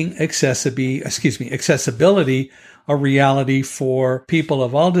making accessibility a reality for people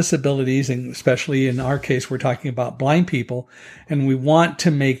of all disabilities, and especially in our case, we're talking about blind people, and we want to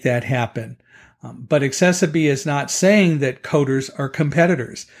make that happen. But Accessibility is not saying that coders are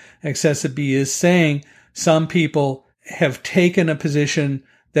competitors. Accessibility is saying some people have taken a position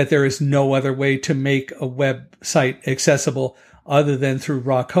that there is no other way to make a website accessible other than through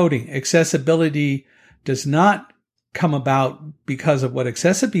raw coding. Accessibility does not come about because of what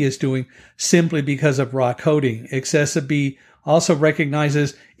Accessibility is doing, simply because of raw coding. Accessibility also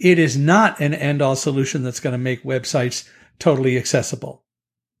recognizes it is not an end-all solution that's going to make websites totally accessible.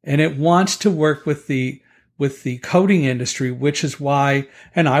 And it wants to work with the coding industry, which is why,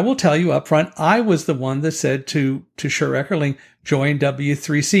 and I will tell you up front, I was the one that said to Sher Eckerling, join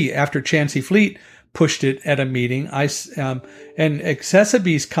W3C after Chancey Fleet pushed it at a meeting. And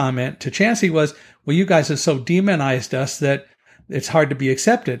Accessibility's comment to Chancey was, well, you guys have so demonized us that it's hard to be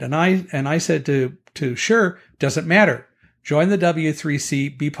accepted. And I said to Sher, doesn't matter. Join the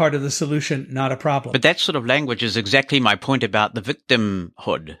W3C, be part of the solution, not a problem. But that sort of language is exactly my point about the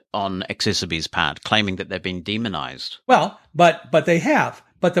victimhood on Accessibility's part, claiming that they've been demonized. Well, but they have.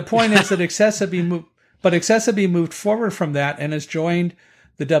 But the point is that Accessibility moved forward from that and has joined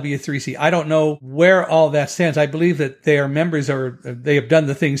the W3C. I don't know where all that stands. I believe that they are members, or they have done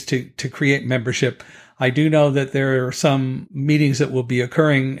the things to create membership. I do know that there are some meetings that will be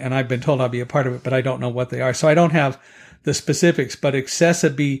occurring, and I've been told I'll be a part of it, but I don't know what they are. So I don't have the specifics, but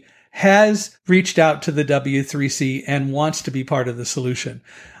Accessibility has reached out to the W3C and wants to be part of the solution.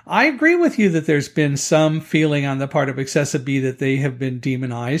 I agree with you that there's been some feeling on the part of Accessibility that they have been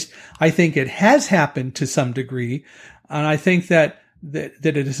demonized. I think it has happened to some degree, and I think that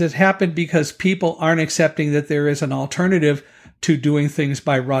it has happened because people aren't accepting that there is an alternative to doing things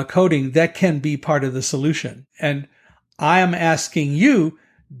by raw coding that can be part of the solution. And I am asking you,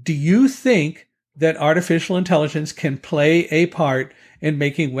 do you think that artificial intelligence can play a part in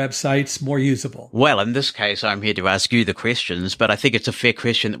making websites more usable? Well, in this case, I'm here to ask you the questions, but I think it's a fair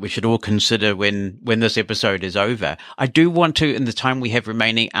question that we should all consider when this episode is over. I do want to, in the time we have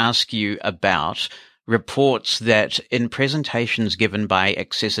remaining, ask you about reports that in presentations given by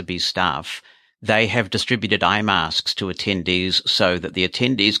Accessible staff, they have distributed eye masks to attendees so that the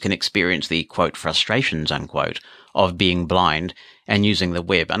attendees can experience the, quote, frustrations, unquote, of being blind and using the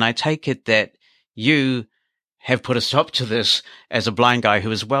web. And I take it that you have put a stop to this as a blind guy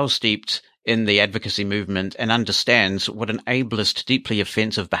who is well steeped in the advocacy movement and understands what an ableist, deeply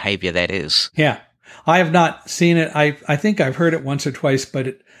offensive behavior that is. Yeah. I have not seen it. I think I've heard it once or twice,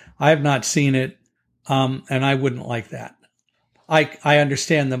 but I have not seen it. And I wouldn't like that. I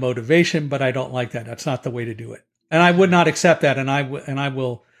understand the motivation, but I don't like that. That's not the way to do it. And I would not accept that. And I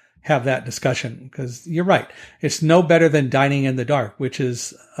will have that discussion because you're right. It's no better than dining in the dark, which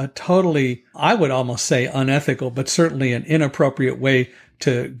is a totally, I would almost say unethical, but certainly an inappropriate way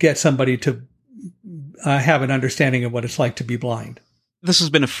to get somebody to have an understanding of what it's like to be blind. This has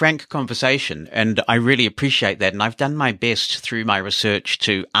been a frank conversation, and I really appreciate that. And I've done my best through my research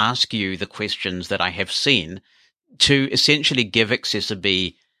to ask you the questions that I have seen to essentially give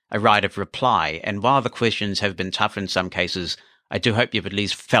Accessible a right of reply. And while the questions have been tough in some cases, I do hope you've at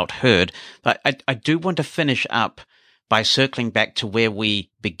least felt heard. But I do want to finish up by circling back to where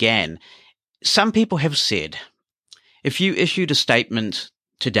we began. Some people have said, if you issued a statement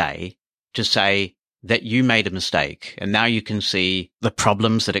today to say that you made a mistake and now you can see the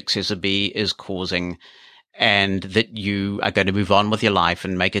problems that Accessible is causing and that you are going to move on with your life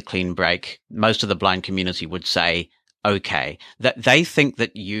and make a clean break, most of the blind community would say, okay, that they think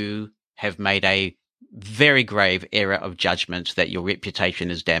that you have made a very grave error of judgment, that your reputation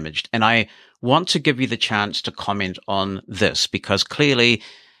is damaged. And I want to give you the chance to comment on this, because clearly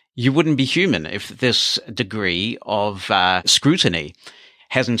you wouldn't be human if this degree of scrutiny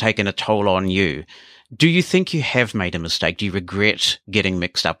hasn't taken a toll on you. Do you think you have made a mistake? Do you regret getting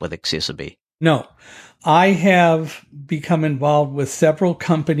mixed up with Accessible? No. I have become involved with several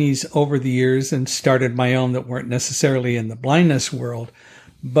companies over the years and started my own that weren't necessarily in the blindness world,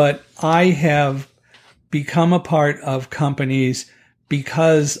 but I have become a part of companies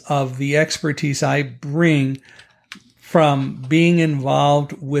because of the expertise I bring from being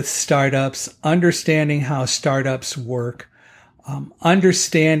involved with startups, understanding how startups work,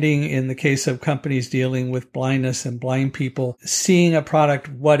 understanding in the case of companies dealing with blindness and blind people, seeing a product,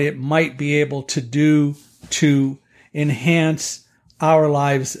 what it might be able to do to enhance our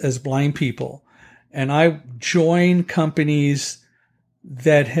lives as blind people. And I join companies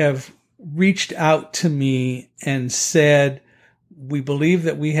that have reached out to me and said, we believe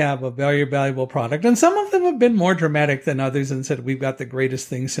that we have a very valuable product. And some of them have been more dramatic than others and said, we've got the greatest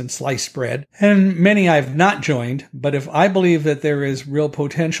thing since sliced bread. And many I've not joined. But if I believe that there is real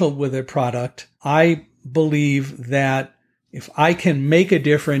potential with a product, I believe that if I can make a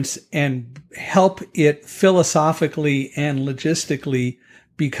difference and help it philosophically and logistically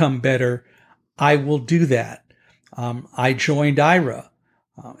become better, I will do that. I joined IRA,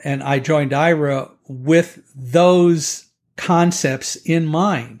 and I joined IRA with those concepts in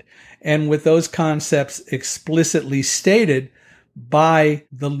mind, and with those concepts explicitly stated by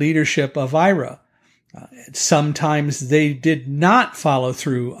the leadership of IRA. Sometimes they did not follow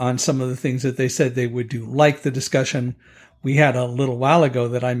through on some of the things that they said they would do, like the discussion we had a little while ago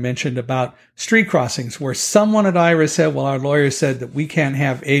that I mentioned about street crossings, where someone at IRA said, well, our lawyer said that we can't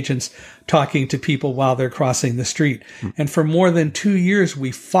have agents talking to people while they're crossing the street. And for more than 2 years,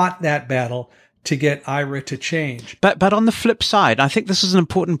 we fought that battle to get IRA to change. But on the flip side, I think this is an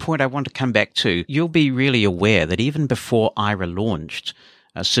important point I want to come back to. You'll be really aware that even before IRA launched,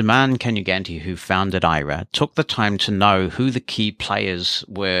 Suman Kanuganti, who founded IRA, took the time to know who the key players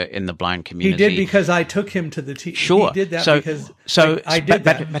were in the blind community. He did, because I took him to the team. Sure. He did that because I did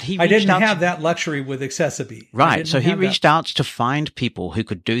that. But he I didn't reached out have that luxury with Accessible. Right. So he reached out to find people who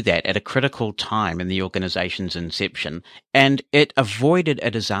could do that at a critical time in the organization's inception, and it avoided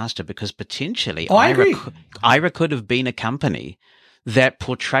a disaster because potentially IRA could have been a company that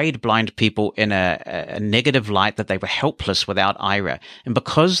portrayed blind people in a negative light, that they were helpless without IRA. And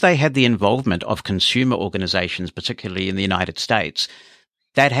because they had the involvement of consumer organizations, particularly in the United States,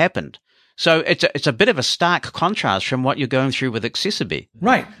 that happened. So it's a bit of a stark contrast from what you're going through with Accessible.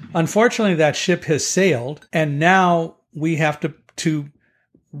 Right. Unfortunately, that ship has sailed, and now we have to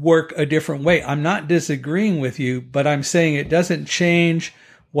work a different way. I'm not disagreeing with you, but I'm saying it doesn't change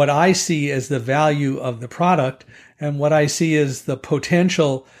what I see as the value of the product. and what I see is the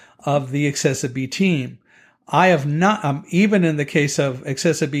potential of the accessiBe team. I have not, even in the case of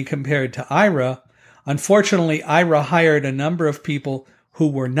accessiBe compared to Aira, unfortunately, Aira hired a number of people who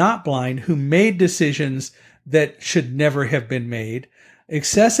were not blind, who made decisions that should never have been made.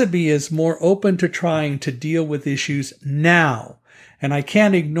 accessiBe is more open to trying to deal with issues now. And I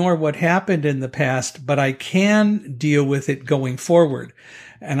can't ignore what happened in the past, but I can deal with it going forward.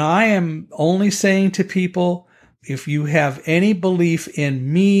 And I am only saying to people, if you have any belief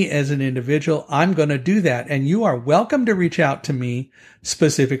in me as an individual, I'm going to do that. And you are welcome to reach out to me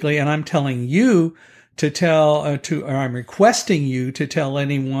specifically. And I'm telling you to tell, or I'm requesting you to tell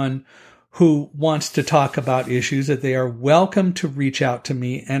anyone who wants to talk about issues that they are welcome to reach out to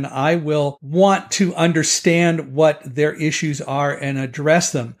me, and I will want to understand what their issues are and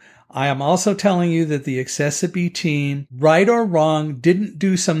address them. I am also telling you that the accessiBe team, right or wrong, didn't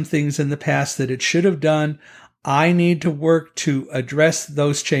do some things in the past that it should have done. I need to work to address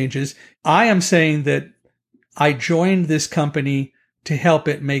those changes. I am saying that I joined this company to help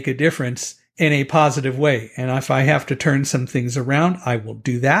it make a difference in a positive way. And if I have to turn some things around, I will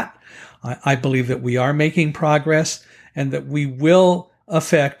do that. I believe that we are making progress and that we will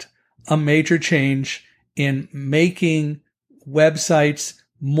affect a major change in making websites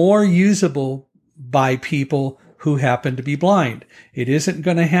more usable by people who happen to be blind. It isn't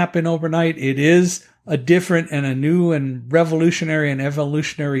going to happen overnight. It is a different and a new and revolutionary and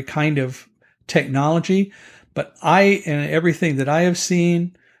evolutionary kind of technology. But and everything that I have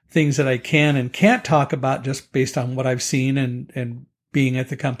seen, things that I can and can't talk about just based on what I've seen and being at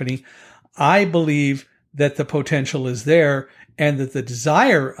the company, I believe that the potential is there and that the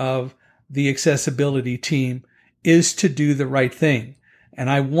desire of the accessibility team is to do the right thing. And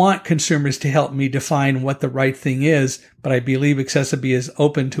I want consumers to help me define what the right thing is, but I believe accessiBe is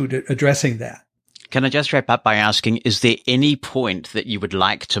open to addressing that. Can I just wrap up by asking, is there any point that you would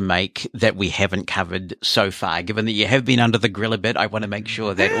like to make that we haven't covered so far? Given that you have been under the grill a bit, I want to make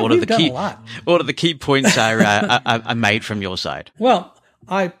sure that all of the key points are made from your side. Well,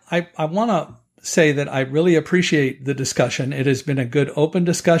 I want to say that I really appreciate the discussion. It has been a good open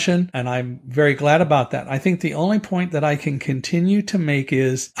discussion, and I'm very glad about that. I think the only point that I can continue to make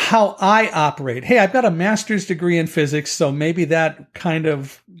is how I operate. Hey, I've got a master's degree in physics, so maybe that kind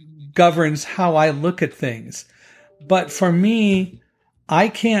of governs how I look at things. But for me, I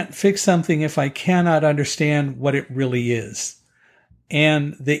can't fix something if I cannot understand what it really is.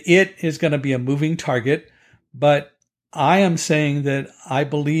 And it is going to be a moving target, but I am saying that I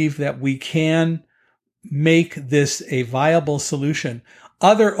believe that we can make this a viable solution.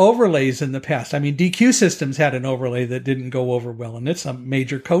 Other overlays in the past, I mean, DQ Systems had an overlay that didn't go over well, and it's a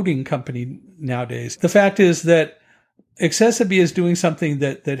major coding company nowadays. The fact is that accessiBe is doing something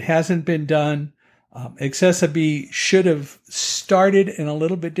that hasn't been done. accessiBe should have started in a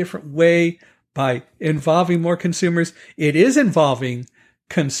little bit different way by involving more consumers. It is involving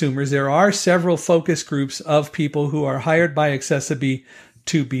consumers. There are several focus groups of people who are hired by accessiBe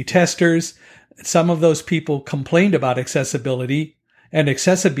to be testers. Some of those people complained about accessibility and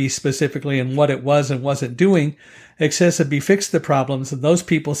accessiBe specifically and what it was and wasn't doing. accessiBe fixed the problems, and those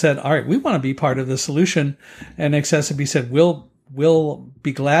people said, all right, we want to be part of the solution. And accessiBe said, we'll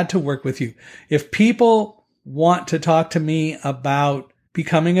be glad to work with you. If people want to talk to me about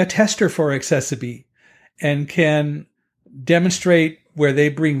becoming a tester for accessiBe and can demonstrate where they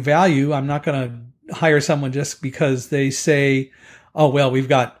bring value, I'm not going to hire someone just because they say, oh, well, we've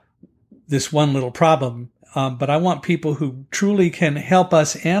got this one little problem. But I want people who truly can help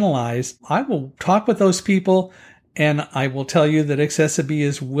us analyze. I will talk with those people, and I will tell you that accessiBe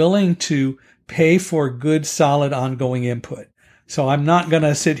is willing to pay for good, solid, ongoing input. So I'm not going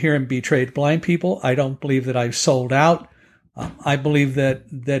to sit here and betray blind people. I don't believe that I've sold out. I believe that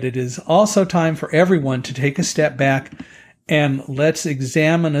it is also time for everyone to take a step back and let's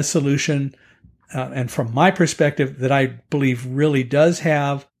examine a solution. And from my perspective, that I believe really does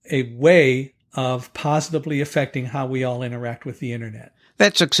have a way of positively affecting how we all interact with the internet.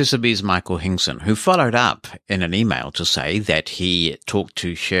 That's accessiBe's Michael Hingson, who followed up in an email to say that he talked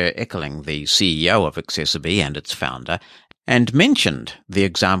to Sher Eckerling, the CEO of accessiBe and its founder, and mentioned the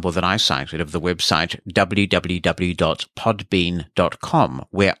example that I cited of the website www.podbean.com,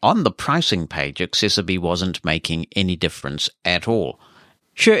 where on the pricing page accessiBe wasn't making any difference at all.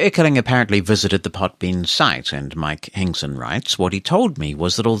 Sher Eckerling apparently visited the Podbean site, and Mike Hingson writes, what he told me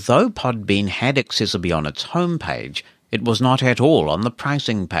was that although Podbean had accessiBe on its homepage, it was not at all on the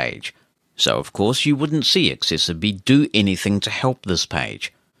pricing page. So, of course, you wouldn't see accessiBe do anything to help this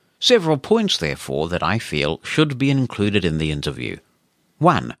page. Several points, therefore, that I feel should be included in the interview.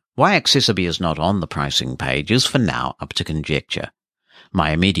 1. Why Accessibility is not on the pricing page is for now up to conjecture.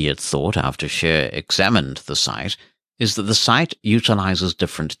 My immediate thought after Sher examined the site is that the site utilizes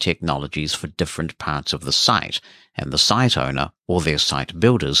different technologies for different parts of the site, and the site owner or their site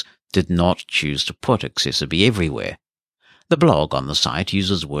builders did not choose to put Accessibility everywhere. The blog on the site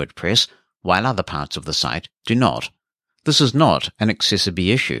uses WordPress, while other parts of the site do not. This is not an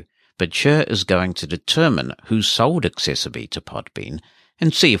Accessibility issue, but Sher is going to determine who sold Accessibility to Podbean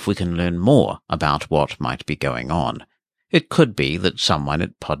and see if we can learn more about what might be going on. It could be that someone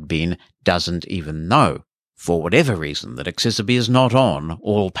at Podbean doesn't even know, for whatever reason, that Accessibility is not on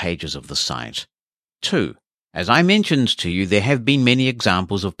all pages of the site. 2. As I mentioned to you, there have been many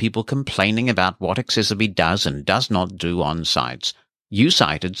examples of people complaining about what Accessibility does and does not do on sites. You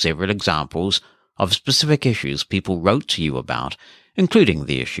cited several examples of specific issues people wrote to you about, including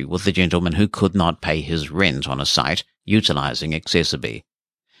the issue with the gentleman who could not pay his rent on a site utilizing Accessibility.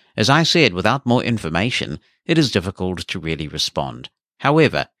 As I said, without more information, it is difficult to really respond.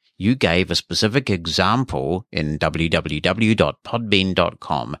 However, you gave a specific example in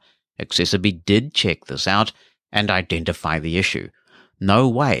www.podbean.com. Accessibility did check this out and identify the issue. No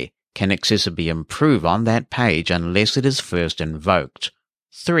way can Accessibility improve on that page unless it is first invoked.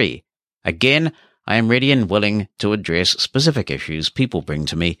 3. Again, I am ready and willing to address specific issues people bring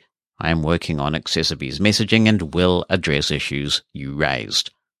to me. I am working on Accessibility's messaging and will address issues you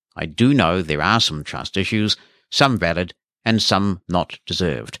raised. I do know there are some trust issues, some valid and some not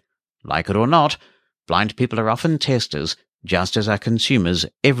deserved. Like it or not, blind people are often testers, just as are consumers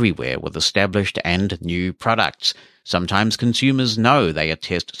everywhere with established and new products. Sometimes consumers know they are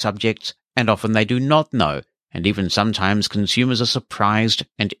test subjects, and often they do not know, and even sometimes consumers are surprised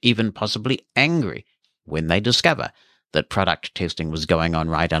and even possibly angry when they discover that product testing was going on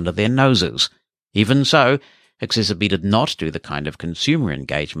right under their noses. Even so, Accessibility did not do the kind of consumer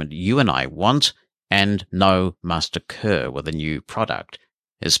engagement you and I want and know must occur with a new product,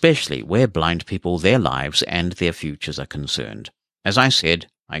 especially where blind people, their lives and their futures are concerned. As I said,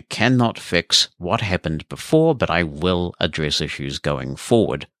 I cannot fix what happened before, but I will address issues going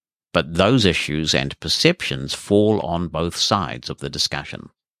forward. But those issues and perceptions fall on both sides of the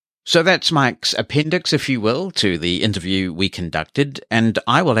discussion. So that's Mike's appendix, if you will, to the interview we conducted, and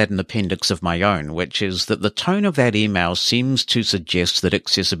I will add an appendix of my own, which is that the tone of that email seems to suggest that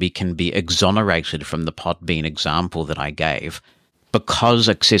Accessibility can be exonerated from the Podbean example that I gave, because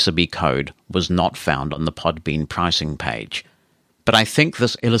Accessibility code was not found on the Podbean pricing page. But I think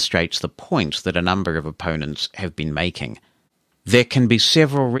this illustrates the point that a number of opponents have been making. There can be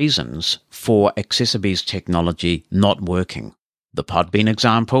several reasons for Accessibility's technology not working. The Podbean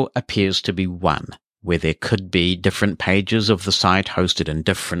example appears to be one, where there could be different pages of the site hosted in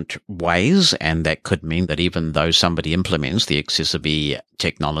different ways, and that could mean that even though somebody implements the Accessibility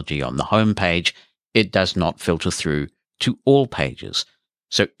technology on the home page, it does not filter through to all pages.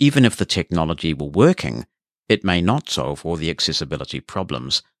 So even if the technology were working, it may not solve all the accessibility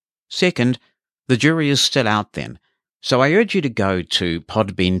problems. Second, the jury is still out then. So I urge you to go to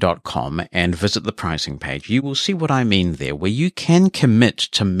podbean.com and visit the pricing page. You will see what I mean there, where you can commit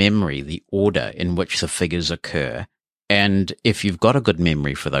to memory the order in which the figures occur. And if you've got a good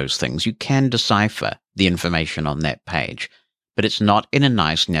memory for those things, you can decipher the information on that page. But it's not in a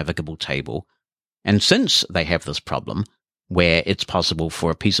nice navigable table. And since they have this problem, where it's possible for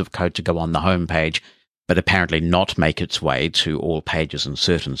a piece of code to go on the home page, but apparently not make its way to all pages in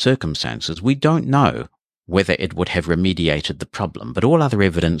certain circumstances, we don't know whether it would have remediated the problem, but all other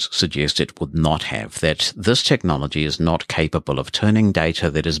evidence suggests it would not have, that this technology is not capable of turning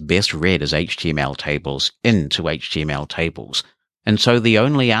data that is best read as HTML tables into HTML tables. And so the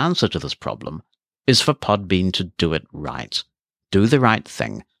only answer to this problem is for Podbean to do it right. Do the right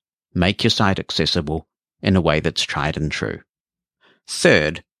thing. Make your site accessible in a way that's tried and true.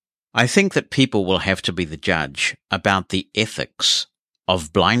 Third, I think that people will have to be the judge about the ethics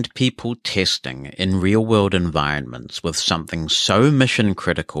of blind people testing in real-world environments with something so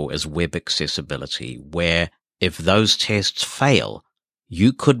mission-critical as web accessibility, where if those tests fail,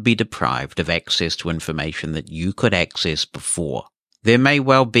 you could be deprived of access to information that you could access before. There may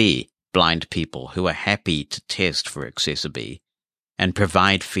well be blind people who are happy to test for accessibility and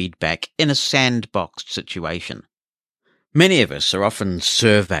provide feedback in a sandboxed situation. Many of us are often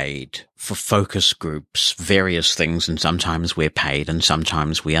surveyed for focus groups, various things, and sometimes we're paid and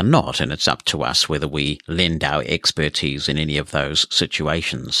sometimes we are not, and it's up to us whether we lend our expertise in any of those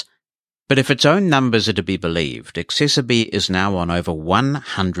situations. But if its own numbers are to be believed, Accessibility is now on over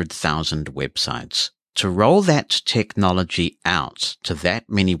 100,000 websites. To roll that technology out to that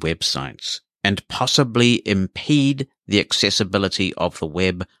many websites and possibly impede the accessibility of the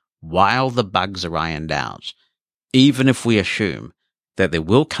web while the bugs are ironed out, even if we assume that there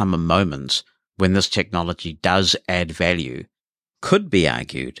will come a moment when this technology does add value, could be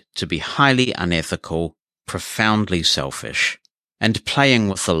argued to be highly unethical, profoundly selfish, and playing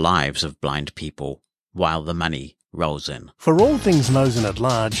with the lives of blind people while the money rolls in. For all things Mosen at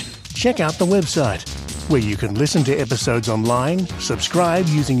Large, check out the website, where you can listen to episodes online, subscribe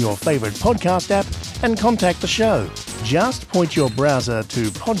using your favourite podcast app, and contact the show. Just point your browser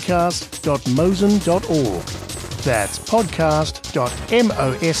to podcast.mosen.org. That's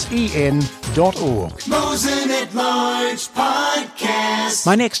podcast.mosen.org. Mosen at Large Podcast.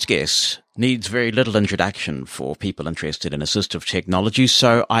 My next guest needs very little introduction for people interested in assistive technology,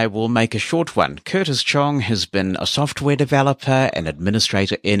 so I will make a short one. Curtis Chong has been a software developer and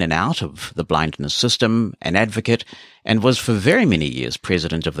administrator in and out of the blindness system, an advocate, and was for very many years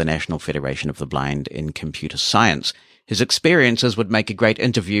president of the National Federation of the Blind in Computer Science. His experiences would make a great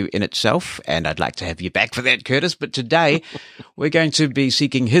interview in itself, and I'd like to have you back for that, Curtis. But today, we're going to be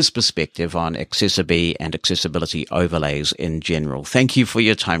seeking his perspective on Accessibe and accessibility overlays in general. Thank you for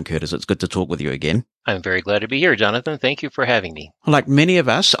your time, Curtis. It's good to talk with you again. I'm very glad to be here, Jonathan. Thank you for having me. Like many of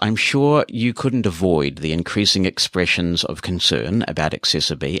us, I'm sure you couldn't avoid the increasing expressions of concern about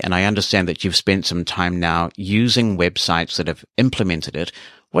Accessibe, and I understand that you've spent some time now using websites that have implemented it.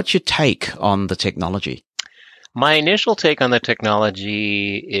 What's your take on the technology? My initial take on the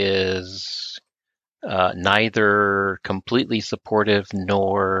technology is neither completely supportive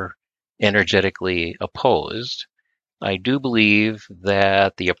nor energetically opposed. I do believe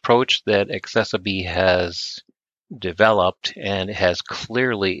that the approach that Accessibe has developed and has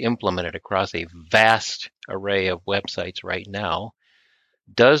clearly implemented across a vast array of websites right now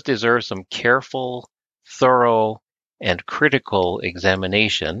does deserve some careful, thorough, and critical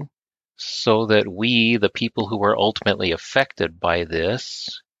examination, so that we, the people who are ultimately affected by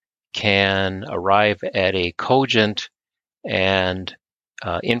this, can arrive at a cogent and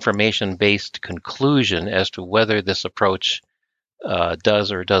information-based conclusion as to whether this approach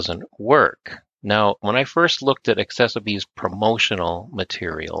does or doesn't work. Now, when I first looked at Accessibe's promotional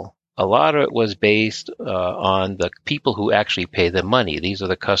material, a lot of it was based on the people who actually pay the money. These are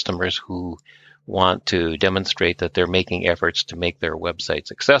the customers who want to demonstrate that they're making efforts to make their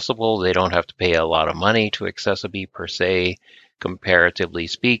websites accessible. They don't have to pay a lot of money to Accessibe per se, comparatively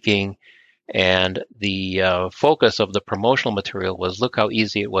speaking. And the focus of the promotional material was, look how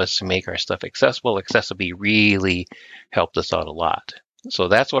easy it was to make our stuff accessible. Accessibe really helped us out a lot. So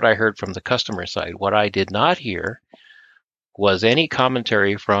that's what I heard from the customer side. What I did not hear was any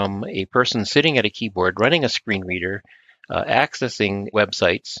commentary from a person sitting at a keyboard, running a screen reader, accessing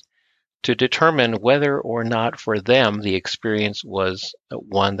websites, to determine whether or not for them the experience was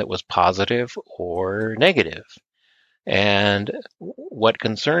one that was positive or negative. And what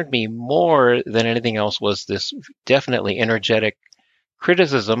concerned me more than anything else was this definitely energetic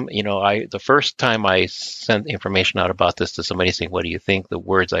criticism. You know, the first time I sent information out about this to somebody saying, what do you think? The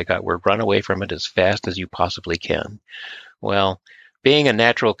words I got were, run away from it as fast as you possibly can. Well, being a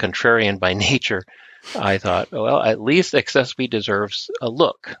natural contrarian by nature, I thought, well, at least Accessibe deserves a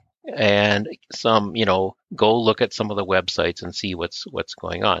look. And some, go look at some of the websites and see what's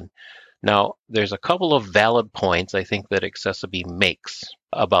going on. Now, there's a couple of valid points I think that Accessibe makes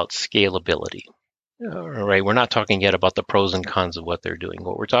about scalability. All right, we're not talking yet about the pros and cons of what they're doing.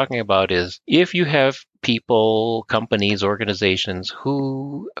 What we're talking about is if you have people, companies, organizations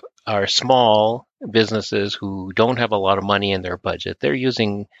who are small businesses who don't have a lot of money in their budget, they're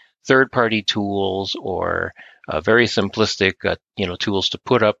using third-party tools or very simplistic, tools to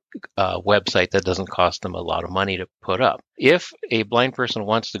put up a website that doesn't cost them a lot of money to put up. If a blind person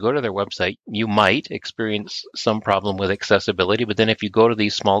wants to go to their website, you might experience some problem with accessibility. But then if you go to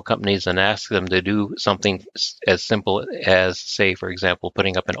these small companies and ask them to do something as simple as, say, for example,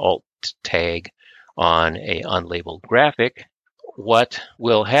 putting up an alt tag on a unlabeled graphic, what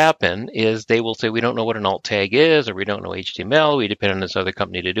will happen is they will say, we don't know what an alt tag is, or we don't know HTML. We depend on this other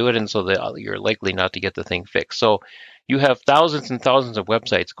company to do it. And so you're likely not to get the thing fixed. So you have thousands and thousands of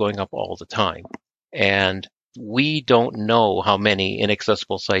websites going up all the time. And we don't know how many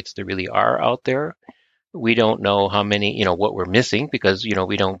inaccessible sites there really are out there. We don't know how many, what we're missing because,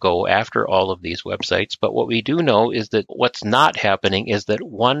 we don't go after all of these websites. But what we do know is that what's not happening is that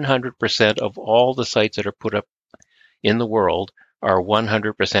 100% of all the sites that are put up in the world are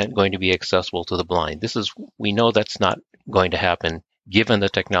 100% going to be accessible to the blind. We know that's not going to happen given the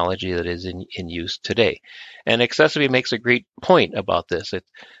technology that is in use today. And Accessibe makes a great point about this.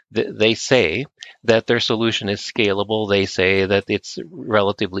 They say that their solution is scalable. They say that it's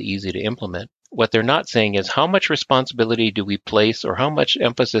relatively easy to implement. what they're not saying is how much responsibility do we place, or how much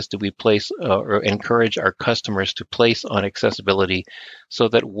emphasis do we place or encourage our customers to place on accessibility, so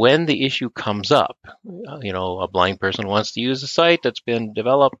that when the issue comes up, a blind person wants to use a site that's been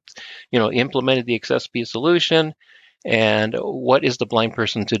developed, implemented the accessibility solution, and what is the blind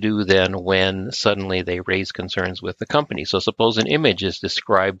person to do then when suddenly they raise concerns with the company? So suppose an image is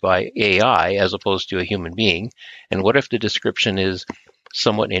described by AI as opposed to a human being, and what if the description is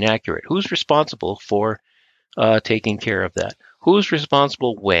somewhat inaccurate? Who's responsible for taking care of that? Who's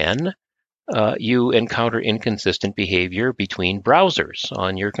responsible when you encounter inconsistent behavior between browsers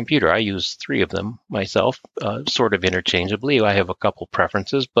on your computer? I use 3 of them myself, sort of interchangeably. I have a couple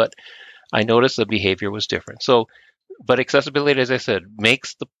preferences, but I noticed the behavior was different. But accessibility, as I said,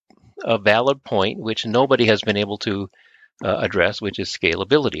 makes a valid point, which nobody has been able to address, which is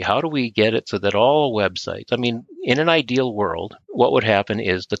scalability. How do we get it so that all websites, in an ideal world, what would happen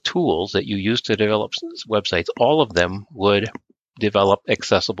is the tools that you use to develop websites, all of them would develop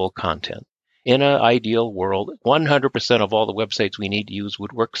accessible content. In an ideal world, 100% of all the websites we need to use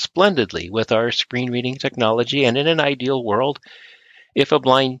would work splendidly with our screen reading technology. And in an ideal world, if a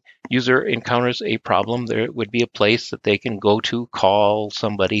blind user encounters a problem, there would be a place that they can go to, call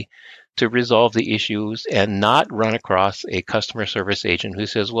somebody to resolve the issues, and not run across a customer service agent who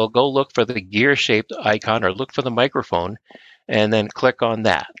says, well, go look for the gear-shaped icon or look for the microphone and then click on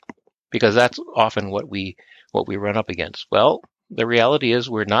that, because that's often what we run up against. Well, the reality is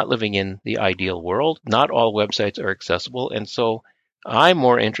we're not living in the ideal world. Not all websites are accessible, and so I'm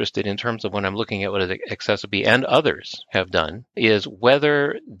more interested in terms of when I'm looking at what Accessibility and others have done is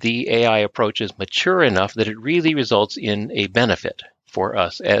whether the AI approach is mature enough that it really results in a benefit for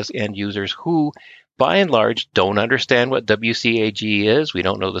us as end users who, by and large, don't understand what WCAG is. We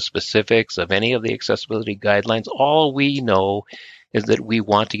don't know the specifics of any of the accessibility guidelines. All we know is that we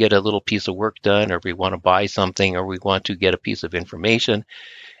want to get a little piece of work done, or we want to buy something, or we want to get a piece of information.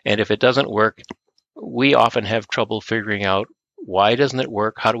 And if it doesn't work, we often have trouble figuring out why doesn't it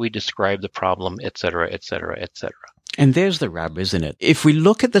work, how do we describe the problem, et cetera, et cetera, et cetera. And there's the rub, isn't it? If we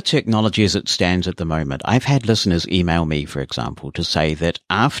look at the technology as it stands at the moment, I've had listeners email me, for example, to say that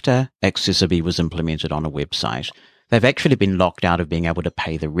after Accessibility was implemented on a website, they've actually been locked out of being able to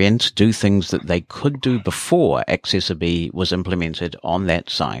pay the rent, do things that they could do before Accessibility was implemented on that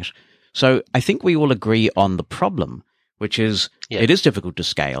site. So I think we all agree on the problem, which is It is difficult to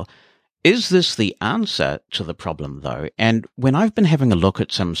scale. Is this the answer to the problem, though? And when I've been having a look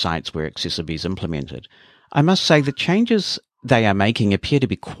at some sites where Accessibility is implemented, I must say the changes they are making appear to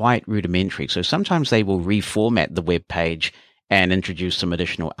be quite rudimentary. So sometimes they will reformat the web page and introduce some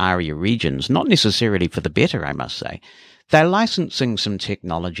additional ARIA regions, not necessarily for the better, I must say. They're licensing some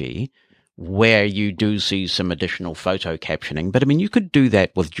technology where you do see some additional photo captioning, but you could do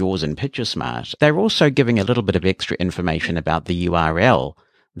that with JAWS and PictureSmart. They're also giving a little bit of extra information about the URL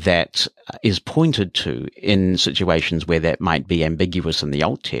that is pointed to in situations where that might be ambiguous in the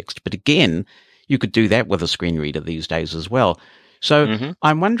alt text. But again, you could do that with a screen reader these days as well. So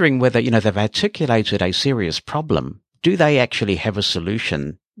I'm wondering whether, they've articulated a serious problem. Do they actually have a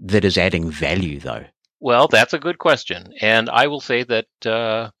solution that is adding value, though? Well, that's a good question. And I will say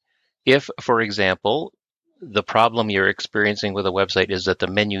that if, for example, the problem you're experiencing with a website is that the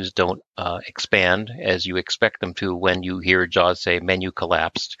menus don't expand as you expect them to when you hear JAWS say menu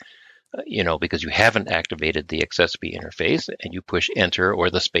collapsed, because you haven't activated the accessibility interface, and you push enter or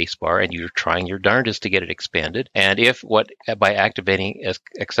the space bar and you're trying your darndest to get it expanded. And if by activating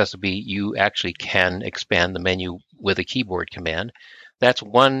accessibility, you actually can expand the menu with a keyboard command, that's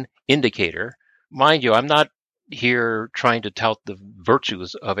one indicator. Mind you, I'm not here trying to tout the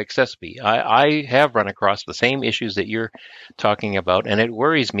virtues of accessibility. I have run across the same issues that you're talking about, and it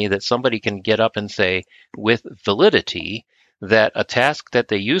worries me that somebody can get up and say with validity that a task that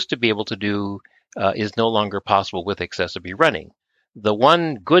they used to be able to do is no longer possible with accessibility running. The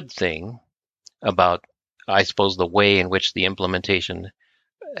one good thing about, I suppose, the way in which the implementation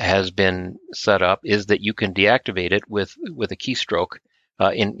has been set up is that you can deactivate it with a keystroke.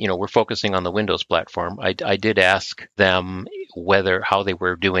 We're focusing on the Windows platform. I did ask them how they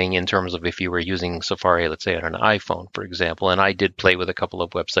were doing in terms of if you were using Safari, let's say on an iPhone, for example. And I did play with a couple of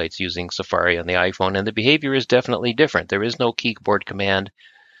websites using Safari on the iPhone, and the behavior is definitely different. There is no keyboard command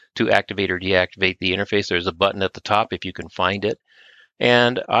to activate or deactivate the interface. There's a button at the top if you can find it.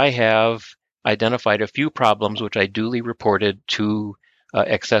 And I have identified a few problems which I duly reported to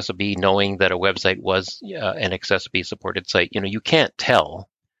Accessibility, knowing that a website was an Accessibility supported site. You can't tell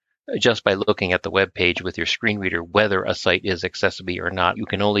just by looking at the web page with your screen reader whether a site is Accessibility or not. You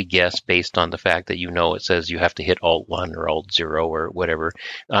can only guess based on the fact that it says you have to hit Alt-1 or Alt-0 or whatever.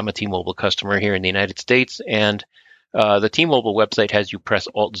 I'm a T-Mobile customer here in the United States, and the T-Mobile website has you press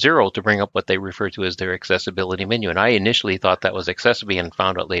Alt-0 to bring up what they refer to as their accessibility menu. And I initially thought that was Accessibility and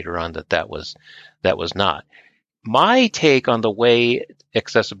found out later on that was not. My take on the way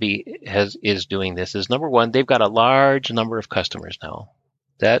Accessibility is doing this is, number one, they've got a large number of customers now.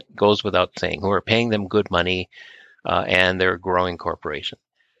 That goes without saying, who are paying them good money, and they're a growing corporation.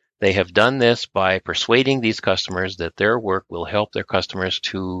 They have done this by persuading these customers that their work will help their customers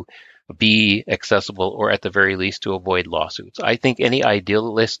to be accessible, or at the very least to avoid lawsuits. I think any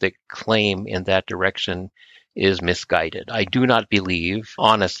idealistic claim in that direction is misguided. I do not believe,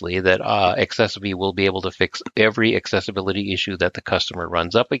 honestly, that Accessibility will be able to fix every accessibility issue that the customer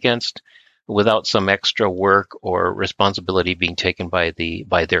runs up against without some extra work or responsibility being taken by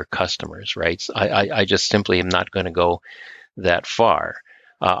their customers, right? I just simply am not going to go that far.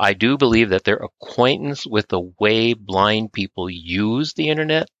 I do believe that their acquaintance with the way blind people use the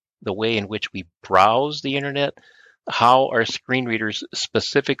internet, the way in which we browse the internet, how our screen readers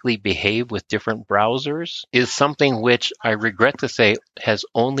specifically behave with different browsers, is something which I regret to say has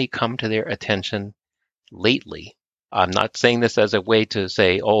only come to their attention lately. I'm not saying this as a way to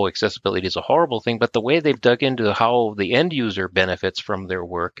say, oh, accessibility is a horrible thing, but the way they've dug into how the end user benefits from their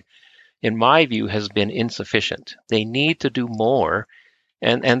work, in my view, has been insufficient. They need to do more,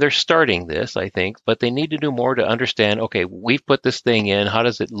 and they're starting this, I think, but they need to do more to understand, okay, we've put this thing in, how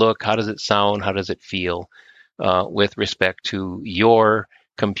does it look, how does it sound, how does it feel with respect to your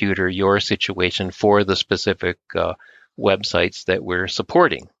computer, your situation for the specific websites that we're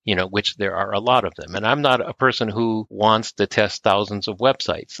supporting, which there are a lot of them. And I'm not a person who wants to test thousands of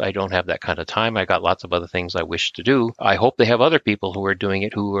websites. I don't have that kind of time. I got lots of other things I wish to do. I hope they have other people who are doing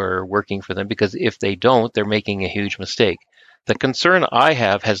it, who are working for them, because if they don't, they're making a huge mistake. The concern I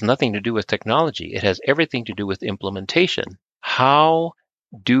have has nothing to do with technology. It has everything to do with implementation. How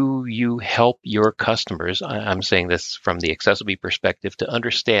do you help your customers, I'm saying this from the accessibility perspective, to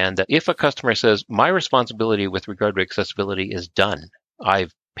understand that if a customer says, my responsibility with regard to accessibility is done,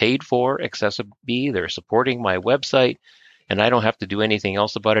 I've paid for Accessibility, they're supporting my website, and I don't have to do anything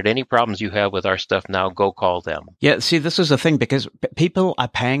else about it. Any problems you have with our stuff now, go call them. Yeah, see, this is the thing, because people are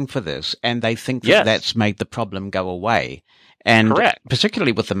paying for this, and they think that that's made the problem go away. And correct.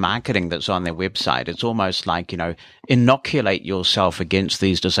 Particularly with the marketing that's on their website, it's almost like, inoculate yourself against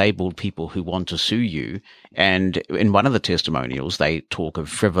these disabled people who want to sue you. And in one of the testimonials, they talk of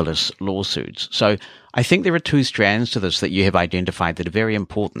frivolous lawsuits. So I think there are two strands to this that you have identified that are very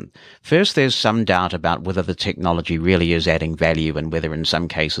important. First, there's some doubt about whether the technology really is adding value and whether in some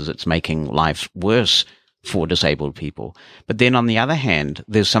cases it's making life worse for disabled people. But then on the other hand,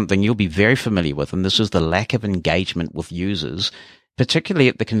 there's something you'll be very familiar with, and this is the lack of engagement with users, particularly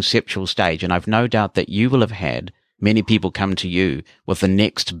at the conceptual stage. And I've no doubt that you will have had many people come to you with the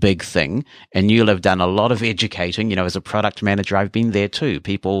next big thing, and you'll have done a lot of educating. As a product manager, I've been there too.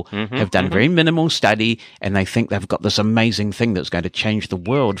 People have done very minimal study, and they think they've got this amazing thing that's going to change the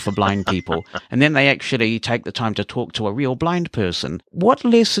world for blind people. And then they actually take the time to talk to a real blind person. What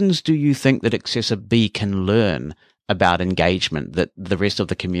lessons do you think that Accessibility can learn about engagement that the rest of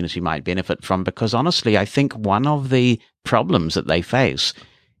the community might benefit from? Because honestly, I think one of the problems that they face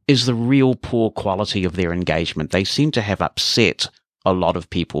is the real poor quality of their engagement. They seem to have upset a lot of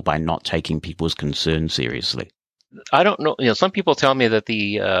people by not taking people's concerns seriously. I don't know. Some people tell me that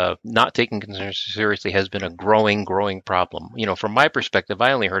the not taking concerns seriously has been a growing problem. From my perspective,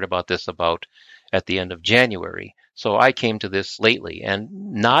 I only heard about this at the end of January. So I came to this lately, and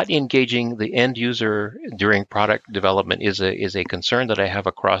not engaging the end user during product development is a concern that I have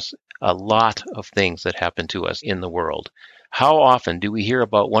across a lot of things that happen to us in the world. How often do we hear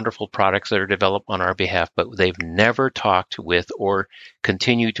about wonderful products that are developed on our behalf, but they've never talked with or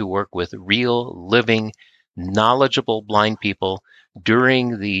continue to work with real, living, knowledgeable blind people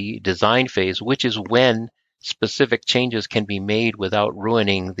during the design phase, which is when specific changes can be made without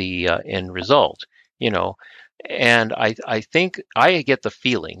ruining the end result, And I think I get the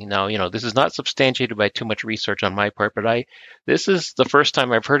feeling now, this is not substantiated by too much research on my part, but this is the first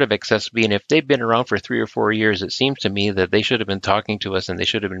time I've heard of Accessibility. And if they've been around for 3 or 4 years, it seems to me that they should have been talking to us, and they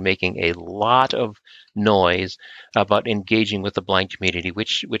should have been making a lot of noise about engaging with the blind community,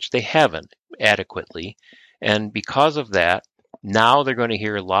 which they haven't adequately. And because of that, now they're going to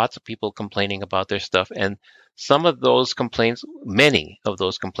hear lots of people complaining about their stuff. And some of those complaints, many of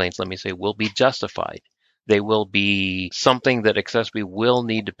those complaints, let me say, will be justified. They will be something that Accessibility will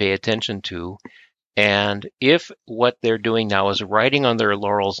need to pay attention to And if what they're doing now is riding on their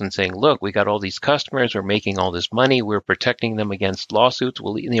laurels and saying, look, we got all these customers, we're making all this money, we're protecting them against lawsuits,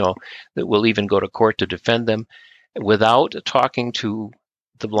 that we'll even go to court to defend them, without talking to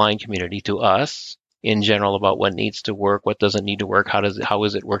the blind community, to us in general, about what needs to work, what doesn't need to work, how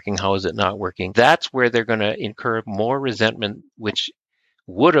is it working, how is it not working. That's where they're going to incur more resentment, which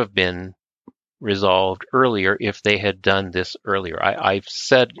would have been resolved earlier if they had done this earlier. I've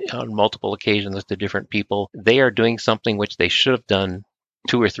said on multiple occasions to different people, they are doing something which they should have done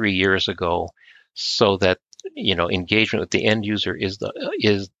 2 or 3 years ago, so that engagement with the end user is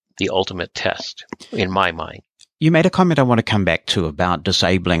the ultimate test, in my mind. You made a comment I want to come back to about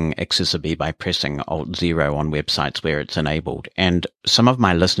disabling Accessibility by pressing Alt-0 on websites where it's enabled. And some of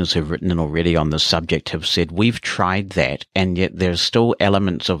my listeners who've written in already on this subject have said, we've tried that, and yet there's still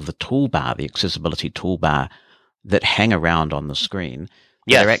elements of the toolbar, the accessibility toolbar, that hang around on the screen.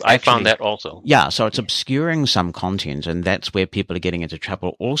 Yes, I found that also. Yeah, so it's obscuring some content, and that's where people are getting into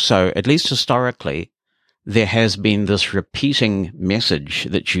trouble. Also, at least historically, there has been this repeating message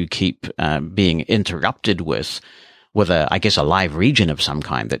that you keep being interrupted with I guess, a live region of some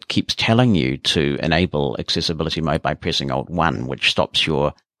kind that keeps telling you to enable accessibility mode by pressing Alt-1, which stops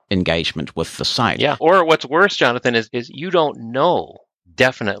your engagement with the site. Yeah, or what's worse, Jonathan, is you don't know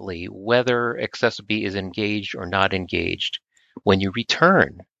definitely whether accessibility is engaged or not engaged when you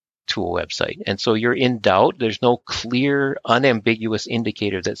return to a website. And so you're in doubt. There's no clear, unambiguous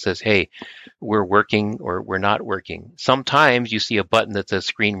indicator that says, hey, we're working or we're not working. Sometimes you see a button that says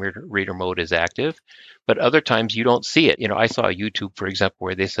screen reader mode is active, but other times you don't see it. I saw YouTube, for example,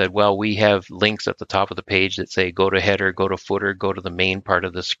 where they said, well, we have links at the top of the page that say go to header, go to footer, go to the main part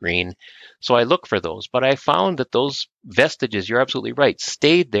of the screen. So I look for those, but I found that those vestiges, you're absolutely right,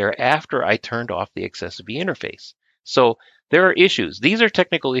 stayed there after I turned off the accessibility interface. So there are issues. These are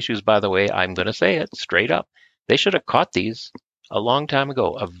technical issues, by the way. I'm going to say it straight up. They should have caught these a long time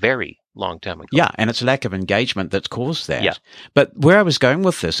ago, a very long time ago. Yeah, and it's lack of engagement that's caused that. Yeah. But where I was going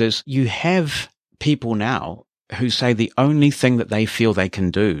with this is you have people now who say the only thing that they feel they can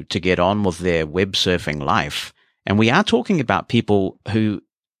do to get on with their web surfing life, and we are talking about people who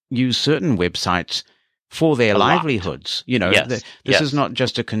use certain websites for their livelihoods. This is not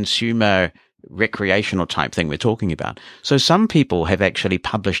just a consumer recreational type thing we're talking about. So some people have actually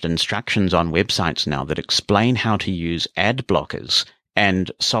published instructions on websites now that explain how to use ad blockers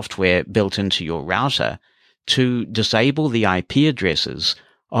and software built into your router to disable the IP addresses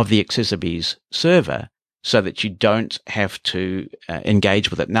of the Accessibility server so that you don't have to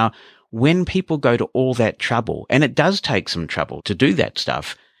engage with it. Now, when people go to all that trouble, and it does take some trouble to do that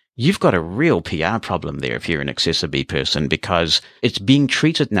stuff, you've got a real PR problem there if you're an accessibility person, because it's being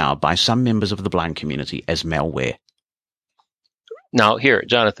treated now by some members of the blind community as malware. Now, here,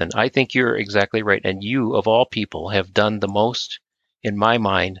 Jonathan, I think you're exactly right. And you, of all people, have done the most, in my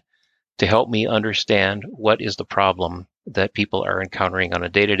mind, to help me understand what is the problem that people are encountering on a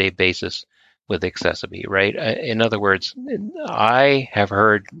day-to-day basis with accessibility, right? In other words, I have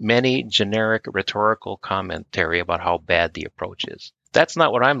heard many generic rhetorical commentary about how bad the approach is. That's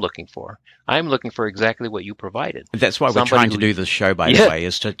not what I'm looking for. I'm looking for exactly what you provided. That's why we're trying to do this show, by the way,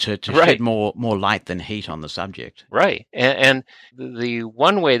 is to right. shed more light than heat on the subject. Right. And the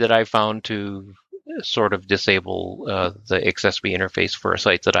one way that I found to sort of disable the accessibility interface for a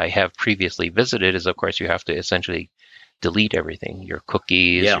site that I have previously visited is, of course, you have to essentially delete everything, your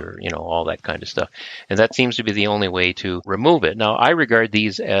cookies, your, all that kind of stuff. And that seems to be the only way to remove it. Now, I regard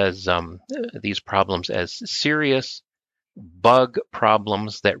these as these problems as serious bug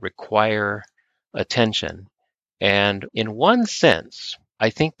problems that require attention. And in one sense, I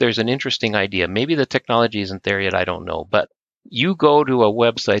think there's an interesting idea. Maybe the technology isn't there yet, I don't know. But you go to a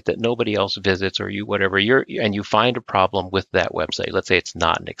website that nobody else visits, or and you find a problem with that website. Let's say it's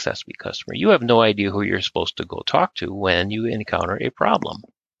not an accessibility customer. You have no idea who you're supposed to go talk to when you encounter a problem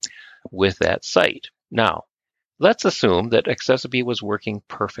with that site. Now, let's assume that accessibility was working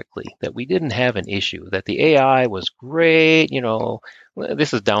perfectly, that we didn't have an issue, that the AI was great.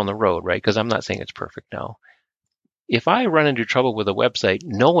 This is down the road, right? Because I'm not saying it's perfect now. If I run into trouble with a website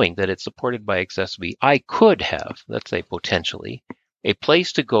knowing that it's supported by accessibility, I could have, let's say potentially, a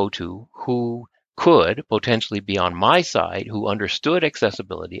place to go to who could potentially be on my side, who understood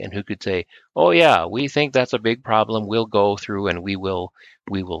accessibility and who could say, oh yeah, we think that's a big problem. We'll go through and we will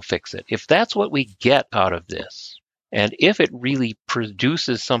fix it. If that's what we get out of this, and if it really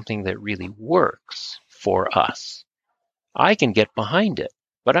produces something that really works for us, I can get behind it.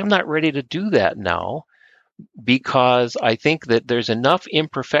 But I'm not ready to do that now, because I think that there's enough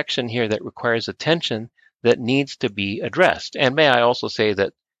imperfection here that requires attention that needs to be addressed. And may I also say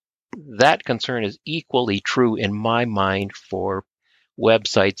that that concern is equally true in my mind for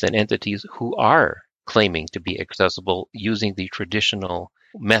websites and entities who are claiming to be accessible using the traditional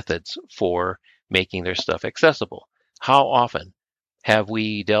methods for making their stuff accessible. How often have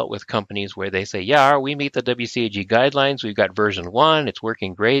we dealt with companies where they say, yeah, we meet the WCAG guidelines. We've got version 1. It's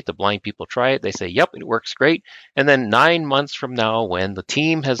working great. The blind people try it. They say, yep, it works great. And then 9 months from now, when the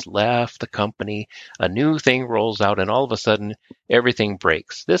team has left the company, a new thing rolls out and all of a sudden everything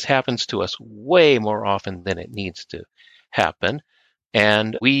breaks. This happens to us way more often than it needs to happen.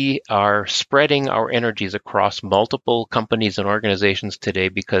 And we are spreading our energies across multiple companies and organizations today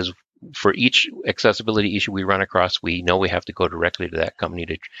because for each accessibility issue we run across, we know we have to go directly to that company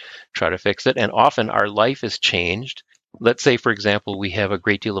to try to fix it. And often our life is changed. Let's say, for example, we have a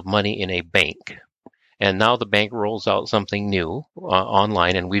great deal of money in a bank. And now the bank rolls out something new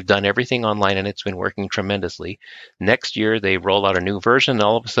online, and we've done everything online, and it's been working tremendously. Next year, they roll out a new version, and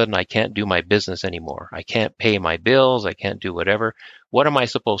all of a sudden, I can't do my business anymore. I can't pay my bills. I can't do whatever. What am I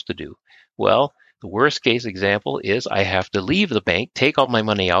supposed to do? Well, the worst case example is I have to leave the bank, take all my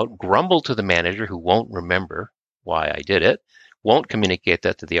money out, grumble to the manager who won't remember why I did it, won't communicate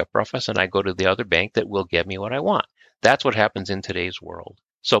that to the upper office, and I go to the other bank that will give me what I want. That's what happens in today's world.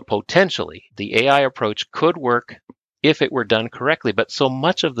 So potentially, the AI approach could work if it were done correctly, but so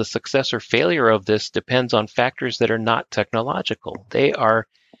much of the success or failure of this depends on factors that are not technological. They are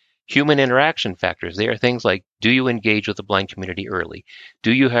human interaction factors. They are things like, do you engage with the blind community early?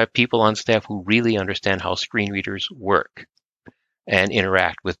 Do you have people on staff who really understand how screen readers work and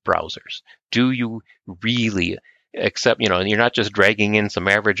interact with browsers? Do you really accept, and you're not just dragging in some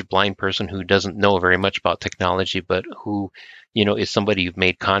average blind person who doesn't know very much about technology, but who is somebody you've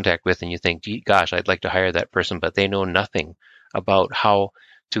made contact with and you think, gee, gosh, I'd like to hire that person, but they know nothing about how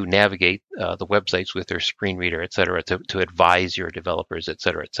to navigate the websites with their screen reader, et cetera, to advise your developers, et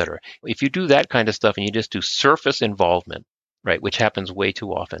cetera, et cetera. If you do that kind of stuff and you just do surface involvement, right, which happens way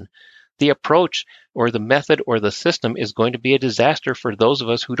too often, the approach or the method or the system is going to be a disaster for those of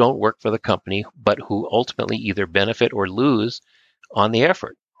us who don't work for the company, but who ultimately either benefit or lose on the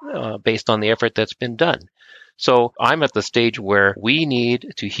effort, based on the effort that's been done. So I'm at the stage where we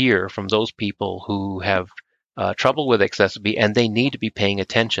need to hear from those people who have trouble with accessibility, and they need to be paying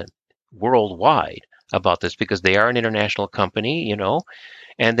attention worldwide about this because they are an international company,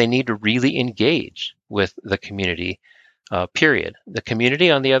 and they need to really engage with the community, period. The community,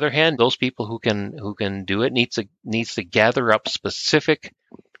 on the other hand, those people who can do it needs to gather up specific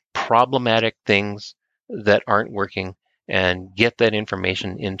problematic things that aren't working and get that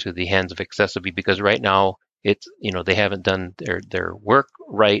information into the hands of accessibility, because right now it's, they haven't done their work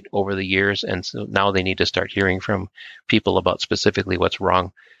right over the years, and so now they need to start hearing from people about specifically what's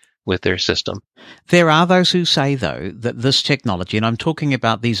wrong with their system. There are those who say, though, that this technology, and I'm talking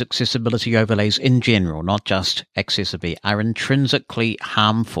about these accessibility overlays in general, not just accessibility, are intrinsically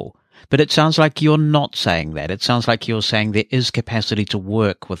harmful. But it sounds like you're not saying that. It sounds like you're saying there is capacity to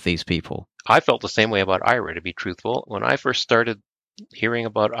work with these people. I felt the same way about Aira, to be truthful. When I first started hearing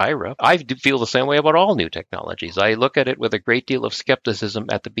about Aira, I do feel the same way about all new technologies. I look at it with a great deal of skepticism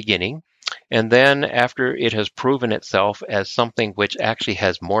at the beginning, and then after it has proven itself as something which actually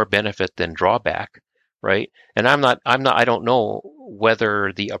has more benefit than drawback, right? And I don't know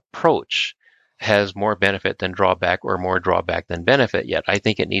whether the approach has more benefit than drawback or more drawback than benefit yet. I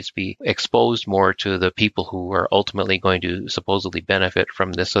think it needs to be exposed more to the people who are ultimately going to supposedly benefit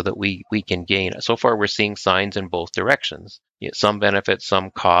from this so that we can gain. So far, we're seeing signs in both directions. Some benefit,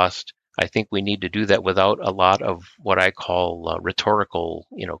 some cost. I think we need to do that without a lot of what I call rhetorical,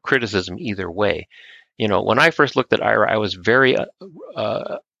 criticism either way. When I first looked at Aira, I was very,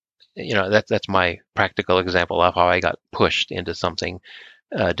 that's my practical example of how I got pushed into something.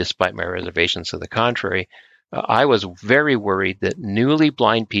 Despite my reservations to the contrary, I was very worried that newly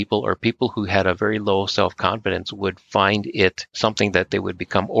blind people or people who had a very low self-confidence would find it something that they would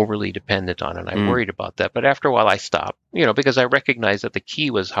become overly dependent on. And I worried about that. But after a while, I stopped, because I recognized that the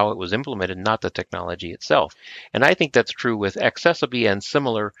key was how it was implemented, not the technology itself. And I think that's true with accessibility and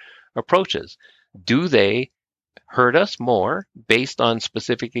similar approaches. Do they hurt us more based on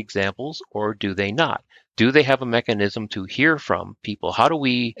specific examples, or do they not? Do they have a mechanism to hear from people? How do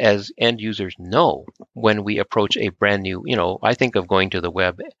we, as end users, know when we approach a brand new, I think of going to the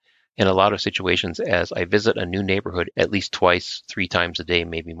web in a lot of situations as I visit a new neighborhood at least twice, 3 times a day,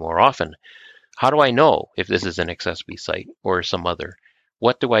 maybe more often. How do I know if this is an accessibility site or some other?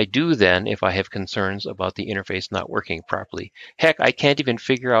 What do I do then if I have concerns about the interface not working properly? Heck, I can't even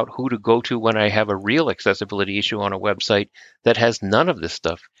figure out who to go to when I have a real accessibility issue on a website that has none of this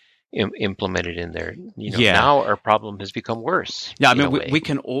stuff implemented in there. Yeah. Now our problem has become worse. Yeah, I mean, we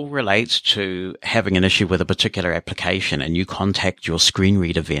can all relate to having an issue with a particular application, and you contact your screen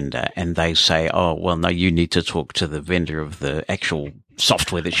reader vendor and they say, oh, well, no, you need to talk to the vendor of the actual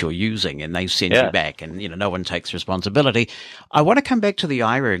software that you're using, and they send you back, and, no one takes responsibility. I want to come back to the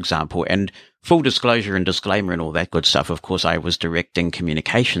Aira example, and full disclosure and disclaimer and all that good stuff. Of course, I was directing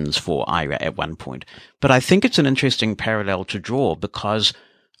communications for Aira at one point, but I think it's an interesting parallel to draw because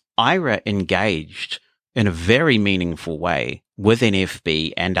Aira engaged in a very meaningful way with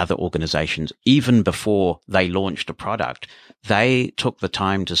NFB and other organizations even before they launched a product. They took the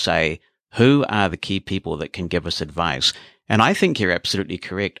time to say, who are the key people that can give us advice? And I think you're absolutely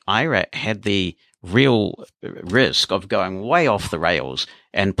correct. Aira had the real risk of going way off the rails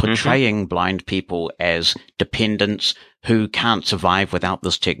and portraying blind people as dependents who can't survive without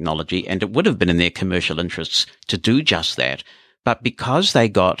this technology. And it would have been in their commercial interests to do just that. But because they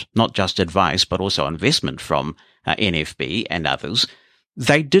got not just advice, but also investment from NFB and others,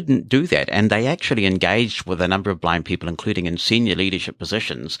 they didn't do that. And they actually engaged with a number of blind people, including in senior leadership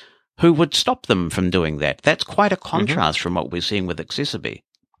positions, who would stop them from doing that. That's quite a contrast from what we're seeing with Accessiby.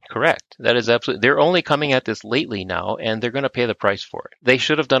 Correct. That is absolutely. They're only coming at this lately now, and they're going to pay the price for it. They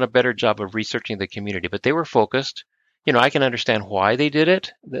should have done a better job of researching the community, but they were focused. I can understand why they did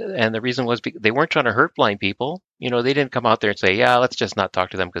it. And the reason was they weren't trying to hurt blind people. They didn't come out there and say, yeah, let's just not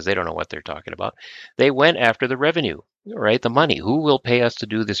talk to them because they don't know what they're talking about. They went after the revenue, right? The money. Who will pay us to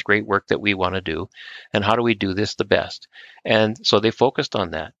do this great work that we want to do? And how do we do this the best? And so they focused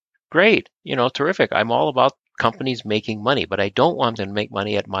on that. Great. Terrific. I'm all about companies making money, but I don't want them to make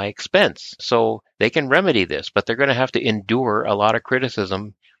money at my expense. So they can remedy this, but they're going to have to endure a lot of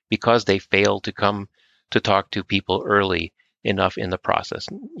criticism because they failed to come to talk to people early enough in the process.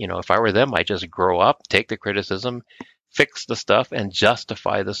 If I were them, I'd just grow up, take the criticism, fix the stuff, and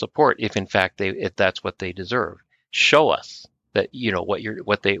justify the support if in fact if that's what they deserve. Show us that what you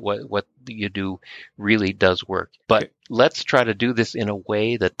do really does work. But let's try to do this in a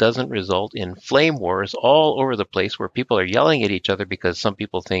way that doesn't result in flame wars all over the place where people are yelling at each other because some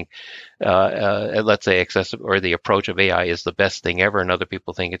people think, let's say, accessible or the approach of AI is the best thing ever, and other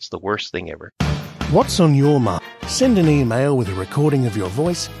people think it's the worst thing ever. What's on your mind? Send an email with a recording of your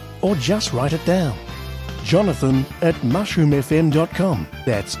voice or just write it down. Jonathan@mushroomfm.com.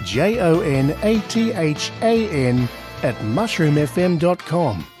 That's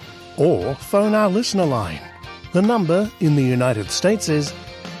JONATHAN@mushroomfm.com. Or phone our listener line. The number in the United States is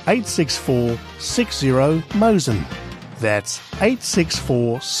 864-60-MOSEN. That's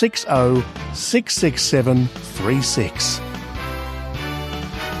 864-60-66736.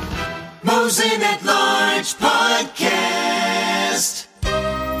 Mosen at Large Podcast.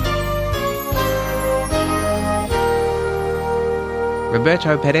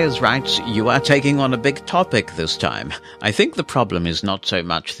 Roberto Perez writes, you are taking on a big topic this time. I think the problem is not so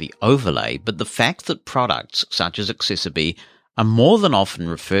much the overlay, but the fact that products such as Accessiby are more than often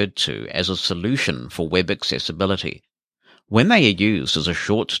referred to as a solution for web accessibility. When they are used as a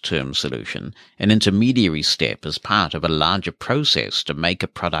short-term solution, an intermediary step as part of a larger process to make a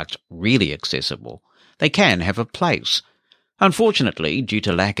product really accessible, they can have a place. Unfortunately, due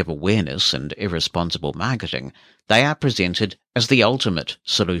to lack of awareness and irresponsible marketing, they are presented as the ultimate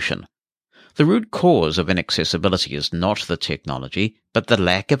solution. The root cause of inaccessibility is not the technology, but the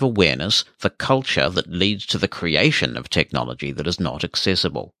lack of awareness, the culture that leads to the creation of technology that is not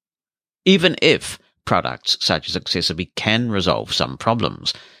accessible. Even if products such as Accessiby can resolve some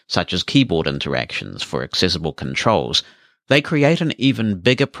problems, such as keyboard interactions for accessible controls, they create an even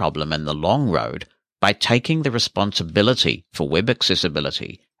bigger problem in the long road by taking the responsibility for web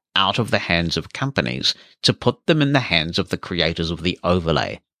accessibility out of the hands of companies to put them in the hands of the creators of the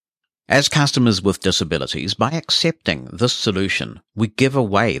overlay. As customers with disabilities, by accepting this solution, we give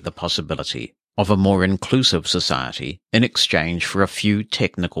away the possibility of a more inclusive society in exchange for a few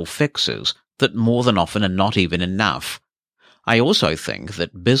technical fixes that more than often are not even enough. I also think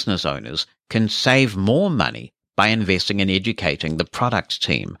that business owners can save more money by investing in educating the product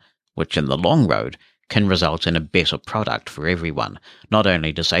team, which in the long road can result in a better product for everyone, not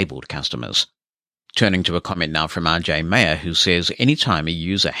only disabled customers. Turning to a comment now from RJ Mayer, who says anytime a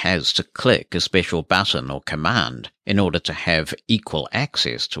user has to click a special button or command in order to have equal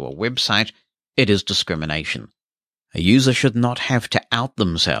access to a website, it is discrimination. A user should not have to out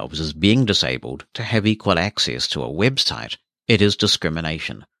themselves as being disabled to have equal access to a website. It is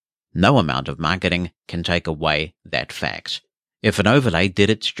discrimination. No amount of marketing can take away that fact. If an overlay did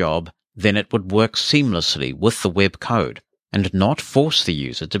its job, then it would work seamlessly with the web code and not force the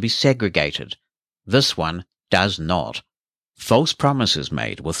user to be segregated. This one does not. False promises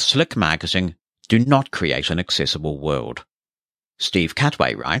made with slick marketing do not create an accessible world. Steve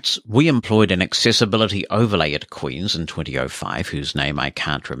Cutway writes, "We employed an accessibility overlay at Queen's in 2005, whose name I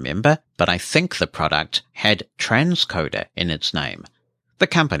can't remember, but I think the product had Transcoder in its name. The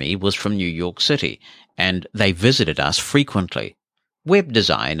company was from New York City, and they visited us frequently. Web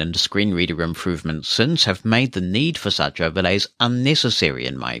design and screen reader improvements since have made the need for such overlays unnecessary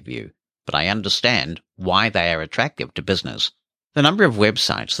in my view, but I understand why they are attractive to business. The number of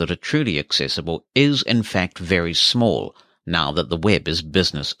websites that are truly accessible is in fact very small, now that the web is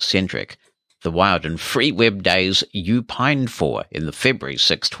business-centric. The wild and free web days you pined for in the February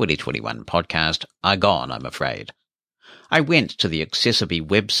 6, 2021 podcast are gone, I'm afraid. I went to the Accessibility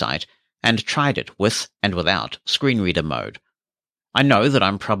website and tried it with and without screen reader mode. I know that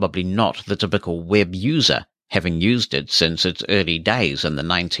I'm probably not the typical web user, having used it since its early days in the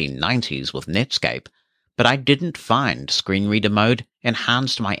 1990s with Netscape, but I didn't find screen reader mode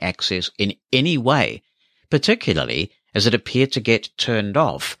enhanced my access in any way, particularly as it appeared to get turned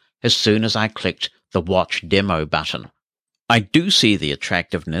off as soon as I clicked the Watch Demo button. I do see the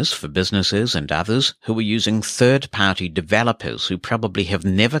attractiveness for businesses and others who are using third-party developers who probably have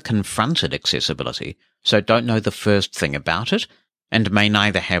never confronted accessibility, so don't know the first thing about it, and may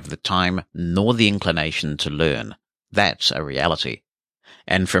neither have the time nor the inclination to learn. That's a reality.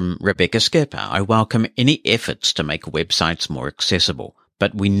 And from Rebecca Skipper, I welcome any efforts to make websites more accessible,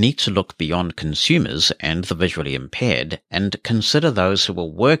 but we need to look beyond consumers and the visually impaired and consider those who are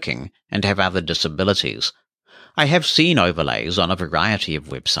working and have other disabilities. I have seen overlays on a variety of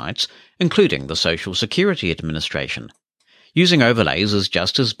websites, including the Social Security Administration. Using overlays is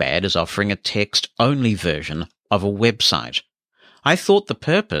just as bad as offering a text-only version of a website. I thought the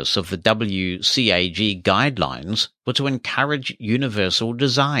purpose of the WCAG guidelines were to encourage universal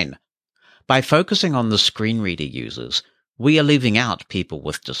design. By focusing on the screen reader users, we are leaving out people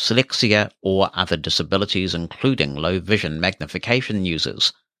with dyslexia or other disabilities, including low vision magnification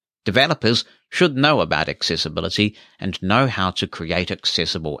users. Developers should know about accessibility and know how to create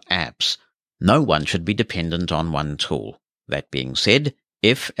accessible apps. No one should be dependent on one tool. That being said,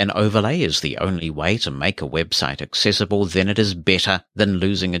 if an overlay is the only way to make a website accessible, then it is better than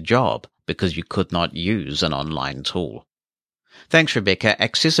losing a job because you could not use an online tool. Thanks, Rebecca.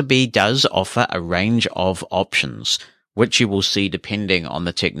 Accessibility does offer a range of options, which you will see depending on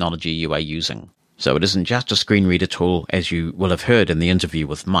the technology you are using. So it isn't just a screen reader tool, as you will have heard in the interview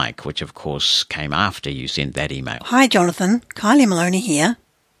with Mike, which of course came after you sent that email. Hi Jonathan, Kylie Maloney here.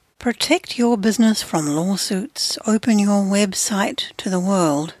 Protect your business from lawsuits. Open your website to the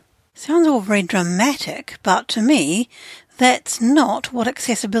world. Sounds all very dramatic, but to me, that's not what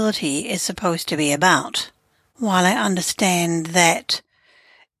accessibility is supposed to be about. While I understand that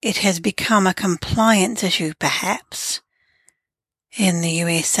it has become a compliance issue, perhaps, in the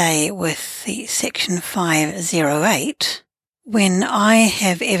USA with the Section 508, when I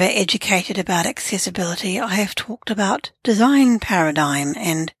have ever educated about accessibility, I have talked about design paradigm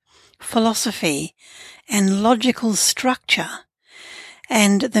and philosophy and logical structure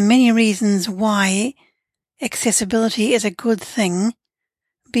and the many reasons why accessibility is a good thing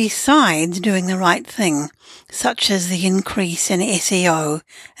besides doing the right thing, such as the increase in SEO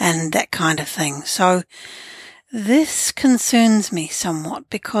and that kind of thing. So this concerns me somewhat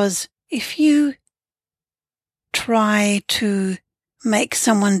because if you try to make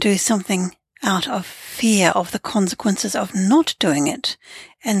someone do something out of fear of the consequences of not doing it,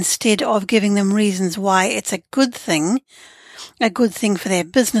 instead of giving them reasons why it's a good thing for their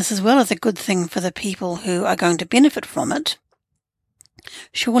business as well as a good thing for the people who are going to benefit from it,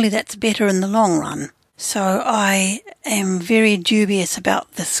 surely that's better in the long run. So I am very dubious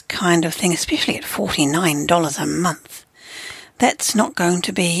about this kind of thing, especially at $49 a month. That's not going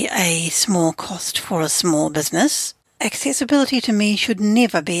to be a small cost for a small business. Accessibility to me should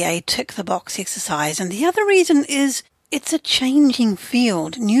never be a tick-the-box exercise. And the other reason is it's a changing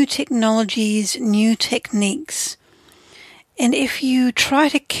field, new technologies, new techniques. And if you try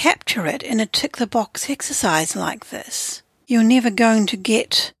to capture it in a tick-the-box exercise like this, you're never going to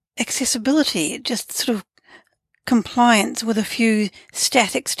get accessibility, just sort of compliance with a few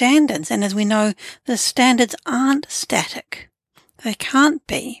static standards. And as we know, the standards aren't static. They can't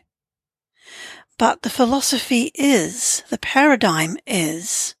be. But the philosophy is, the paradigm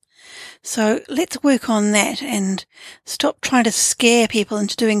is. So let's work on that and stop trying to scare people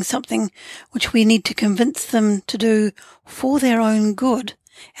into doing something which we need to convince them to do for their own good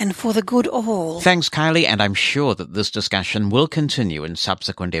and for the good of all. Thanks, Kylie, and I'm sure that this discussion will continue in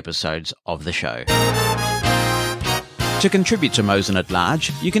subsequent episodes of the show. To contribute to Mosen at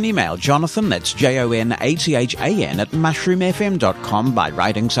Large, you can email Jonathan, that's JONATHAN, at mushroomfm.com by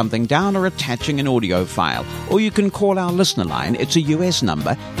writing something down or attaching an audio file. Or you can call our listener line. It's a US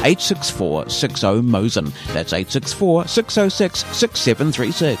number, 864-60-MOSEN. That's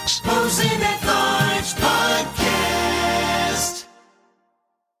 864-606-6736. Mosen at